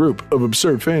fantastic group of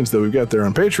absurd fans that we've got there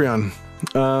on Patreon.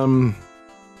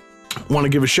 Want to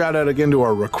give a shout out again to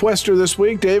our requester this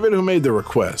week, David, who made the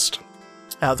request.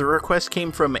 The request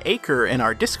came from Acre in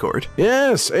our Discord.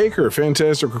 Yes, Acre,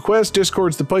 fantastic request.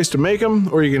 Discord's the place to make them,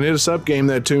 or you can hit us up,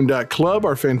 GameThatTune.club,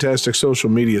 our fantastic social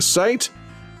media site,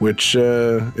 which,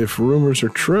 if rumors are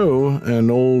true, an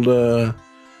old,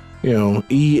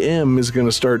 EM is going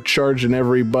to start charging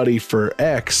everybody for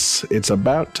X. It's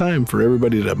about time for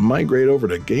everybody to migrate over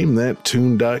to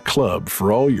GameThatTune.club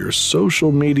for all your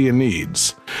social media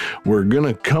needs. We're going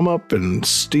to come up and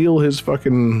steal his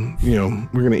fucking,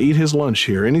 we're going to eat his lunch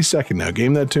here any second now.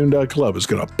 GameThatTune.club is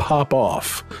going to pop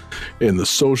off in the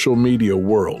social media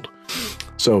world.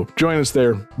 So join us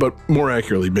there, but more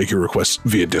accurately, make your requests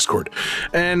via Discord.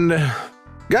 And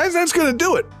guys, that's going to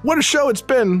do it. What a show it's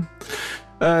been.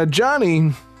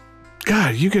 Johnny,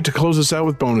 God, you get to close us out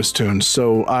with bonus tunes,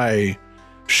 so I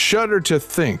shudder to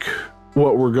think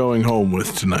what we're going home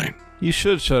with tonight. You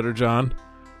should shudder, John.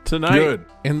 Tonight, Good.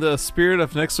 In the spirit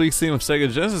of next week's theme of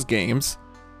Sega Genesis games,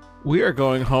 we are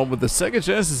going home with the Sega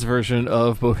Genesis version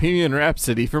of Bohemian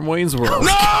Rhapsody from Wayne's World.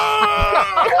 No!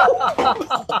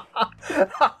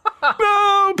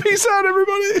 Peace out,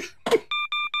 everybody!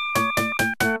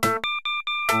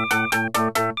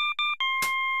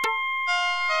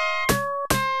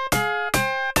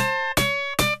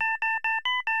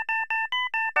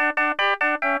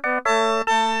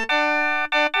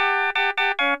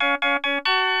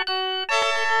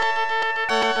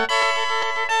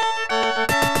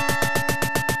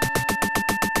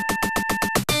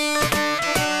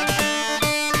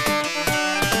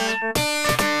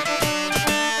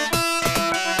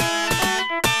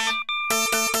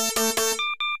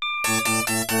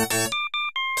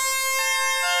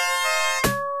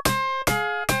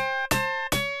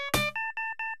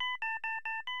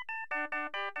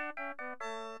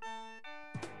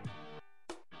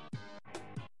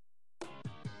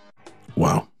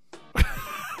 Wow.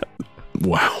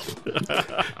 Wow.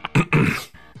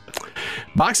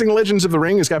 Boxing Legends of the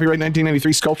Ring is copyright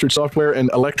 1993 Sculptured Software and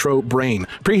Electro Brain.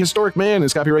 Prehistoric Man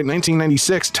is copyright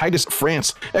 1996 Titus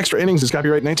France. Extra Innings is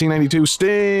copyright 1992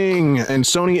 Sting and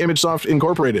Sony ImageSoft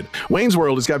Incorporated. Wayne's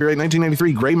World is copyright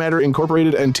 1993 Gray Matter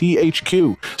Incorporated and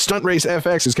THQ. Stunt Race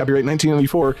FX is copyright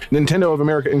 1994 Nintendo of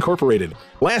America Incorporated.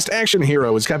 Last Action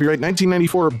Hero is copyright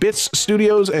 1994 Bits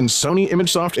Studios and Sony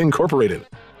ImageSoft Incorporated.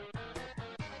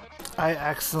 I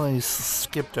accidentally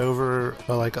skipped over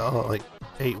like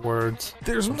 8 words.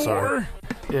 There's more. Sorry.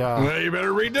 Yeah. Well, you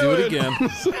better redo Do it again.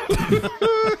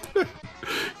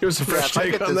 Give us a fresh If I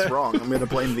take get on this that. wrong, I'm going to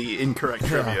blame the incorrect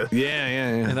trivia. Yeah.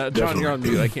 And John, Definitely. you're on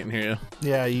mute. I can't hear you.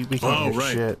 Yeah, we can't Oh, hear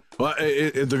right. shit. Well,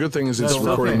 the good thing is it's That's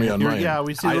recording okay. me on You're- mine. yeah,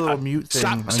 we see the little mute thing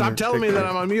on Stop your telling me picture. that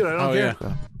I'm on mute. I don't Oh, care.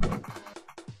 yeah.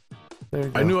 There you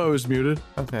go. I knew I was muted.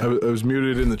 Okay. I was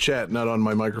muted in the chat, not on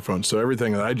my microphone. So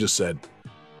everything that I just said,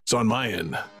 it's on my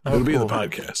end. Oh, It'll be in the cool.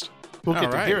 podcast. We'll get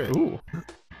All to right. hear it. Ooh.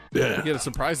 Yeah. You get a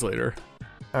surprise later.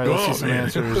 All right, let's Oh, see some man.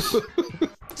 answers.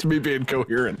 It's me being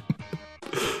coherent.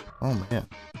 Oh, man.